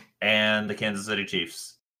and the Kansas City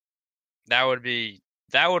Chiefs. That would be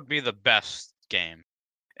the best game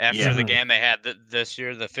after the game they had this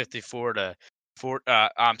year, the 54 to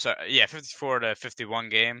 51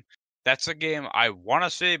 game. That's a game I want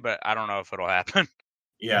to see, but I don't know if it'll happen.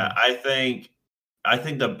 Yeah, I think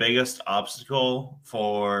the biggest obstacle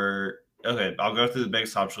I'll go through the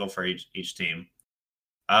biggest obstacle for each team.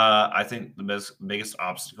 I think the biggest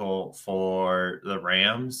obstacle for the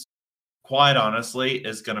Rams, quite honestly,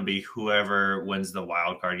 is going to be whoever wins the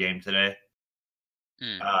wild card game today.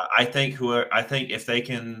 I think if they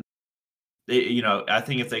can,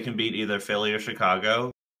 if they can beat either Philly or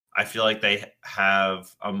Chicago, I feel like they have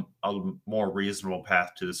a more reasonable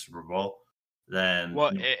path to the Super Bowl than.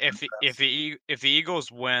 Well, if the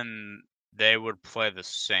Eagles win, they would play the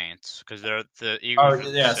Saints because they're the Eagles.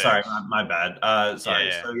 Oh yeah, sorry, my bad. Sorry.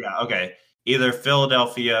 Yeah. So okay, either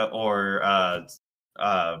Philadelphia or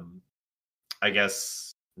I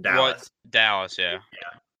guess Dallas. Dallas, yeah.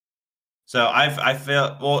 So I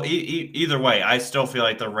feel well. Either way, I still feel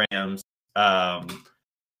like the Rams. I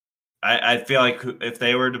feel like if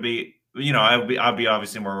they were to be, I'd be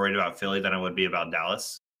obviously more worried about Philly than I would be about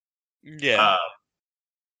Dallas. Yeah.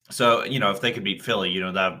 So if they could beat Philly,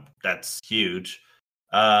 that's huge.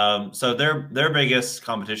 So their biggest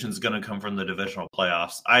competition is going to come from the divisional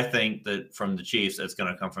playoffs. I think that from the Chiefs, it's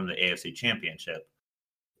going to come from the AFC Championship.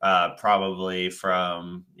 Probably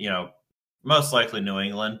from most likely New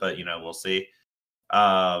England, but we'll see.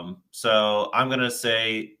 So I'm going to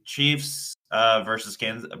say Chiefs versus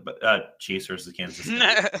Kansas. Chiefs versus Kansas City.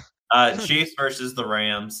 Chiefs versus the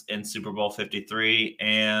Rams in Super Bowl 53,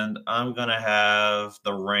 and I'm gonna have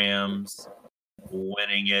the Rams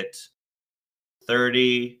winning it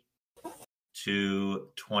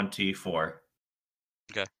 30-24.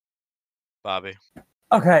 Okay, Bobby.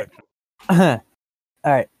 Okay. All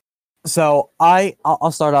right. So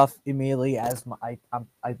I'll start off immediately as I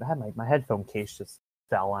had my headphone case just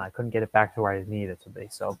fell and I couldn't get it back to where I needed it to be.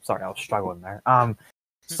 So sorry, I was struggling there.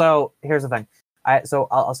 So here's the thing.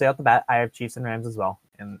 I'll say off the bat, I have Chiefs and Rams as well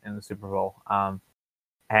in the Super Bowl. But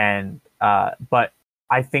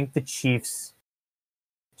I think the Chiefs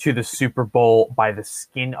to the Super Bowl by the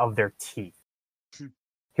skin of their teeth.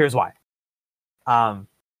 Here's why. And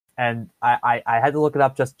I had to look it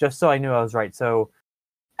up just so I knew I was right. So,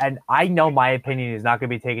 and I know my opinion is not going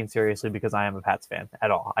to be taken seriously because I am a Pats fan at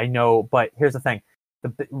all. I know, but here's the thing.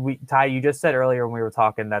 Ty, you just said earlier when we were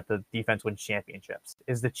talking that the defense wins championships.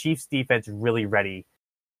 Is the Chiefs' defense really ready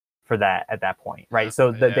for that at that point? Right.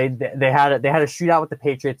 So they had a shootout with the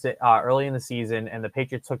Patriots early in the season, and the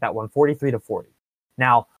Patriots took that one 43-40.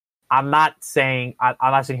 Now, I'm not sitting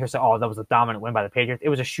here saying, oh, that was a dominant win by the Patriots. It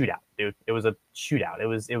was a shootout, dude. It was a shootout.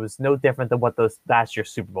 It was no different than what those last year's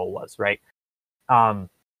Super Bowl was, right?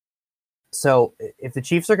 So if the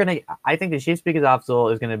Chiefs are I think the Chiefs' biggest obstacle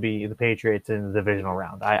is going to be the Patriots in the divisional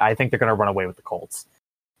round. I think they're going to run away with the Colts.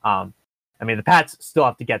 I mean, the Pats still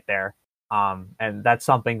have to get there. And that's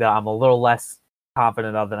something that I'm a little less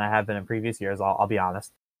confident of than I have been in previous years. I'll be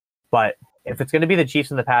honest. But if it's going to be the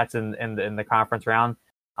Chiefs and the Pats in the conference round,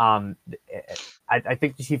 I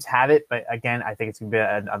think the Chiefs have it. But again, I think it's going to be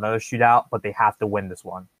another shootout. But they have to win this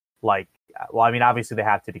one. Obviously they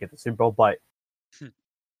have to get the Super Bowl, but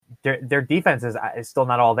their defense is still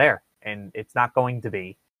not all there, and it's not going to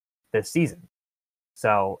be this season.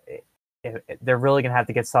 So they're really going to have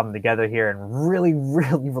to get something together here and really,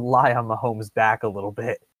 really rely on Mahomes back a little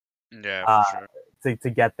bit. Yeah, for sure. To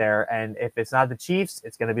get there. And if it's not the Chiefs,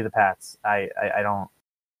 it's going to be the Pats. I don't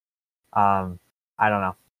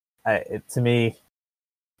know. To me,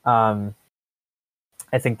 I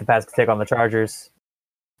think the Pats could take on the Chargers,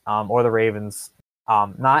 or the Ravens.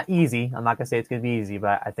 Not easy. I'm not gonna say it's gonna be easy,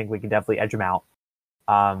 but I think we can definitely edge them out.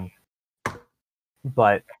 But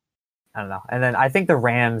I don't know. And then I think the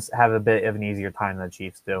Rams have a bit of an easier time than the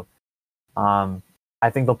Chiefs do. I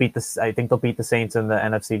think they'll beat the Saints in the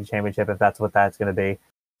NFC Championship if that's what that's gonna be.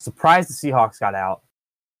 Surprised the Seahawks got out.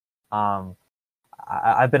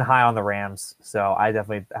 I've been high on the Rams, so I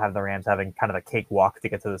definitely have the Rams having kind of a cakewalk to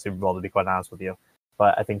get to the Super Bowl, to be quite honest with you.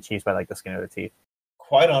 But I think Chiefs by the skin of their teeth.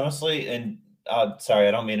 Quite honestly, and sorry,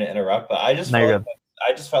 I don't mean to interrupt, but I just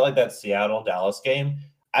felt like that Seattle Dallas game.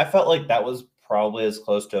 I felt like that was probably as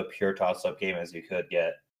close to a pure toss-up game as you could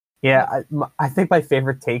get. Yeah, I think my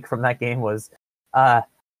favorite take from that game was,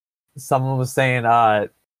 someone was saying, I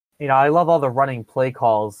love all the running play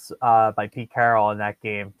calls by Pete Carroll in that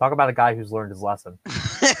game. Talk about a guy who's learned his lesson.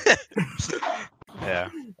 Yeah, I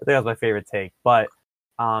think that was my favorite take. But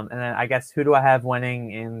and then I guess who do I have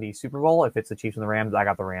winning in the Super Bowl? If it's the Chiefs and the Rams, I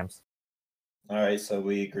got the Rams. All right, so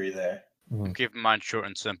we agree there. I'm keeping mine short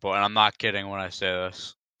and simple, and I'm not kidding when I say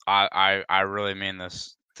this. I really mean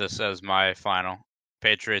this. This is my final.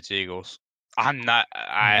 Patriots Eagles. I'm not.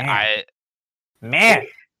 Man,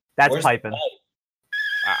 that's Where's piping.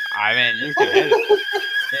 I mean, you can hit it.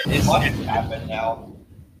 It's what happened now.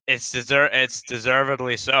 It's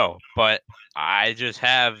deservedly so, but I just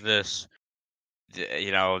have this,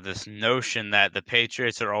 this notion that the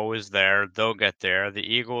Patriots are always there. They'll get there. The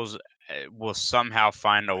Eagles will somehow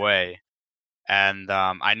find a way. And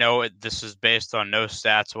I know this is based on no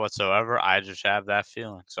stats whatsoever. I just have that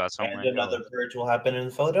feeling. So that's and another purge will happen in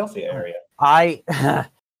the Philadelphia area. But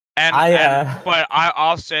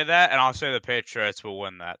I'll say that, and I'll say the Patriots will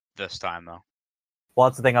win that this time, though. Well,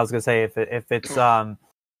 that's the thing I was gonna say.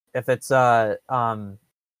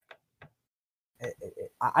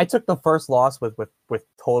 I took the first loss with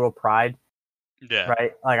total pride, Yeah.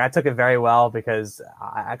 Right? Like, I took it very well because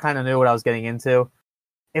I kind of knew what I was getting into.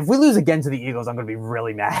 If we lose again to the Eagles, I'm going to be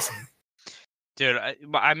really mad. Dude,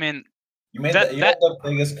 I mean, You had the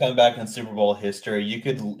biggest comeback in Super Bowl history. You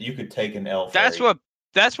could take an L. That's what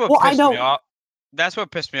Well, I pissed know. me off. That's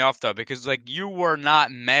what pissed me off though, because like you were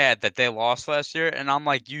not mad that they lost last year, and I'm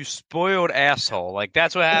like, you spoiled asshole. Like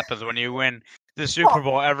that's what happens when you win the Super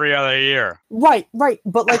Bowl every other year. Right.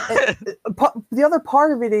 But like the other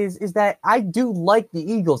part of it is that I do like the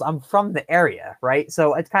Eagles. I'm from the area, right?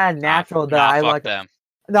 So it's kind of natural that I like them.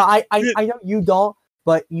 No, I know you don't,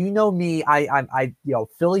 but you know me. I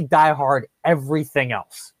Philly diehard everything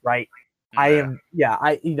else, right?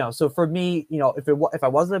 So for me, if I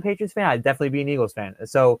wasn't a Patriots fan, I'd definitely be an Eagles fan.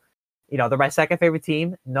 So, they're my second favorite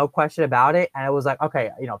team, no question about it. And it was like, okay,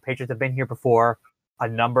 Patriots have been here before a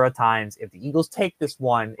number of times. If the Eagles take this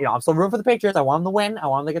one, I'm still rooting for the Patriots. I want them to win. I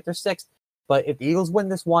want them to get their sixth. But if the Eagles win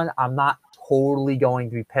this one, I'm not totally going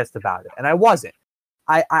to be pissed about it. And I wasn't.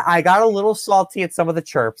 I got a little salty at some of the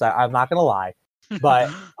chirps. I'm not gonna lie, but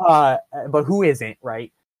who isn't,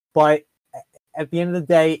 right? But at the end of the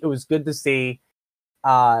day, it was good to see.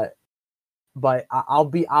 But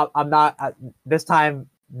I'm not this time.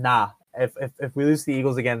 Nah. If we lose the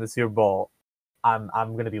Eagles again in the Super Bowl, I'm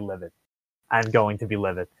gonna be livid. I'm going to be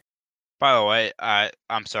livid. By the way,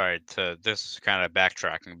 I'm sorry to this is kind of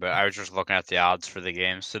backtracking, but I was just looking at the odds for the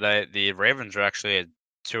games today. The Ravens are actually a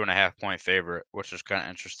 2.5-point favorite, which is kind of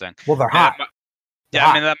interesting. Well, they're hot.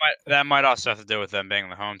 I mean that might also have to do with them being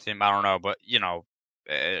the home team. I don't know, but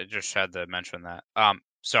I just had to mention that.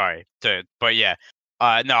 Sorry, but yeah,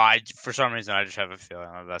 no, for some reason I just have a feeling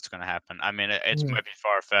that's going to happen. I mean, it might be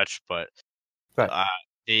far fetched, but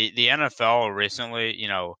the NFL recently,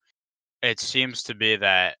 it seems to be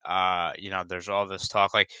that there's all this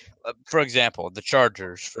talk, like for example, the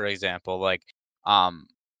Chargers, for example, like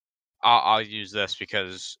I'll use this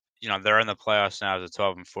because they're in the playoffs now as a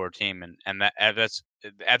 12-4 team, and that's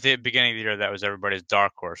at the beginning of the year that was everybody's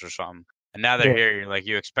dark horse or something, and now they're here.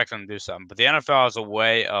 You expect them to do something, but the NFL has a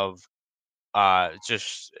way of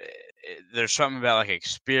there's something about like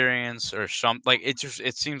experience or something. Like it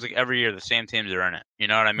seems like every year the same teams are in it. You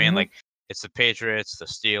know what I mean? Mm-hmm. Like it's the Patriots, the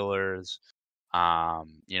Steelers.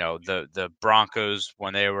 The Broncos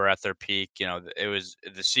when they were at their peak, it was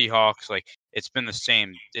the Seahawks. Like it's been the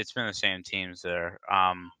same teams there.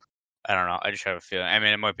 I don't know. I just have a feeling. I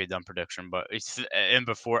mean, it might be a dumb prediction, but it's in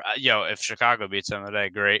before. If Chicago beats them today,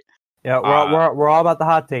 great. Yeah, we're all about the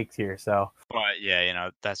hot takes here. So, but yeah,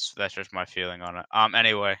 that's just my feeling on it.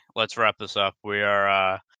 Anyway, let's wrap this up. We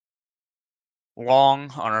are long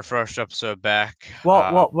on our first episode back. Wait.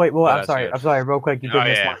 I'm sorry. Real quick, you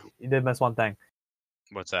did miss one thing.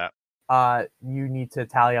 What's that? You need to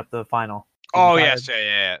tally up the final. Yes,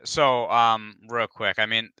 yeah. So, real quick, I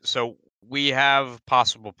mean, so we have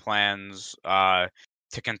possible plans to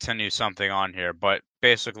continue something on here, but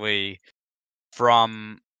basically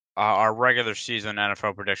from our regular season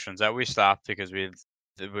NFL predictions that we stopped because we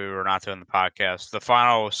were not doing the podcast. The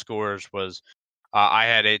final scores was I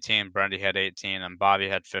had 18, Brendy had 18, and Bobby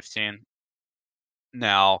had 15.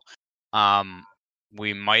 Now,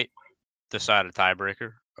 we might decide a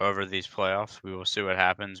tiebreaker over these playoffs. We will see what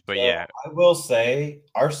happens, but yeah. I will say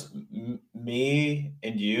me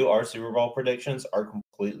and you, our Super Bowl predictions are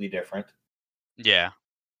completely different. Yeah.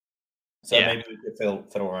 So maybe we could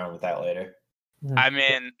fiddle around with that later. I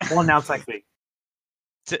mean, we'll announce next week.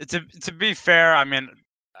 To be fair, I mean,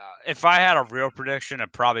 if I had a real prediction,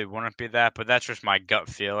 it probably wouldn't be that, but that's just my gut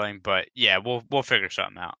feeling. But yeah, we'll figure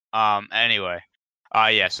something out. Anyway,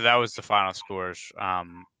 so that was the final scores.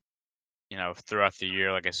 Throughout the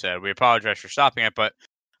year, like I said, we apologize for stopping it, but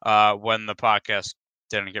when the podcast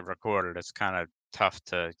didn't get recorded, it's kind of tough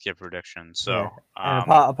to give predictions. So,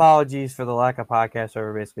 apologies for the lack of podcasts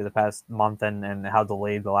over basically the past month and how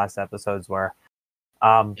delayed the last episodes were.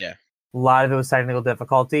 A lot of it was technical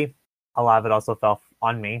difficulty. A lot of it also fell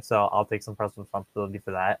on me, so I'll take some personal responsibility for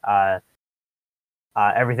that.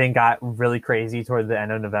 Everything got really crazy toward the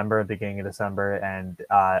end of November, beginning of December, and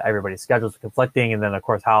everybody's schedules were conflicting, and then of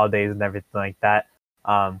course holidays and everything like that.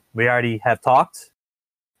 We already have talked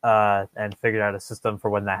and figured out a system for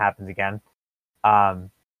when that happens again, and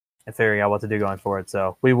figuring out what to do going forward.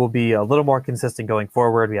 So we will be a little more consistent going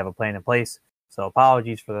forward. We have a plan in place, so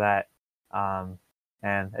apologies for that.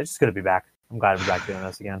 And it's just good to be back. I'm glad to be back doing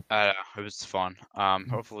this again. It was fun.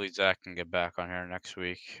 Hopefully Zach can get back on here next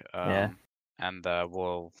week. And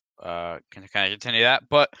we'll kind of continue that.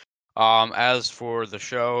 But as for the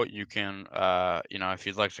show, you can, if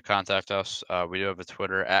you'd like to contact us, we do have a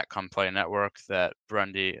Twitter at Come Play Network that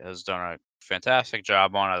Brendy has done a fantastic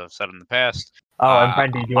job on, as I've said in the past. And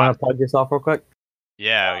Brendy, do you want to plug yourself real quick?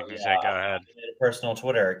 Yeah, you can say go ahead. I made a personal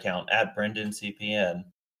Twitter account at BrendanCPN.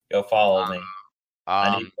 Go follow me.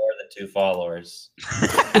 I need more than 2 followers.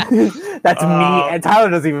 That's me, and Tyler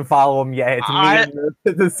doesn't even follow him yet. It's me and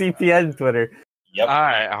the CPN Twitter. Yep. All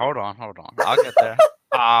right, hold on. I'll get there.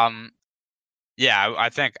 Yeah, I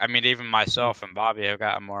think. I mean, even myself and Bobby have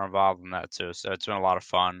gotten more involved in that too. So it's been a lot of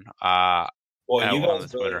fun. Well, you on guys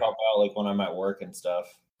the really Twitter. help out, like when I'm at work and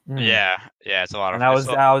stuff. Yeah, it's a lot of fun.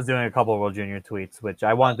 fun. And I was doing a couple of World Junior tweets, which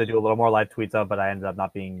I wanted to do a little more live tweets of, but I ended up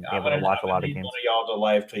not being able to watch a lot of games. One of y'all to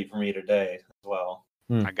live tweet for me today as well.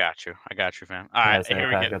 I got you, fam. All right, here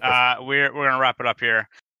we go. We're gonna wrap it up here.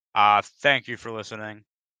 Thank you for listening.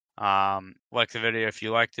 Like the video if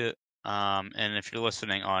you liked it. And if you're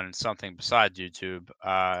listening on something besides YouTube,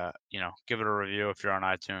 give it a review if you're on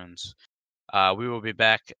iTunes. We will be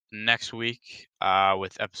back next week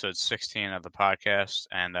with episode 16 of the podcast,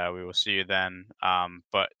 and we will see you then.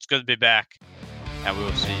 But it's good to be back, and we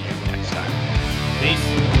will see you next time.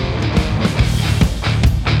 Peace.